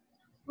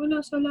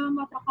 Wala,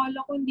 salamat. Akala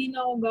ko hindi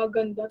na ako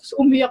gaganda. Tapos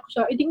umiyak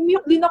siya. Di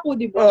umiyak din ako,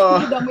 di ba?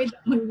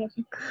 Damay-damay na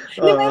siya.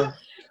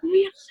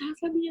 Umiyak siya.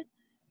 Sabi niya,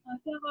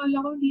 ate, akala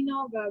ko hindi na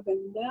ako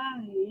gaganda.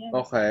 Ayan.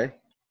 Okay.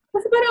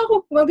 Kasi parang ako,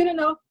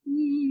 gano'n ako.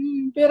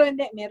 Pero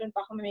hindi, meron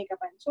pa ako may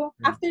make-upan. So,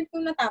 after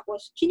kong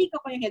natapos,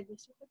 chinika ko yung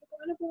headmistress. Sabi ko,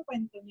 ano pong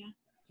kwento niya?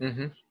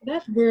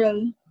 That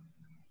girl,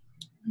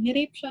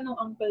 nirape siya ng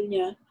uncle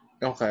niya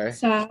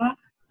sa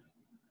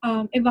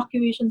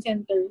evacuation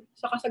center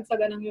sa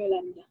kasagsagan ng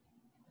Yolanda.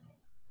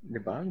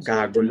 Diba?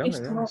 Gago so, lang.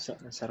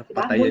 Sarap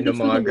diba? Patayin ng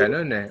mga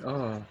ganun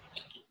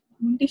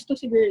Buntis to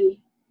si girl.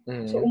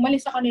 So,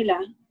 umalis sa kanila.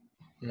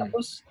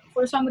 Tapos,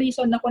 for some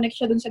reason, na-connect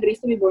siya dun sa Grace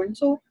to be Born.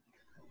 So,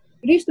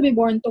 used to be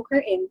born took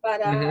her in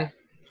para Mhm.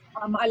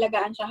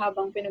 maalagaan siya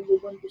habang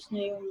pinagbubuntis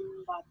niya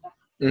yung bata.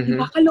 Mhm.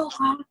 Diba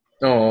kaloka?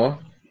 Oo.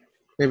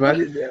 Diba?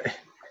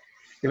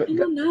 Diba?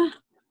 Ano na?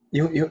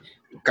 Yung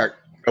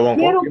kawan ko,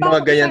 Meron yung pa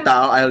mga ako ganyan isa.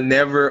 tao, I'll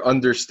never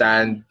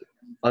understand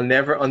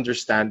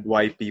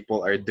why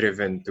people are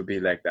driven to be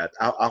like that.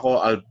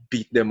 I'll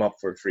beat them up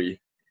for free.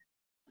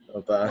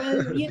 Opa.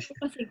 Well, yun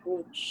kasi,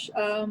 coach.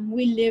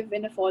 We live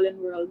in a fallen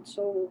world,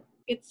 so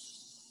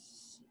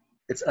it's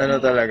It's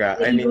ano talaga.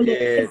 the I mean, evil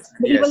the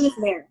evil is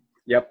there.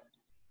 Yep.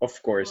 Of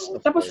course.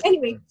 Tapos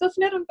anyway, so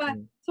meron pa.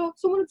 Mm. So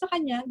sumunod sa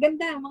kanya,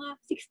 ganda, mga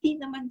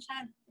 16 naman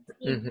siya.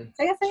 Mhm.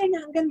 Saya-saya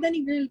niya, ang ganda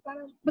ni girl,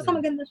 parang basta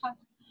maganda siya.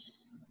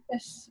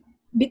 Tapos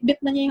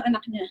bit-bit na niya yung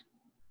anak niya.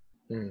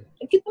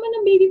 Cute naman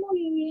ng baby mo,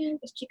 yun.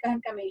 Tapos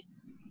chikahan kami.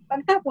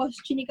 Pagtapos,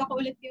 chinika ko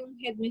ulit yung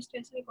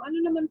headmistress. Sabi ko, ano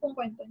naman pong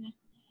kwento niya?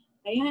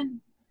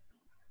 Ayan.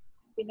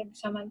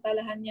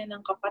 Pinagsamantalahan niya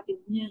ng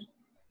kapatid niya.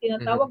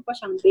 Tinatawag pa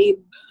siyang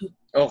babe.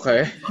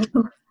 Okay.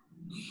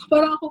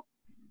 Parang ako,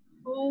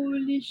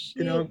 holy shit.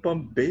 Tinawag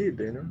pang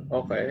babe, eh, no?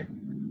 Okay.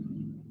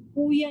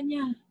 Kuya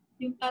niya.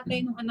 Yung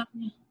tatay ng anak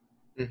niya.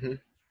 Mhm.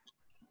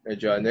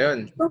 Medyo ano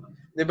yun.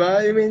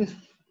 Diba? I mean,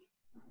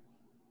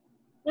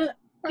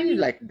 are you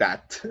like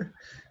that?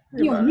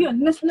 Diba?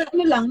 Yun.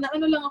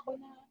 Ano lang ako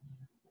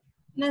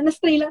na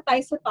na-stray lang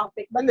tayo sa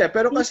topic. Hindi,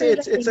 pero kasi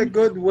it's a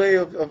good way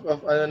of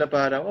ano na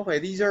parang, okay,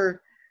 these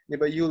are,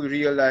 diba, you'll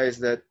realize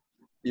that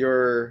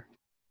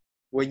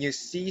when you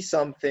see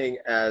something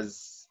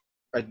as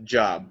a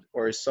job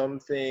or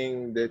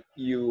something that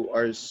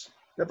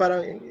na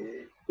parang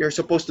you're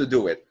supposed to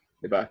do it,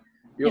 diba?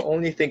 You'll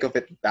only think of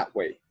it that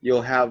way.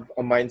 You'll have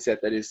a mindset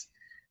that is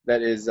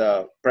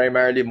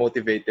primarily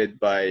motivated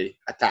by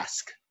a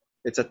task.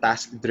 It's a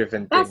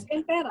task-driven thing. Task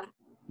and pera.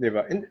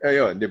 Diba?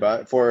 Ayun,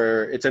 diba?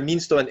 It's a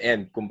means to an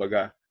end,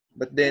 kumbaga.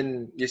 But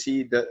then you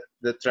see the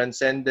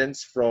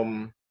transcendence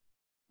from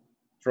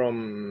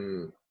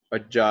a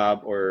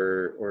job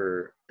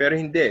or pero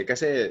hindi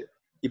kasi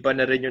iba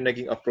na rin yung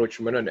naging approach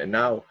mo nun, and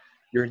now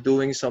you're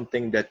doing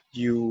something that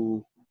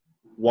you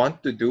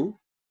want to do,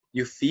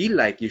 you feel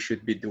like you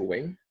should be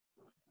doing,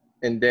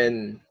 and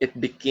then it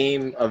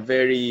became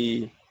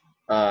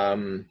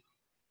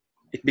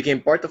it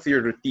became part of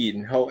your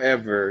routine.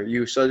 However,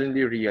 you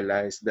suddenly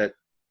realize that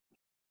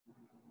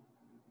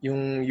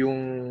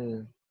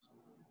the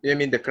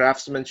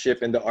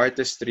craftsmanship and the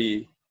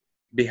artistry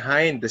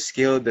behind the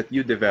skill that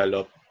you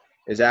develop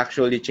is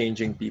actually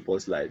changing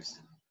people's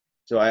lives.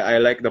 So I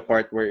like the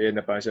part wherein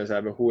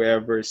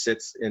whoever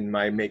sits in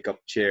my makeup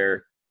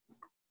chair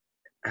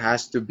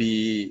has to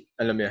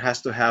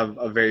have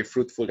a very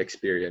fruitful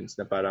experience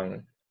na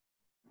parang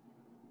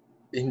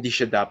hindi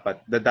siya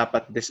dapat the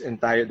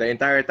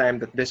entire time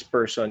that this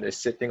person is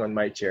sitting on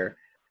my chair,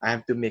 I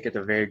have to make it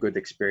a very good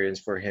experience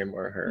for him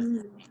or her.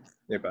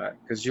 Diba?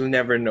 Because you'll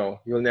never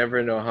know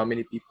how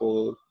many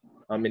people,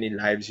 how many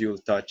lives you'll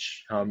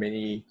touch, how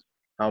many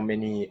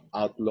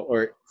outlook,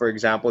 or for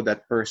example,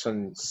 that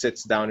person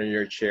sits down in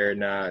your chair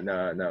na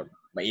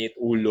mainit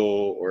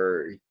ulo,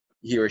 or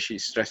he or she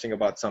is stressing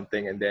about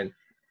something, and then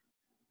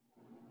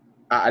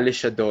aalis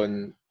siya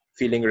doon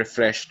feeling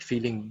refreshed,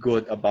 feeling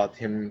good about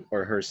him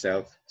or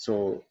herself.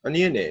 So ano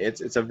yun eh,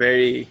 it's a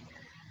very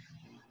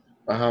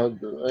how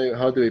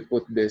do we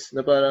put this,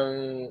 na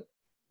parang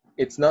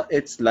it's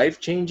life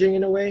changing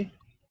in a way,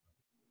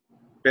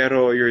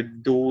 pero you're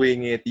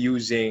doing it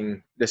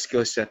using the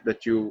skill set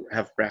that you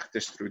have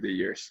practiced through the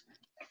years.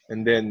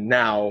 And then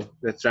now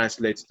that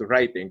translates to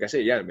writing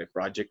kasi may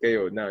project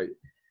kayo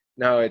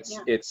now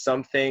it's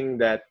something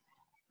that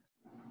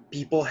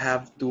people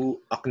have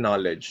to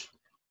acknowledge.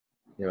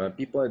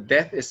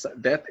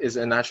 Death is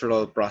a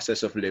natural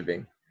process of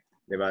living.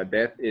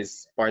 Death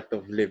is part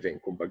of living,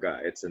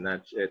 kumbaga. It's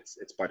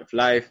part of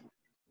life.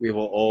 We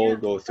will all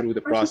go through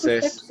the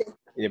process.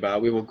 We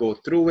will go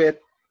through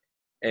it,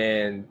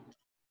 and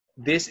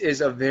this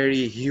is a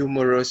very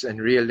humorous and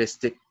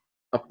realistic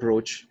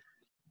approach.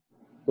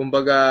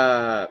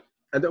 Kumbaga,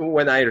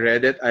 when I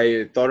read it,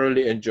 I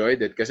thoroughly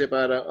enjoyed it kasi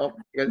parang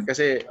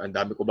kasi ang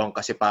dami ko bang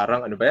kasi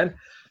parang ano ba yan?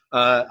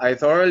 I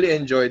thoroughly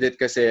enjoyed it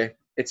kasi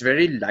it's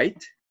very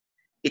light.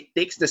 It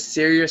takes the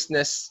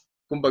seriousness.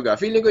 Kumbaga,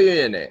 feeling ko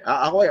yun eh.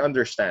 Ako, I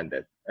understand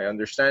it.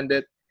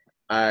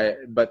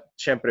 But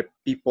syempre,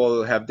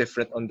 people have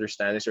different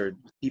understandings, or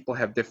people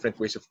have different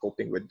ways of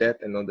coping with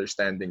death and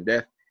understanding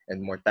death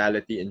and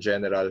mortality in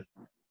general.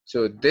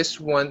 So this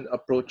one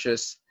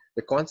approaches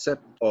the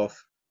concept of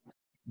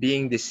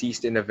being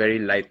deceased in a very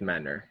light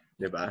manner.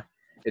 Diba?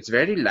 It's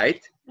very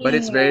light, but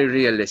it's very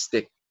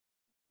realistic.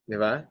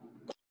 Diba?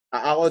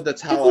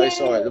 That's how I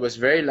saw it. It was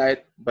very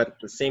light, but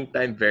at the same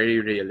time, very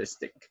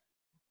realistic.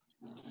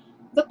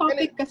 The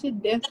topic kasi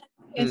death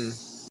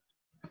is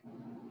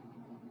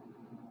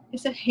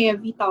a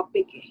heavy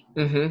topic eh.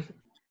 Mm-hmm.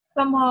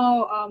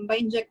 Somehow,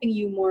 by injecting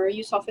humor,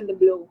 you soften the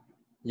blow.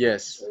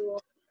 Yes. So,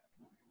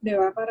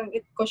 diba? Parang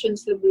it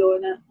cushions the blow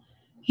na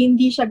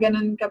hindi siya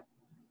ganun ka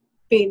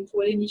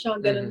painful, hindi siya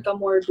ganun ka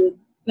morbid.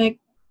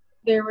 Like,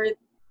 there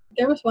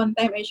was one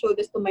time I showed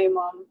this to my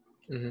mom.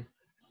 Mm-hmm.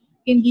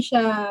 hindi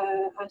siya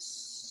as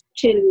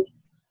chill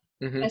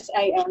as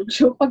I am.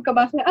 So,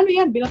 pagkabasa, ano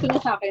yan? Binato niya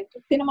sa akin.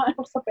 Tinamaan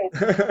ako sa pet.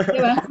 Di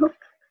ba?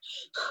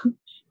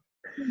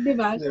 Di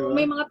ba? So,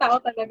 may mga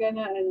tao talaga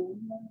na ano.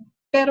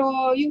 Pero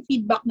yung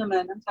feedback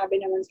naman, ang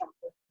sabi naman sa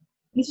akin,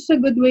 this is a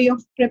good way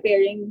of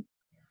preparing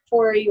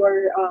for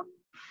your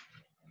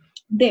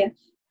death.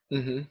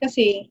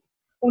 Kasi,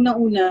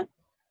 una-una,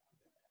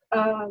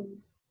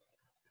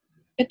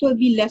 it will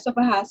be less of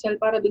a hassle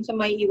para dun sa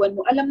maiiwan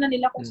mo. Alam na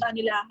nila kung saan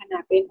nila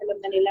hanapin.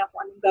 Alam na nila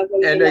kung anong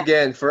gagawin And nila.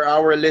 again, for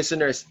our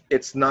listeners,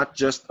 it's not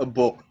just a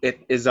book.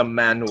 It is a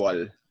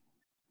manual.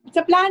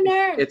 It's a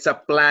planner. It's a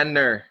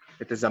planner.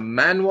 It is a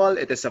manual.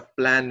 It is a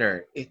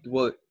planner.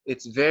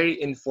 It's very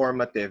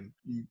informative.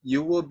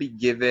 You will be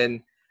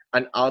given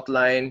an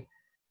outline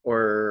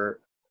or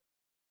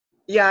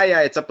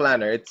it's a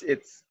planner.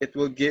 It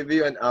will give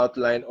you an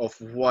outline of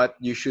what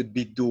you should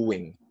be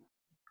doing.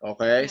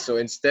 Okay? So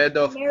instead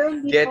of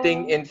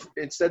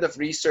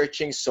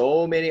researching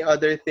so many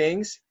other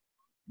things,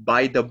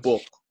 buy the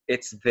book.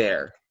 It's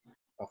there.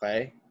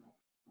 Okay?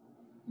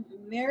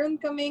 Meron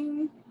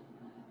kaming,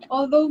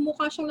 although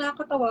mukha siyang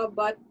nakakatawa,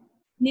 but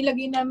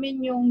nilagay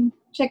namin yung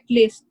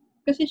checklist.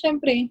 Kasi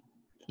syempre,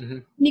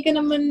 hindi ka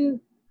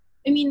naman,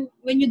 I mean,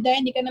 when you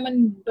die, hindi ka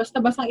naman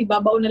basta-bastang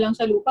ibabaw na lang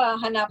sa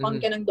lupa, hanapan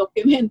ka ng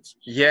documents.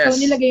 Yes.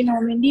 So nilagay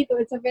namin dito.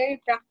 It's a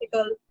very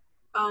practical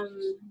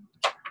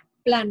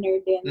planner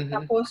din.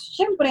 Tapos,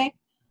 syempre,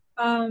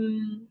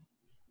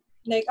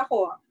 like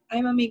ako,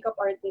 I'm a makeup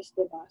artist,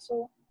 diba?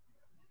 So,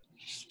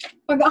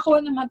 pag ako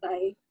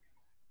namatay,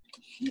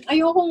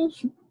 ayokong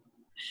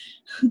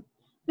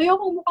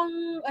mukhang,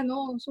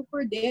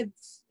 super dead.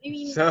 I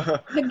mean,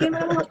 lagyan mo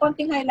lang ng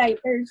konting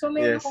highlighter. So,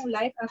 meron akong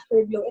life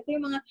after glow. Ito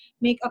yung mga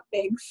makeup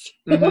pegs.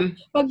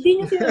 Pag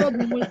di niya sinunod,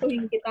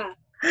 bumultuhin kita.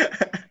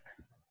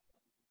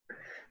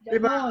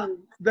 Diba?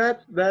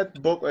 That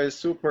book is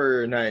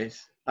super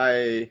nice.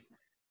 I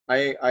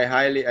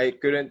highly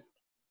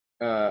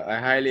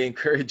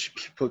encourage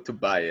people to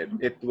buy it.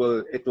 It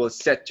will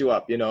set you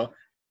up, you know.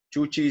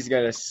 Chuchi's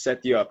gonna set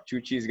you up.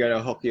 Chuchi's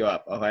gonna hook you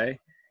up, okay?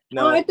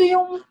 Now, ito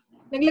yung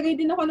naglagay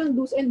din ako ng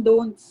do's and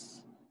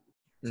don'ts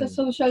sa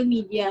social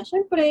media.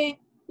 Syempre,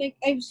 like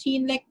I've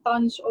seen like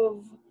tons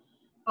of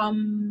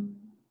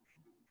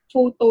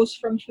photos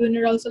from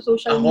funerals sa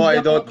social media. I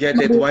don't get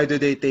it. Why do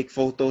they take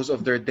photos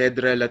of their dead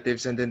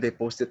relatives and then they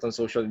post it on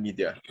social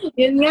media?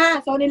 Yun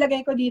nga. So,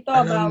 nilagay ko dito.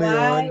 Alam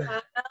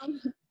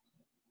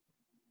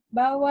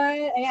bawal.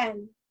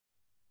 Ayan.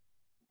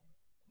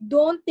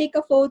 Don't take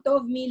a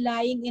photo of me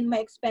lying in my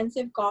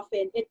expensive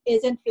coffin. It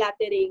isn't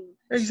flattering.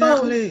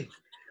 Exactly.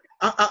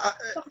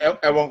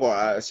 Ewan ko.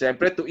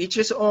 Siyempre, to each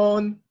his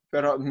own.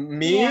 Pero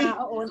me?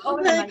 Yeah, oo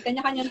naman.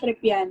 Kanya-kanyang trip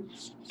yan.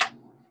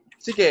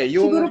 Sige,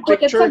 yung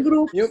picture,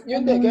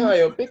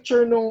 yung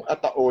picture nung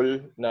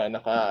ataol na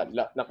naka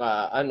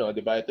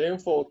 'di ba? Ito yung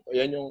photo,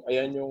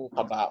 ayan yung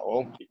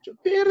kabaong picture.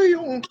 Pero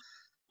yung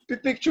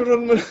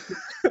pipicturean mo.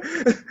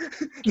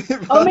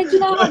 Diba?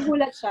 Medyo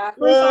nakakagulat siya.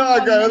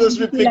 Tapos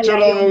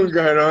pipicture mo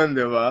gano'n,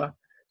 'di ba?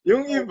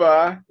 Yung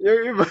iba,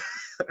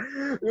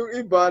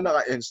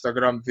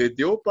 naka-Instagram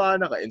video pa,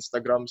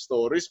 naka-Instagram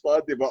stories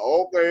pa, 'di ba?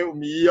 Okay,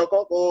 umiiyak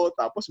ako,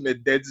 tapos may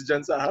deads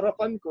dyan sa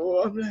harapan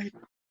ko. I'm like,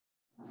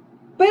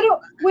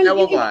 pero,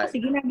 yung iba kasi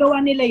ginagawa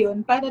nila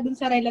yun para dun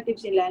sa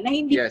relatives nila na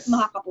hindi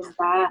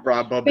makakapunta.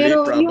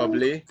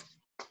 Probably.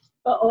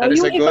 Oo.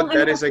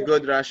 That is a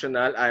good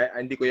rationale.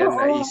 Hindi ko yan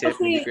naisip.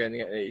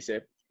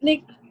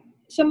 Like,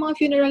 sa mga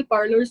funeral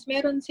parlors,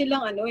 meron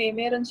silang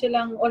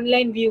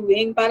online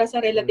viewing para sa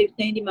relatives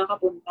na hindi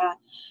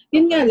makapunta.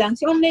 Yun nga lang,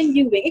 si online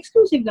viewing,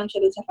 exclusive lang siya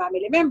dun sa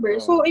family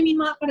members. So, I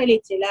mean,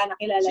 makaka-relate sila,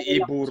 nakilala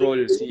nila.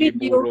 Si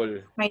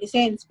Iburol. May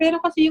sense.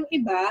 Pero kasi yung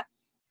iba,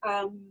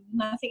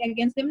 nothing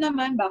against them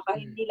naman, baka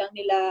hindi lang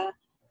nila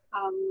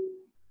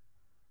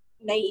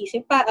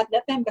naiisip pa at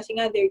that time kasi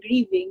nga they're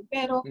grieving.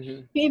 Pero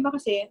yung iba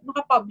kasi,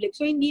 naka-public.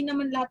 So, hindi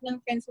naman lahat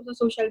ng friends mo sa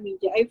social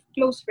media ay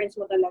close friends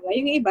mo talaga.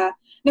 Yung iba,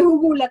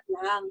 nahugulat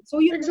lang.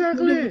 So, yun.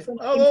 Exactly.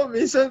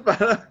 Minsan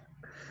parang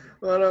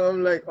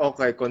I'm like,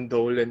 okay,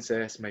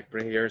 condolences, my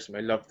prayers,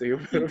 my love to you.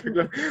 Pero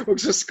biglang,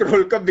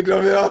 magsa-scroll ka,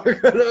 biglang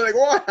like,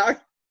 what?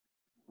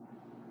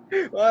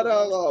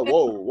 Parang,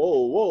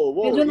 wow.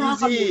 Medyo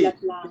nakakagulat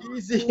lang.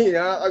 Easy,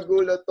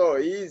 nakakagulat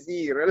to.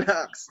 Easy,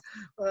 relax.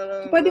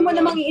 Parang, pwede mo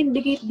namang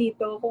i-indicate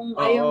dito kung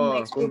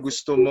ayaw mo kung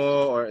gusto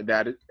mo or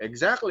that.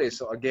 Exactly.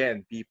 So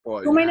again,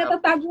 people. Kung may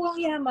natatago ang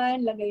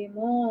yaman, lagay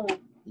mo.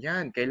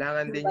 Yan,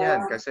 kailangan din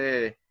yan.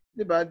 Kasi,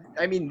 di ba,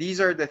 I mean,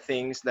 these are the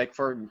things, like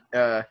for,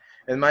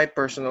 in my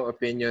personal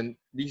opinion,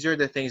 these are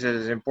the things that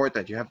is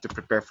important. You have to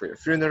prepare for your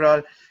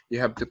funeral. You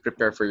have to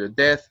prepare for your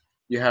death.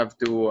 You have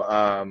to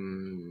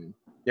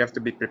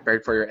be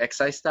prepared for your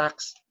excise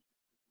tax,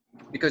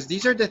 because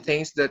these are the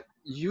things that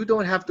you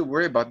don't have to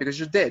worry about because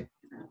you're dead.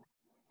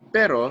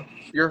 Pero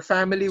your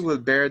family will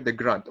bear the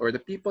grunt, or the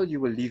people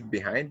you will leave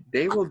behind,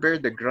 they will bear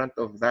the grunt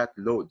of that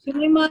load. Sila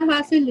yung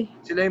mahahassle.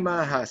 Sila yung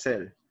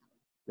mahahassle.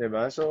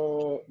 Diba?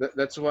 So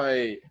that's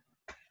why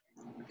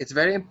it's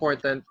very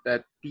important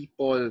that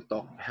people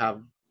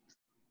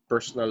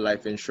personal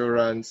life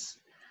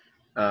insurance.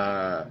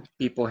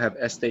 People have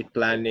estate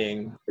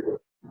planning.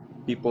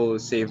 People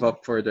save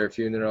up for their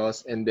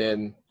funerals, and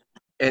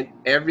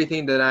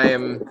everything that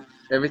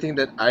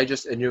I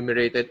just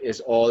enumerated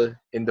is all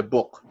in the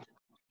book.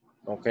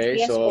 Okay,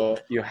 Yes po.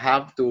 so you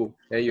have to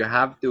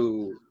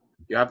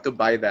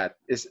buy that.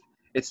 It's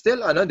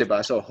still ano,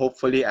 diba? So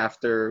hopefully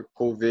after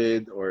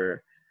COVID,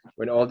 or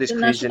when all this The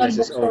National craziness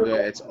is Bookstore over,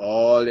 po. it's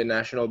all in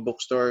National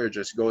Bookstore.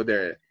 Just go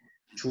there.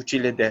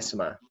 Chuchi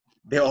Ledesma.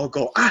 They all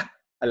go,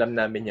 alam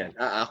namin yan.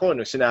 Ako,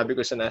 no, sinabi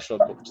ko sa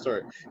National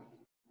Bookstore,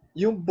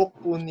 yung book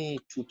po ni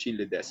Chuchi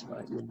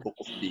Ledesma, yung Book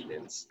of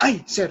Demons.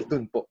 Ay, sir,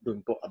 dun po,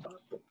 about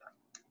po.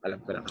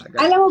 Alam ko na kagad.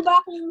 Alam mo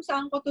ba kung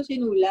saan ko to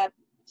sinulat?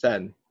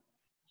 Saan?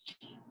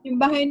 Yung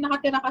bahay,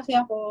 nakatira kasi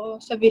ako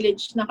sa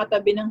village na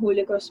katabi ng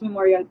Holy Cross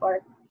Memorial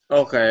Park.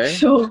 Okay.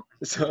 So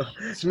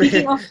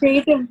speaking of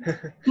creative,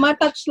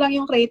 matouch lang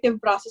yung creative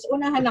process.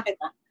 Unahan na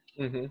kita.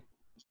 Mm-hmm.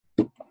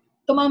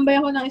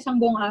 Tumambay ako ng isang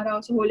buong araw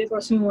sa Holy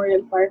Cross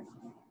Memorial Park.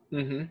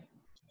 Mm-hmm.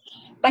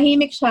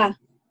 Tahimik siya.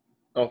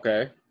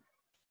 Okay.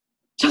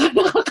 Tsaka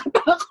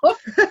nakakatakot.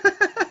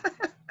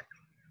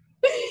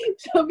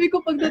 Sabi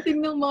ko,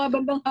 pagdating ng mga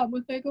bandang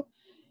hapon, sabi ko,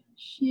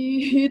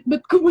 shit,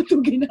 ba't ko ba ito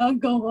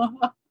ginagawa?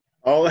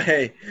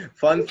 Okay.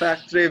 Fun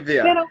fact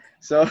trivia.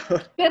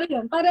 Pero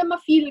yun, para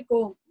ma-feel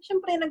ko.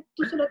 Siyempre,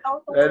 nagtusulat ako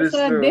tungkol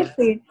sa death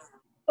eh.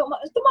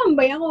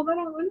 Tumambay ako.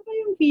 Parang, ano pa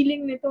yung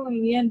feeling nito?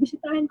 Yan,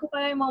 bisitahin ko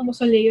kaya yung mga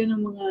mausoleo ng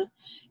mga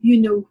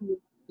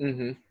you-know-who.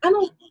 Mm-hmm.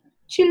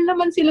 Chill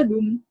naman sila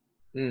dun.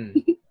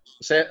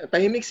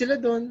 Tahimik sila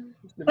dun.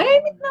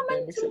 Tahimik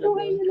naman sa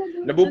buhay nila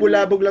dun.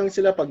 Nabubulabog lang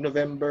sila pag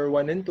November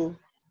 1 and 2.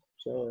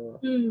 So,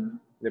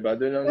 diba?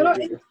 Doon lang. Pero,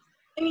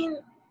 I mean,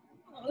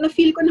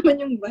 na-feel ko naman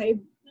yung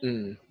vibe.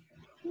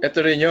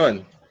 Ito rin yun.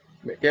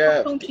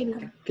 Kaya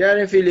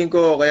rin feeling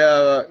ko,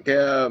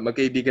 kaya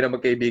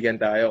magkaibigan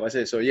tayo.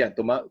 Kasi, so yeah,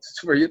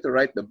 for you to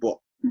write the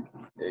book.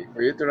 Okay?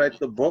 For you to write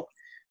the book,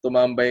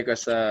 tumambay ka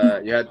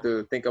you had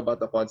to think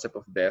about the concept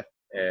of death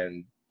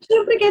and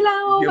siyempre,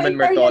 kailangan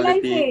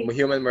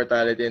human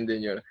mortality, and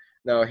then yun.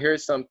 Now,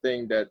 here's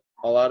something that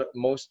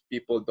most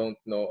people don't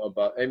know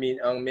about. I mean,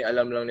 ang may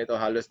alam lang nito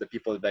halos the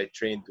people that I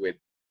trained with.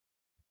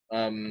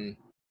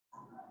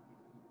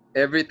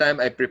 Every time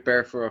I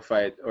prepare for a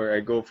fight or I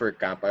go for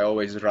camp, I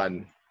always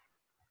run.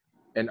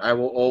 And I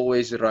will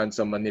always run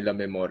sa Manila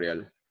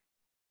Memorial.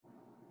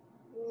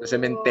 Sa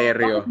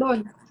sementeryo.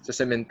 Sa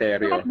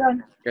sementeryo.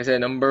 Kasi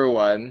number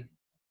 1,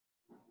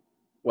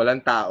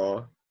 walang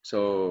tao.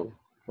 So,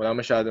 wala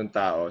masyadong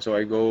tao. So,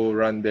 I go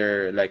run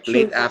there like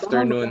late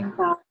afternoon.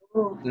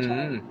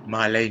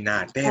 Malay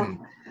natin.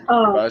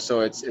 Diba?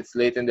 So, it's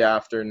late in the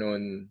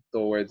afternoon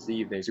towards the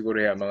evening. Siguro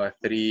yan, mga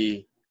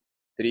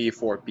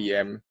 3-4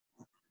 p.m.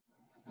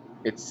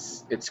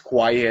 It's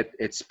quiet,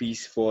 it's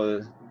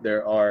peaceful.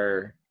 There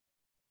are,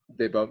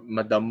 diba,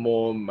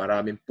 madamo,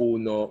 maraming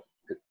puno,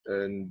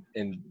 and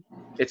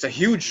it's a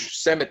huge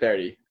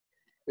cemetery.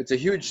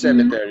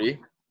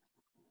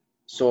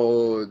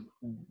 So,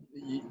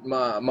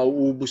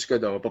 mauubos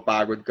ka doon,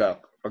 mapapagod ka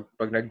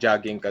pag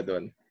nag-jogging ka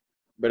doon.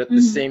 But at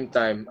the same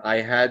time, I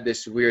had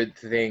this weird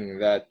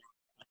thing that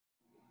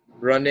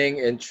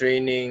running and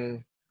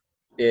training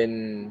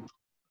in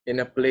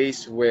a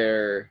place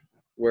where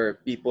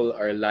people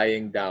are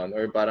lying down,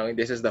 or parang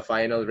this is the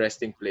final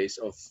resting place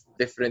of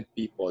different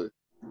people,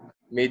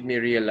 made me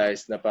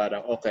realize na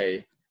parang,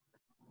 okay,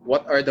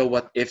 what are the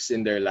what ifs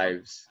in their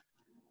lives?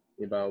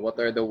 Diba? What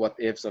are the what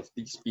ifs of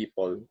these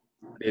people?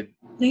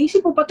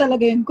 Naisip mo pa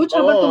talaga yun, Coach,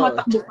 habang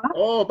tumatakbo ka?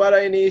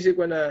 Para iniisip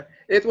ko na,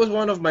 it was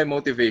one of my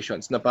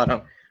motivations na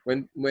parang,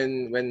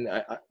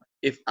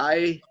 if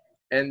I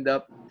end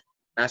up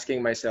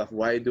asking myself,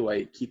 why do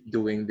I keep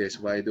doing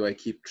this? Why do I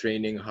keep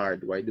training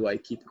hard? Why do I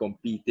keep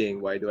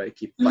competing? Why do I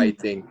keep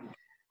fighting?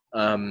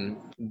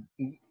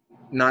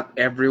 Not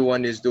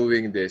everyone is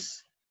doing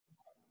this.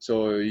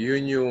 So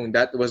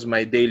that was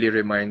my daily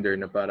reminder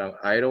na parang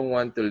I don't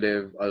want to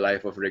live a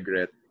life of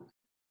regret.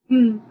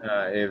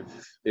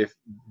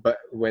 But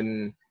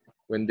when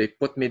they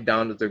put me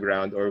down to the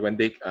ground, or when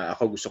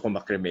ako gusto ko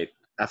makremate.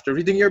 After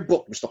reading your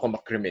book, gusto ko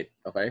makremate.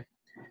 Okay?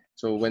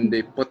 So when they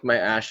put my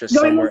ashes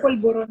somewhere,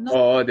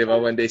 diba?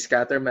 When they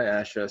scatter my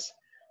ashes,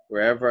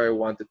 wherever I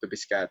wanted to be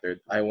scattered,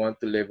 I want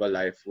to live a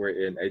life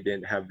wherein I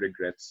didn't have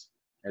regrets,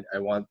 and I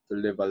want to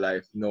live a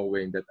life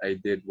knowing that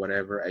I did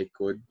whatever I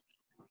could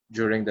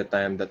during the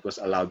time that was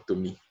allowed to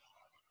me.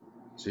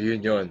 So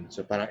yun.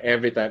 So parang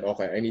every time,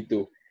 okay, I need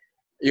to.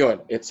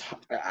 Yun,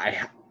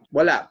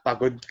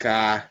 pagod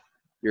ka,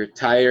 you're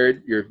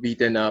tired, you're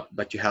beaten up,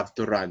 but you have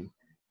to run.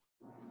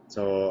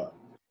 So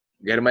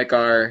get in my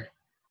car,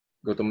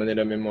 go to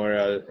Manila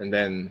Memorial, and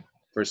then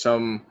for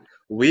some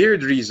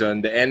weird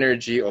reason, the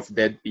energy of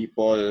dead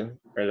people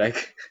are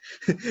like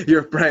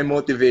your prime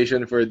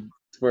motivation for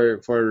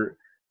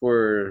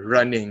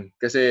running.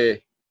 Kasi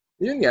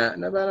yun nga,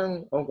 na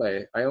parang,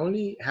 okay, I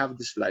only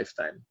have this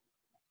lifetime.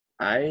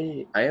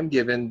 I am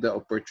given the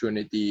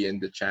opportunity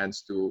and the chance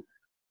to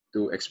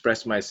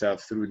express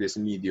myself through this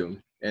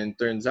medium, and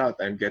turns out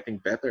I'm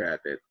getting better at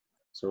it.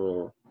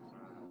 So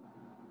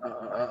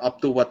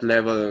up to what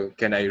level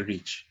can I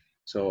reach?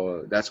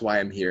 So that's why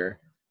I'm here.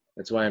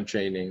 That's why I'm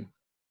training.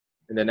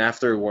 And then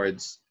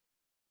afterwards,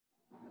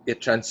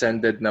 it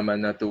transcended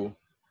naman na to,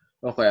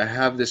 okay, I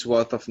have this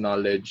wealth of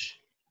knowledge.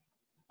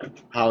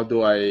 How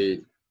do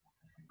I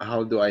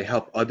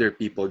help other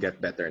people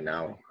get better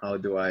now? How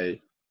do I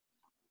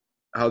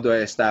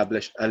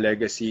establish a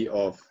legacy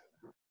of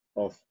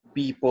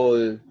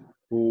people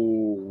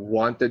who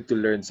wanted to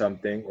learn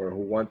something or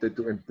who wanted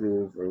to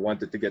improve or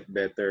wanted to get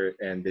better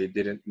and they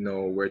didn't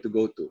know where to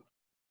go to.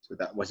 So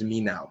that was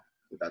me now.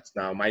 So that's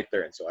now my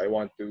turn. So I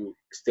want to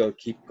still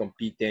keep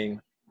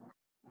competing.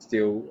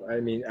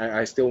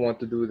 I still want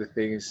to do the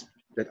things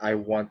that I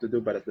want to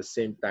do, but at the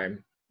same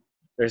time,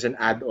 there's an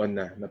add-on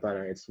na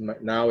parang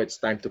now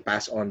it's time to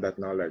pass on that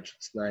knowledge.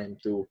 It's time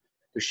to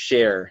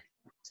share.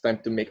 It's time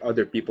to make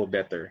other people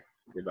better.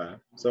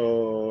 Diba?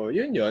 So,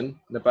 yun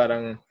na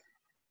parang,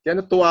 kaya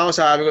natuwa ako,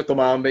 sabi ko,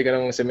 tumambay ka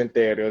ng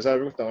sementeryo.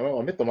 Sabi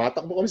ko,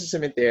 tumatakbo kami sa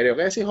sementeryo.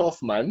 Kaya si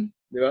Hoffman,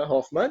 di ba?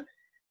 Hoffman,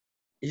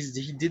 he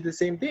did the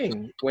same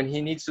thing. When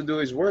he needs to do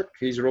his work,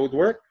 his road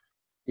work,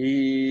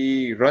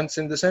 he runs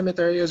in the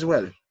cemetery as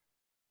well.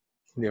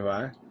 Di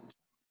ba?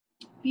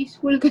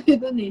 Peaceful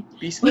kayo dun eh.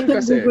 Peaceful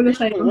kasi.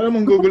 Wala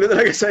mong gugulo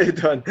talaga sa'yo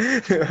dun.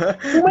 Diba?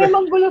 Kung may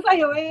manggulo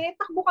sa'yo,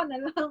 takbo ka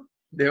na lang.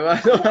 Di ba?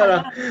 So,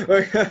 parang,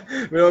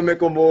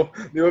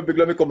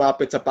 bigla may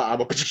kumapit sa paa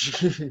mo.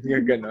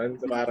 Ganon.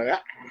 So, parang,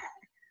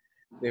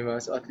 di ba?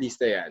 So, at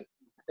least, ayan.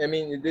 I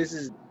mean, this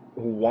is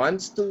who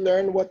wants to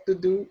learn what to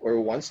do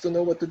or wants to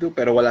know what to do,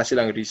 pero wala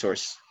silang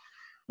resource.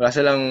 Wala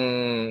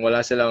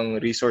silang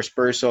resource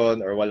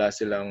person or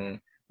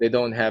they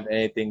don't have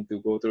anything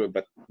to go through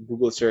but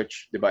Google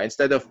search, di ba?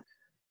 Instead of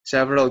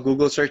several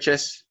Google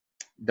searches,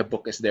 the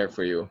book is there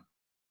for you.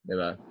 Di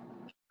ba?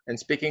 And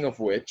speaking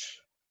of which,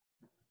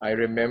 I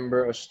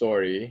remember a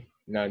story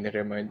na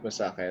ni-remind mo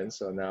sa akin.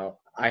 So now,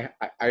 I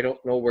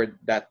don't know where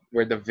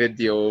the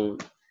video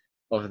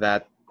of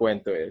that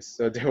kwento is.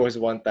 So there was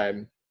one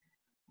time,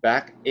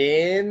 back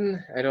in,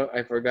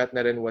 I forgot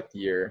na rin what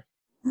year.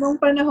 Noong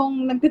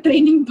panahong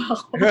nagte-training pa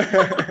ako.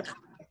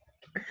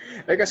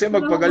 Kasi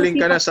magpagaling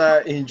ka na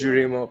sa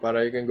injury mo para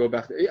you can go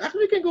back.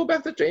 Actually, you can go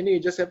back to training. You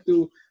just have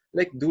to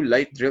do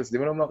light drills. Di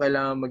mo naman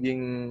kailangan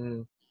maging...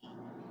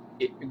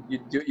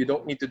 You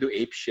don't need to do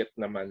ape shit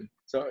naman.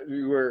 So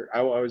I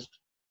was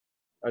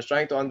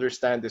trying to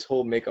understand this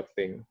whole makeup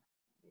thing.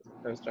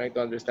 And then I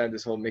go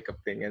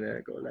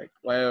like,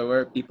 why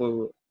are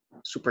people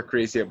super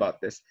crazy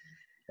about this?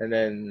 And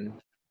then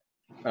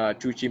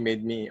Chuchi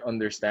made me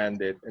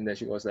understand it. And then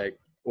she was like,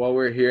 while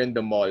we're here in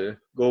the mall,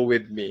 go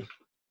with me.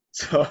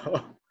 So,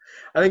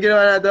 anong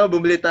ginawa natin?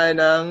 Bumili tayo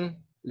ng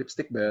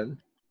lipstick ba yun?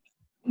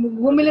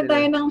 Bumili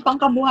tayo ng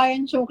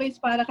pangkabuhayan showcase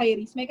para kay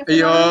Reese. May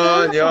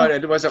yun.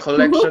 It was a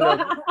collection of...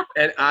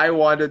 And I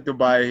wanted to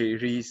buy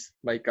Reese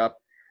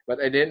makeup,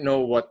 but I didn't know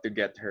what to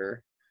get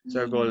her.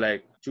 So I go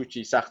like,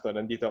 Chuchi, sakto,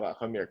 nandito ka.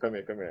 Come here.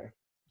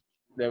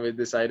 Then we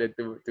decided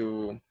to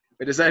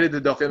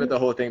document the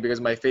whole thing because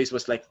my face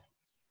was like...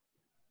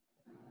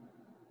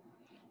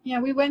 Yeah,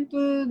 we went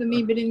to the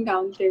Maybelline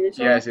counter.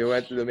 So, yes, we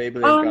went to the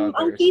Maybelline counter.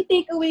 Ang key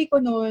takeaway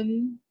ko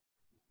nun,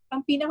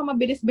 ang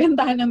pinakamabilis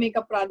bentahan ng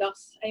makeup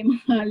products ay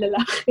mga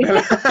lalaki.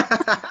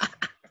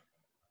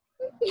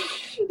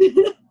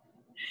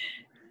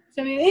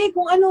 Sabi,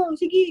 kung ano,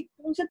 sige,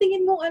 kung sa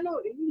tingin mong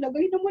ano,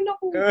 lagay naman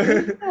ako.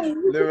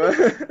 Diba?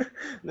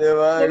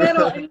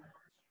 Pero,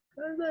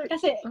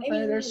 kasi, I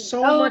mean, there's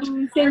so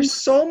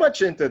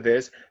much into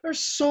this. There's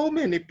so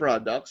many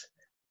products.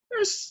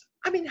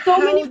 How do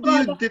you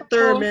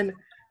determine?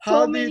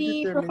 So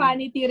many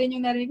profanity rin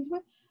yung narinig. What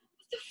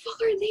the fuck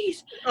are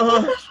these?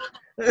 What the fuck?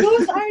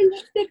 Those are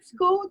lipsticks,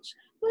 coach.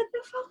 What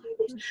the fuck are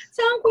these?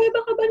 Saan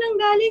kuweba ka ba nang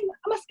galing?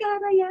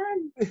 Mascara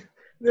yan.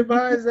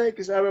 Diba? It's like,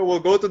 we'll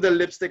go to the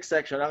lipstick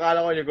section.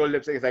 Akala ko you go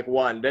lipstick, it's like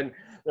one. Then,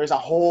 there's a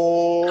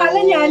whole...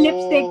 Kala niya,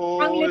 lipstick.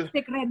 Ang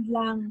lipstick red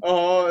lang.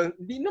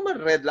 Hindi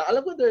naman red lang.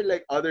 Alam ko there are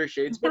like other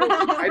shades. But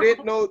I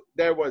didn't know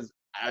there was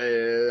a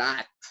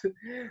lot.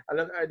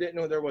 I didn't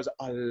know there was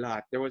a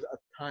lot. There was a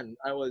ton.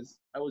 I was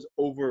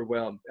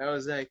overwhelmed. I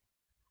was like,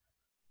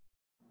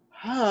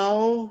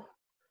 how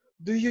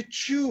do you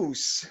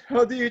choose?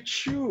 Diba?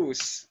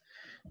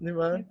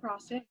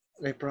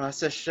 May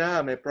process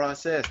siya. May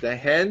process.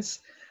 Hence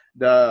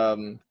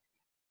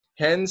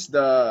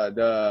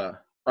the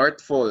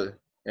artful,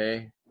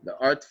 the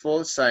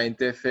artful,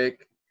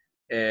 scientific,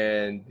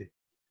 and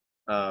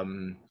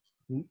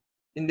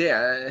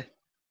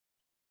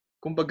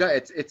kumbaga,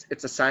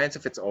 it's a science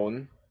of its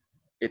own.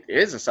 It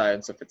is a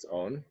science of its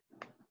own.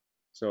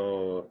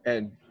 So,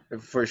 and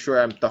for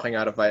sure, I'm talking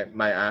out of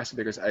my ass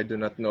because I do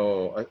not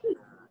know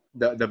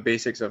the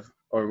basics of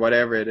or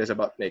whatever it is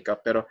about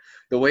makeup. Pero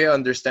the way I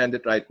understand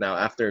it right now,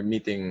 after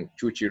meeting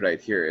Chuchi right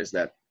here, is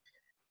that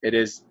it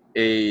is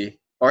a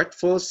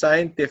artful,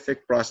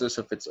 scientific process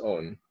of its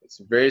own.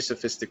 It's very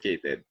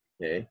sophisticated.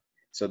 Okay,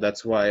 so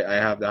that's why I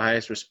have the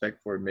highest respect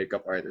for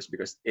makeup artists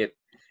because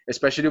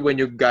especially when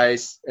you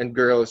guys and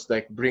girls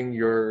bring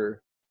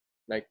your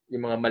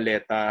yung mga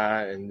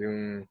maleta and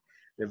yung,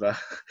 diba?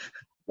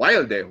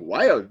 Wild eh.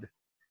 Wild.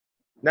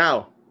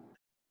 Now,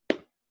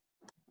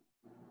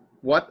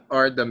 what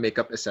are the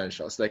makeup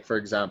essentials? Like for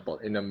example,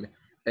 and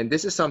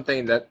this is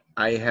something that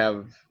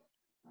I've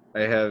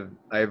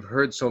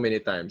heard so many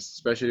times,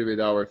 especially with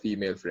our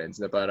female friends,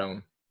 na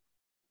parang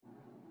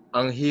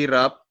ang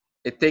hirap.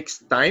 It takes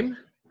time.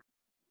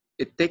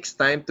 It takes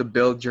time to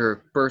build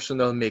your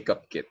personal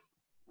makeup kit.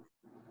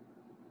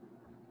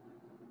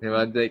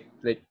 Diba?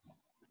 Like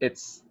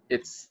it's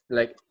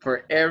like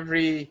for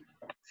every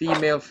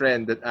female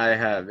friend that I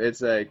have,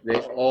 it's like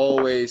they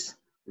always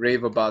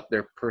rave about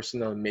their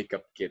personal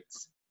makeup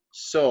kits.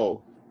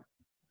 So,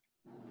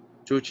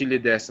 Chuchi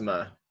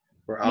Ledesma,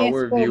 for Yes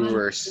our po, ma'am.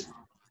 viewers,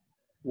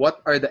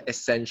 what are the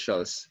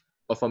essentials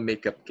of a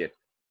makeup kit?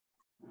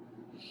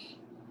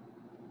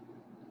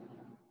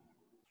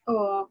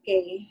 Oh,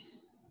 okay.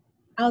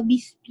 I'll be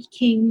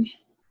speaking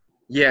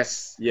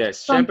Yes.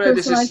 from Siyempre,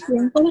 this personal is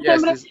experience. Kasi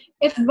yes, syempre, this,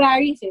 it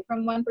varies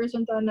from one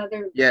person to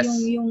another. yes.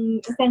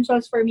 Yung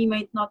essentials for me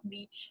might not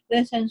be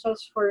the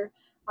essentials for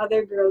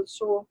other girls.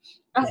 So,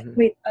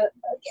 wait, I'll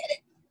get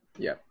it.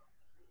 Yeah.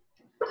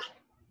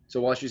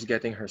 So while she's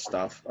getting her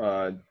stuff,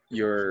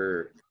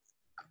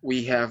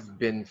 we have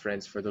been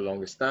friends for the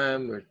longest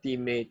time. We're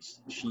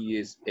teammates. She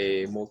is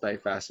a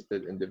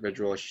multifaceted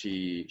individual.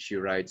 She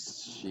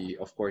writes.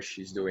 Of course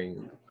she's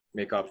doing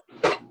makeup.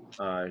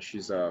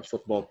 She's a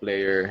football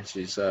player.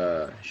 She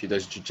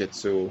does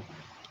jiu-jitsu,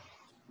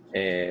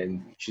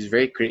 and she's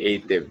very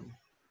creative.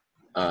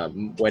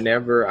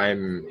 Whenever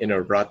I'm in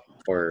a rut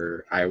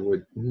or I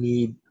would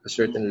need a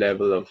certain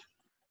level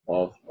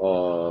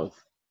of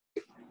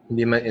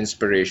hindi man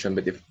inspiration,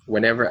 but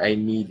whenever I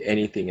need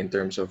anything in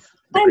terms of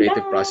the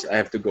creative process I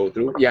have to go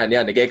through,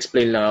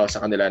 nag-explain lang ako sa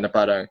kanila na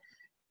parang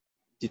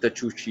Tita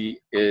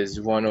Chuchi is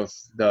one of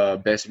the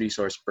best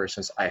resource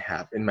persons I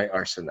have in my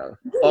arsenal.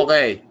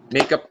 Okay,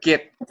 makeup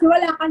kit. Kasi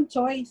wala kang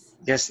choice.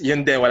 Yes,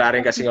 yun din. Wala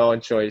rin kasi akong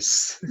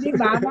choice.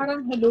 Diba?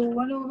 Parang, hello,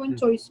 ano bang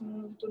choice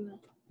mo? Ito na.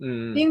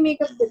 Ito yung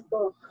makeup kit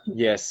ko.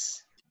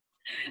 Yes.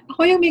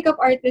 Ako yung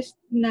makeup artist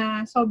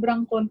na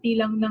sobrang konti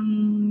lang ng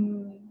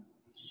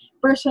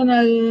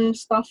personal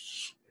stuff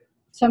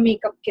sa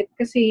makeup kit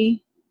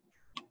kasi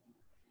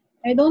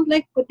I don't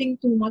like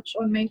putting too much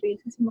on my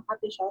face kasi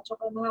makati siya.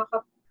 Tsaka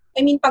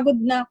pagod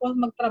na ako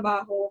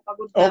magtrabaho.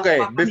 Okay,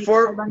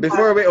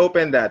 before we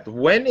open that,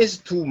 when is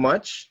too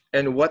much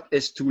and what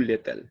is too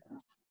little?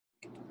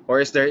 Or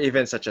is there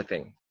even such a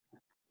thing?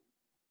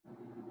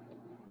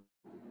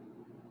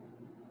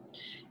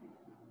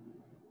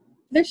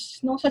 There's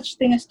no such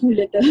thing as too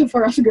little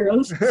for us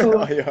girls. So,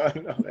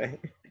 okay.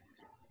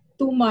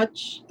 Too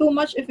much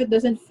if it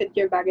doesn't fit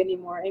your bag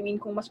anymore. I mean,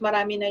 kung mas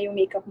marami na yung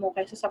makeup mo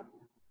kaysa sa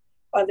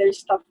other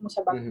stuff mo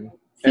sa bag mo.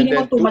 Feeling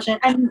mo too much.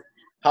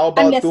 How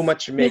about too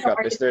much makeup?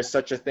 Is there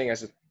such a thing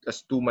as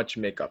too much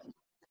makeup?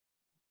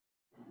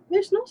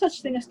 There's no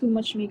such thing as too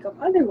much makeup.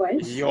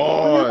 Otherwise,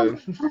 Yon.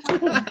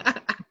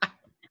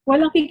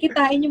 Walang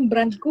kikitain yung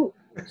brand ko.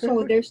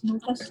 So, there's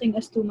no such thing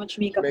as too much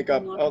makeup.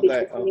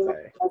 Okay.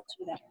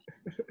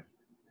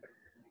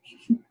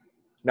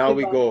 Now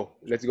we go.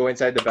 Let's go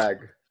inside the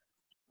bag.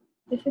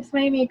 This is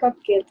my makeup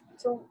kit.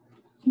 So,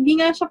 hindi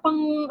nga siya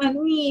pang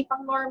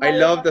normal. I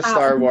love the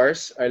Star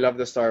Wars. I love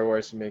the Star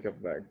Wars makeup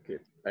bag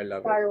kit. I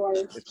love Star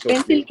Wars. It's so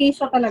pencil cute. Case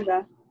siya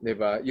talaga.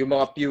 Diba? Yung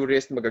mga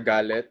purist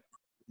magagalit.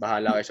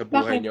 Bahala kayo sa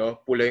buhay nyo.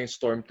 Pula yung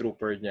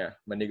stormtrooper niya.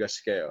 Manigas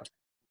kayo.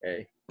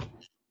 Okay.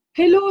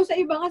 Hello, sa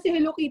iba kasi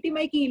Hello Kitty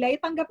may kilay.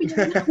 Tanggapin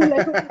nyo na kulay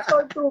yung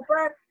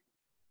stormtrooper.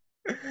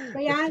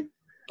 Kaya,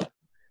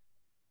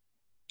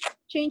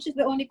 change is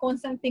the only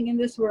constant thing in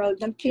this world.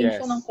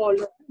 Nag-change siya ng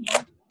color.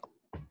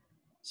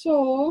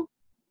 So,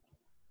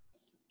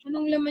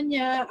 anong laman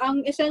niya?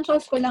 Ang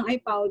essentials ko lang ay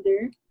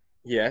powder.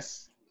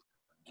 Yes.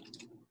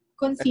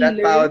 Concealer. And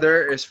that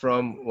powder is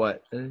from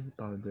what?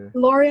 Powder.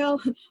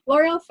 L'Oreal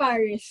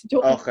Paris.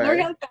 Okay.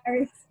 L'Oreal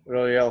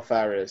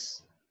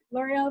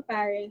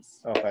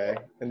Paris. Okay.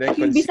 And then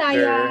yung concealer.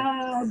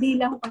 Bisaya,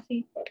 bilang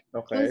kasi.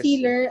 Okay.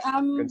 Concealer.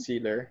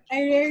 Concealer.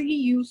 I rarely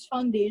use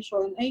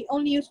foundation. I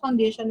only use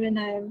foundation when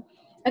I'm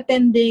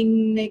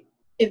attending like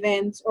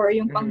events or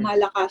yung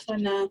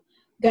pangmalakasan na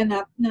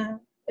ganap na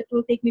it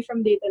will take me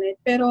from day to night.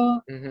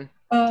 Pero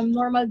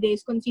normal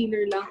days,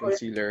 concealer lang.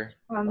 Concealer.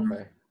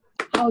 Okay.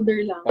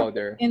 Powder lang.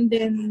 Powder. And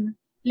then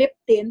lip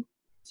tint.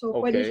 So,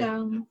 pwede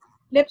siyang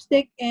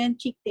lipstick and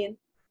cheek tint.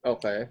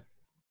 Okay.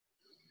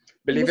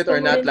 Believe it or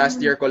not, last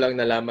year ko lang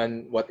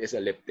nalaman what is a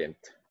lip tint.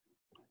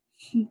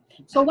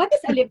 So, what is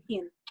a lip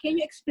tint?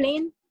 Can you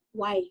explain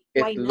why?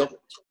 Why not?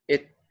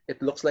 It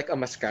looks like a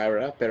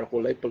mascara, pero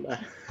kulay pula.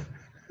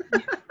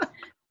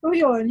 So,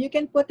 yun. You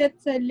can put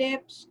it sa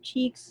lips,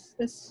 cheeks,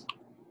 tas,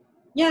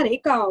 yari,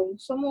 ikaw.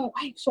 So,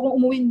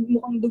 kung umuwin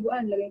mukhang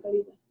duguan, lagay ka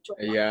dito.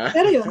 Yeah.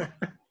 Pero yun.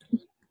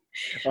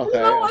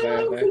 Okay.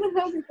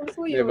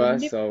 So, yun. Diba?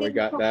 So, we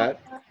got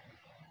that.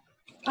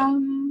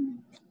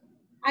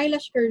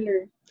 Eyelash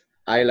curler.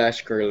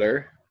 Eyelash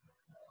curler.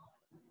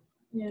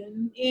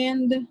 Yan.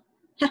 And,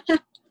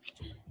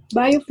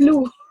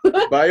 BioFlu.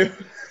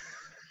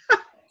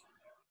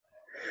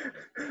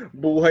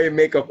 Buhay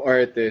makeup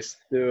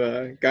artist, di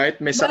ba? Kahit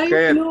may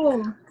sakit,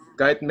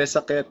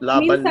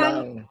 laban minsan,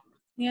 lang.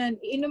 Yan,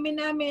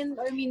 inumin namin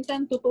or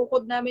minsan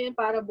tutukod namin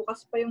para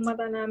bukas pa yung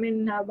mata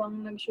namin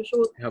habang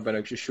nagsushoot.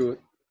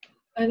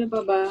 Ano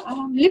pa ba?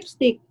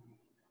 Lipstick.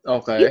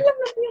 Okay. Yun lang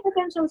naman yung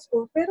potentials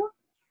ko. Pero,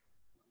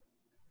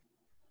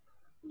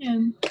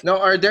 yan.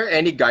 Now, are there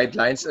any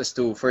guidelines as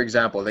to, for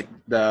example, like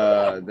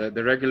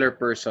the regular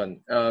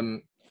person?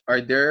 Are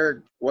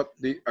there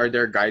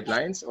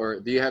guidelines,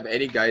 or do you have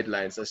any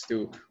guidelines as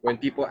to when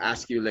people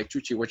ask you like,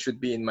 Chuchi, what should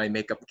be in my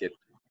makeup kit?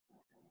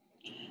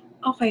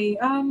 Okay.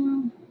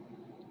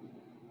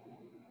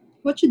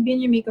 What should be in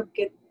your makeup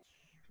kit?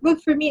 Well,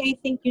 for me, I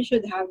think you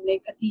should have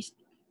like at least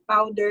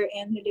powder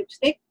and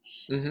lipstick.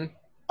 Mm-hmm.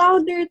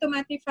 Powder to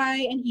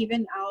mattify and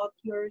even out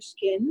your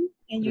skin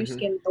and your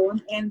skin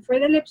tone. And for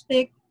the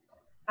lipstick,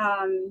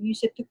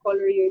 use it to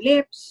color your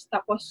lips.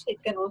 Tapos,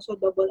 it can also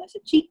double as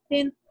a cheek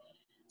tint.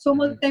 So,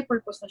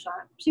 multi-purpose na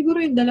siya.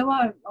 Siguro yung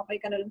dalawa, okay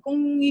ka na lang.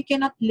 Kung you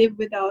cannot live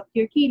without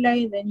your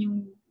kilay, then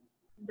yung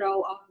brow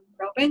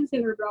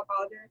pencil or brow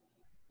powder.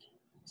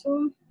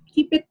 So,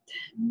 keep it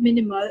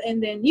minimal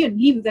and then,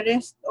 leave the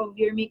rest of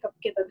your makeup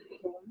kit at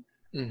home.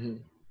 Mm-hmm.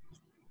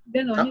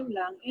 Ganon, yun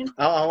lang. And,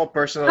 ako,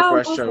 personal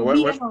question.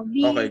 Also,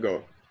 okay,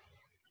 go.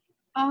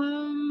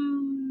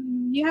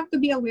 You have to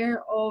be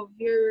aware of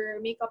your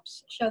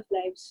makeup's shelf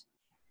lives.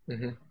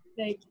 Mm-hmm.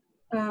 Like,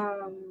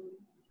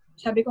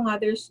 sabi ko nga,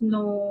 there's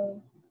no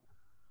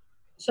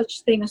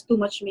such thing as too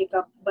much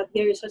makeup, but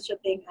there is such a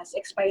thing as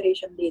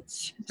expiration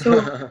dates.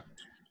 So,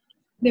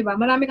 di ba,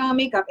 marami kang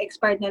makeup,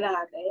 expired na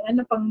lahat. Eh,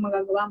 ano pang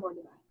magagawa mo,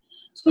 di ba?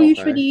 So,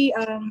 usually,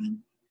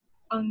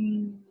 ang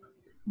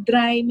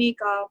dry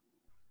makeup,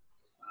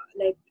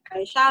 like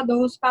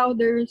eyeshadows,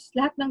 powders,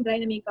 lahat ng dry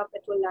na makeup,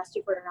 it will last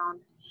you for around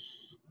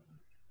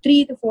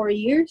 3 to 4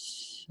 years.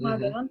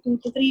 Mga ganon, 2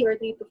 to 3 or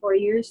 3 to 4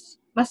 years.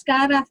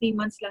 Mascara, 3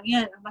 months lang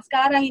yan. Ang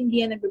mascara,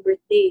 hindi yan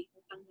nagbe-birthday.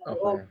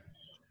 Okay.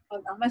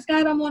 Pag ang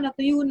mascara mo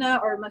natuyo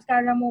na or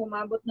mascara mo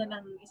umabot na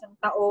ng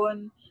 1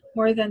 taon,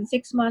 more than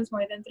 6 months,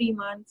 more than 3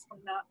 months,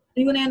 pag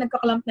natuyo na yan,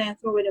 nagka-clump na yan,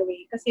 throw it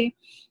away. Kasi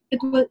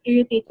it will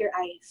irritate your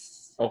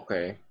eyes.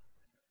 Okay.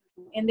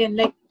 And then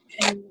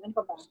ano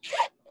pa ba?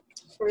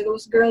 For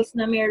those girls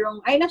na merong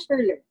eyelash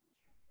curler,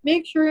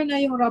 make sure na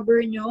yung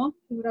rubber nyo,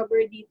 yung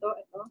rubber dito,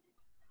 ito.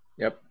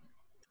 Yep.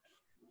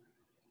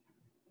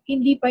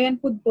 Hindi pa yan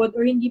pudpod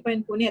or hindi pa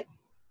yan punit.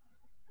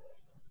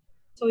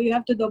 So, you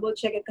have to double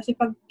check it. Kasi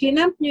pag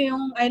clamp nyo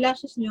yung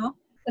eyelashes nyo,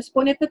 tapos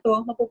punit na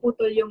to,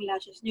 mapuputol yung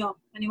lashes nyo.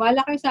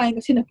 Maniwala kayo sa akin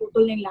kasi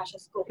naputol na yung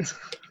lashes ko.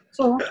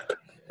 So,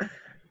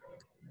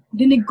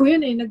 dinig ko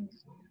yun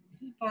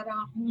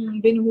parang akong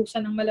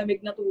binuhusan ng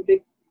malamig na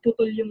tubig.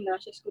 Putol yung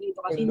lashes ko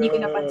dito kasi hindi ko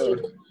napansin.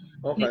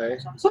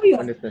 Okay. So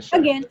yun,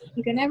 again,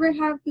 you can never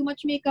have too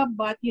much makeup,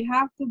 but you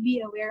have to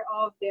be aware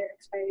of their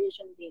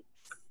expiration date.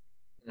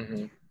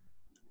 Mm-hmm.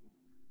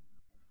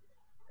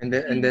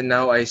 And then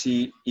now I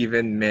see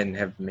even men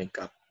have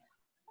makeup.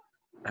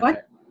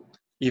 What?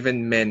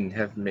 Even men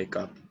have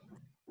makeup.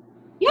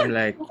 Yeah,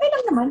 okay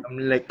lang naman.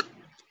 I'm like,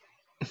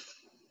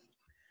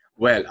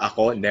 well,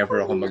 ako,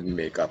 never ako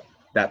mag-makeup.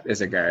 That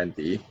is a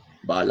guarantee.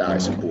 Bahala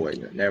sa buhay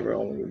niyo. Never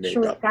ako mag-makeup.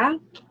 Sure ka?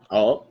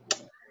 Oo.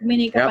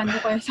 Minikapan mo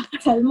kayo sa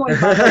kasal mo.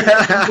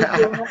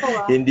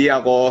 Hindi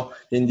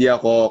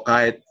ako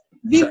kahit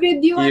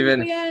even ko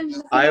yan.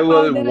 I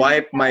will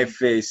wipe my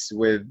face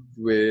with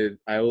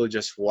I will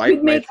just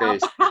wipe my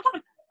face.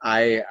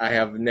 I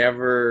have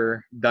never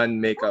done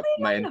makeup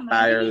my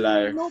entire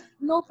life.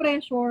 No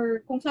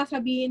pressure. Kung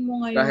sasabihin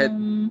mo ngayon kahit,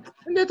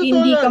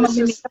 hindi ka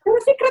mag-makeup. Pero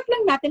secret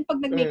lang natin pag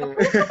nag-makeup.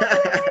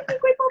 Hindi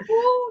ko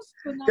ipapost.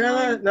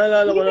 Kaya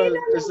naalala ko na.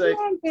 It's like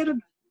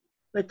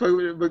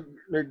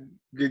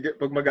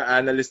pag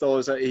mag-a-analyst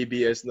ako sa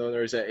ABS noon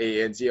or sa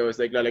ANC, I was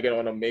like, lalagyan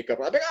ako ng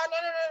makeup. No.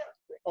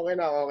 Okay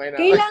na.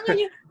 Kailangan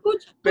nyo.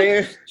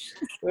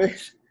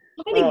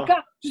 Makinig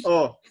ka.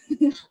 Oh.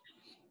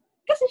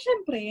 Kasi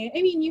syempre, I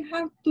mean, you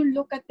have to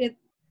look at it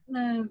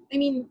na, I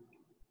mean,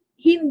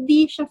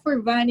 hindi siya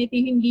for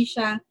vanity,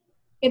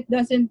 it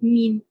doesn't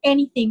mean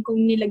anything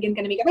kung nilagyan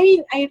ka ng makeup. I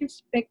mean, I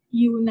respect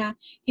you na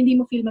hindi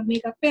mo feel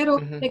mag-makeup. Pero,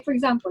 like for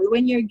example,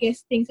 when you're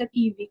guesting sa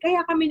TV,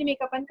 kaya kami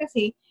ni-makeupan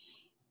kasi,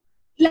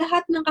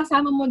 lahat ng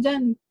kasama mo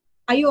dyan,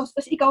 ayos,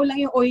 tapos ikaw lang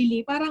yung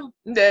oily. Parang,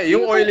 hindi,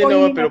 yung oily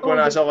naman, pero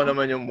punasan ko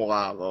naman yung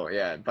mukha ko.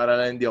 Yan, para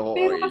lang hindi ako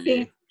pero oily. Kasi,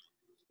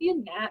 yun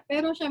nga.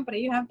 Pero syempre,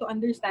 you have to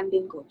understand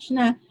din, coach,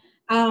 na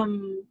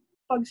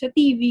pag sa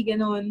TV,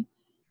 ganon,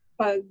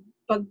 pag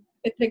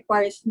it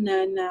requires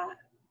na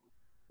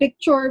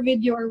picture,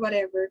 video, or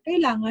whatever,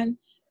 kailangan,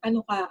 I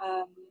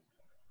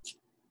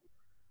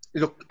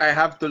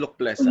have to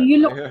look pleasant.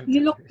 You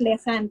look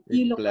pleasant.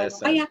 Pleasant.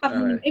 Kaya ka,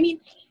 I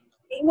mean,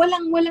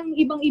 walang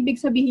ibang ibig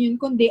sabihin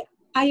yun, kundi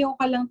ayaw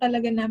ka lang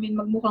talaga namin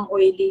magmukhang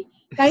oily.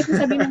 Kahit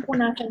sabihin ng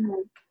punasan mo.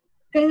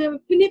 Kaya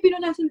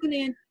pinunasan ko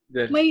na yan,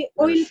 may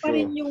oil pa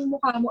rin yung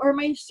mukha mo or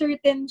may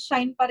certain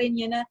shine pa rin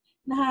yan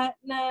na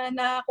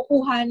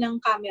nakukuha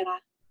ng camera.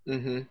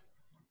 Mm-hmm.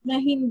 Na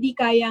hindi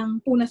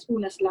kayang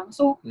punas-punas lang.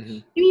 So,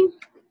 I mean,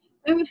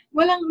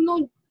 walang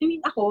I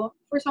mean, ako,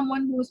 for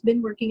someone who's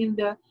been working in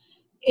the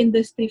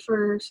industry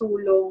for so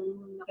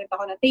long, nakita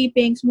ko na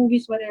tapings,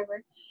 movies,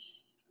 whatever,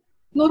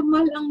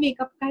 normal ang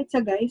makeup kahit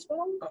sa guys.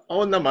 Parang,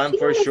 Oo naman, sino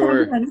for may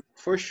sure. sabing ano?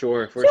 For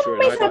sure, for Sino sure.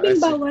 may Nakita ko,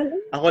 sabing bawal?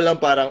 ako lang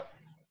parang,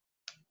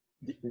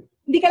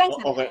 Hindi ka lang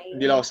sanay. okay,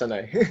 hindi lang ako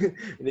sanay.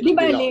 Di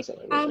ba, lang ako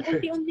Alec, sanay.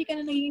 unti-unti ka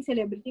na naging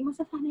celebrity,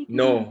 masasanay ka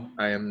No,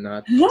 na. I am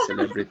not a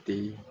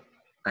celebrity.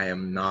 I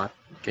am not.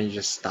 Can you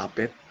just stop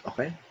it?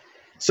 Okay?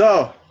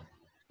 So,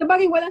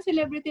 Sabagay, walang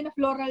celebrity na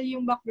floral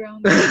yung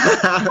background.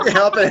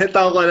 kaya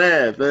palitan ko na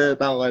eh.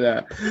 Palitan ko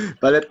na.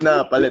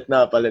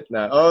 Palit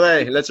na.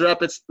 Okay, let's wrap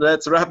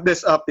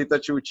this up, Tita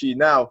Chuchi.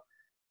 Now,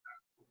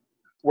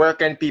 where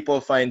can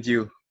people find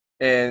you?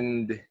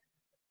 And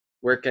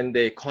where can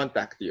they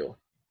contact you?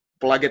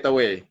 Plug it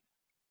away.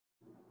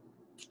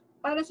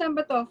 Para saan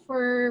ba to?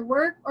 For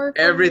work or for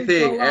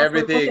Everything.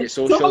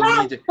 Social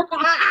media.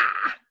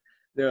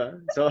 Diba?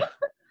 So,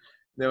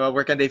 diba,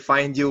 where can they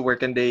find you? Where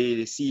can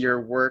they see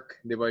your work?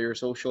 Diba, your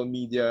social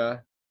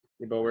media?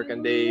 Diba, where can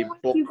they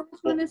book? You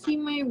guys wanna see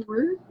my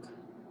work?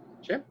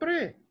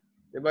 Siyempre.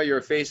 Diba,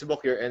 your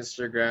Facebook, your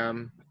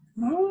Instagram.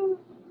 Oh.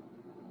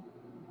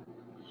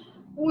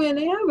 Well,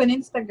 I have an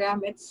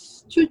Instagram.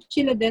 It's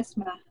Chuchi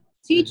Ledesma.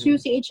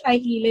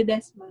 C-H-U-C-H-I-E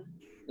Ledesma.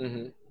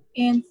 Mm-hmm.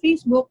 And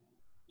Facebook,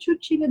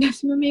 Chuchi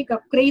Ledesma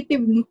Makeup.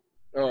 Creative, no?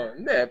 Oh,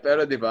 hindi.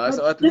 Pero diba,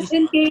 so at Just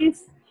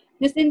least...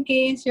 Just in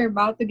case you're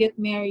about to get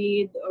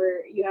married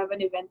or you have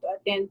an event to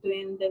attend to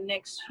in the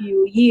next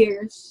few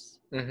years,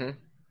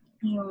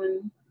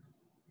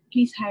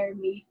 please hire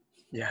me.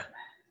 Yeah.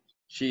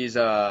 She's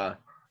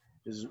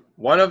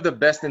one of the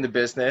best in the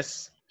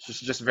business. She's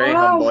just very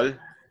humble.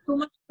 Too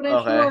much pressure.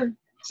 Okay.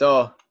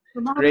 So,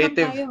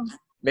 creative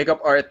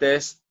makeup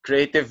artist,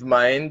 creative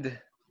mind,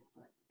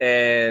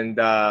 and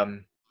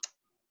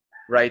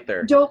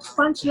writer. Jokes,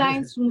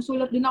 punchlines,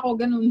 sumusulat din ako,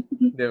 ganun.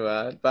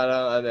 Diba?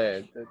 Parang ano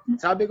eh.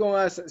 Sinasabi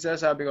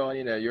ko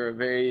kanina, you're a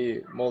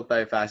very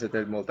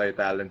multifaceted,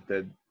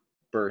 multi-talented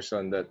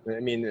person that, I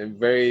mean,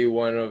 very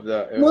one of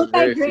the...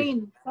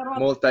 Multi-grain.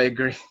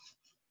 Multi-grain.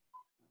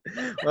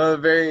 Well,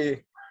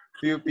 very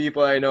few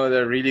people I know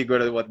that are really good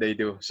at what they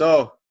do.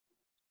 So,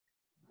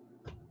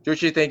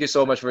 Chuchi, thank you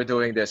so much for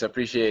doing this.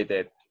 Appreciate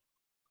it.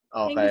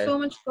 Okay. Thank you so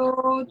much,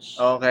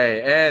 Coach. Okay,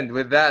 and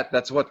with that,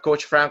 that's what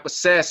Coach Franco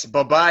says.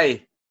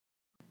 Bye-bye.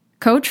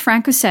 Coach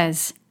Franco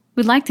says,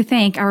 we'd like to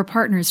thank our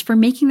partners for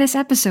making this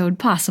episode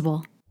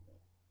possible.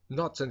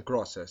 Knots and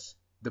Crosses,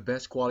 the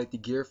best quality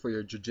gear for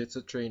your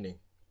jiu-jitsu training.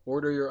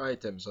 Order your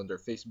items on their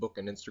Facebook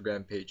and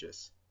Instagram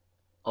pages.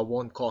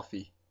 Awon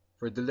Coffee,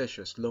 for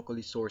delicious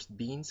locally sourced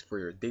beans for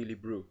your daily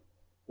brew.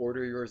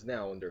 Order yours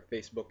now on their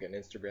Facebook and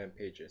Instagram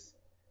pages.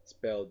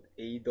 Spelled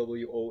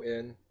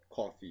AWON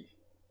Coffee.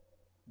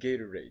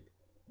 Gatorade,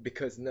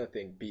 because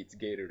nothing beats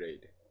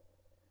Gatorade.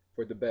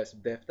 For the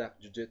best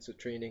DefTac Jiu-Jitsu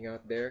training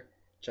out there,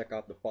 check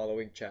out the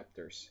following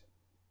chapters.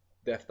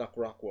 DefTac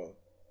Rockwell,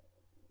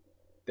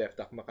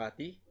 DefTac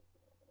Makati,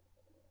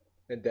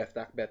 and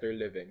DefTac Better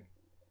Living.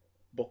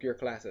 Book your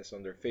classes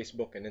on their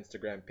Facebook and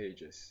Instagram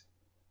pages.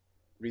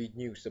 Read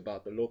news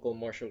about the local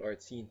martial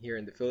arts scene here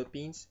in the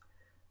Philippines.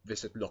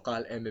 Visit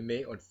Local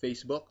MMA on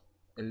Facebook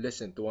and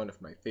listen to one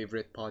of my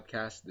favorite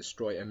podcasts,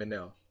 Destroy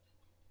MNL.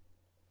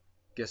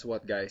 Guess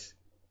what, guys?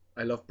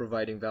 I love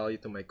providing value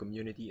to my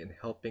community and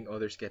helping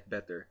others get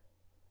better.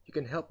 You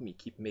can help me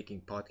keep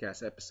making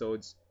podcast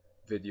episodes,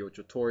 video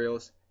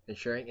tutorials, and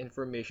sharing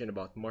information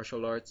about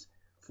martial arts,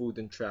 food,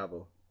 and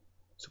travel.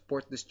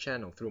 Support this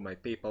channel through my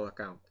PayPal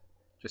account.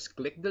 Just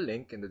click the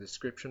link in the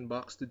description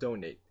box to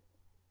donate.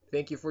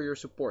 Thank you for your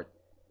support,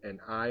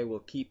 and I will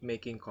keep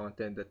making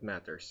content that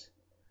matters.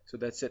 So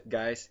that's it,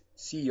 guys.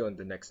 See you on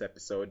the next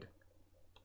episode.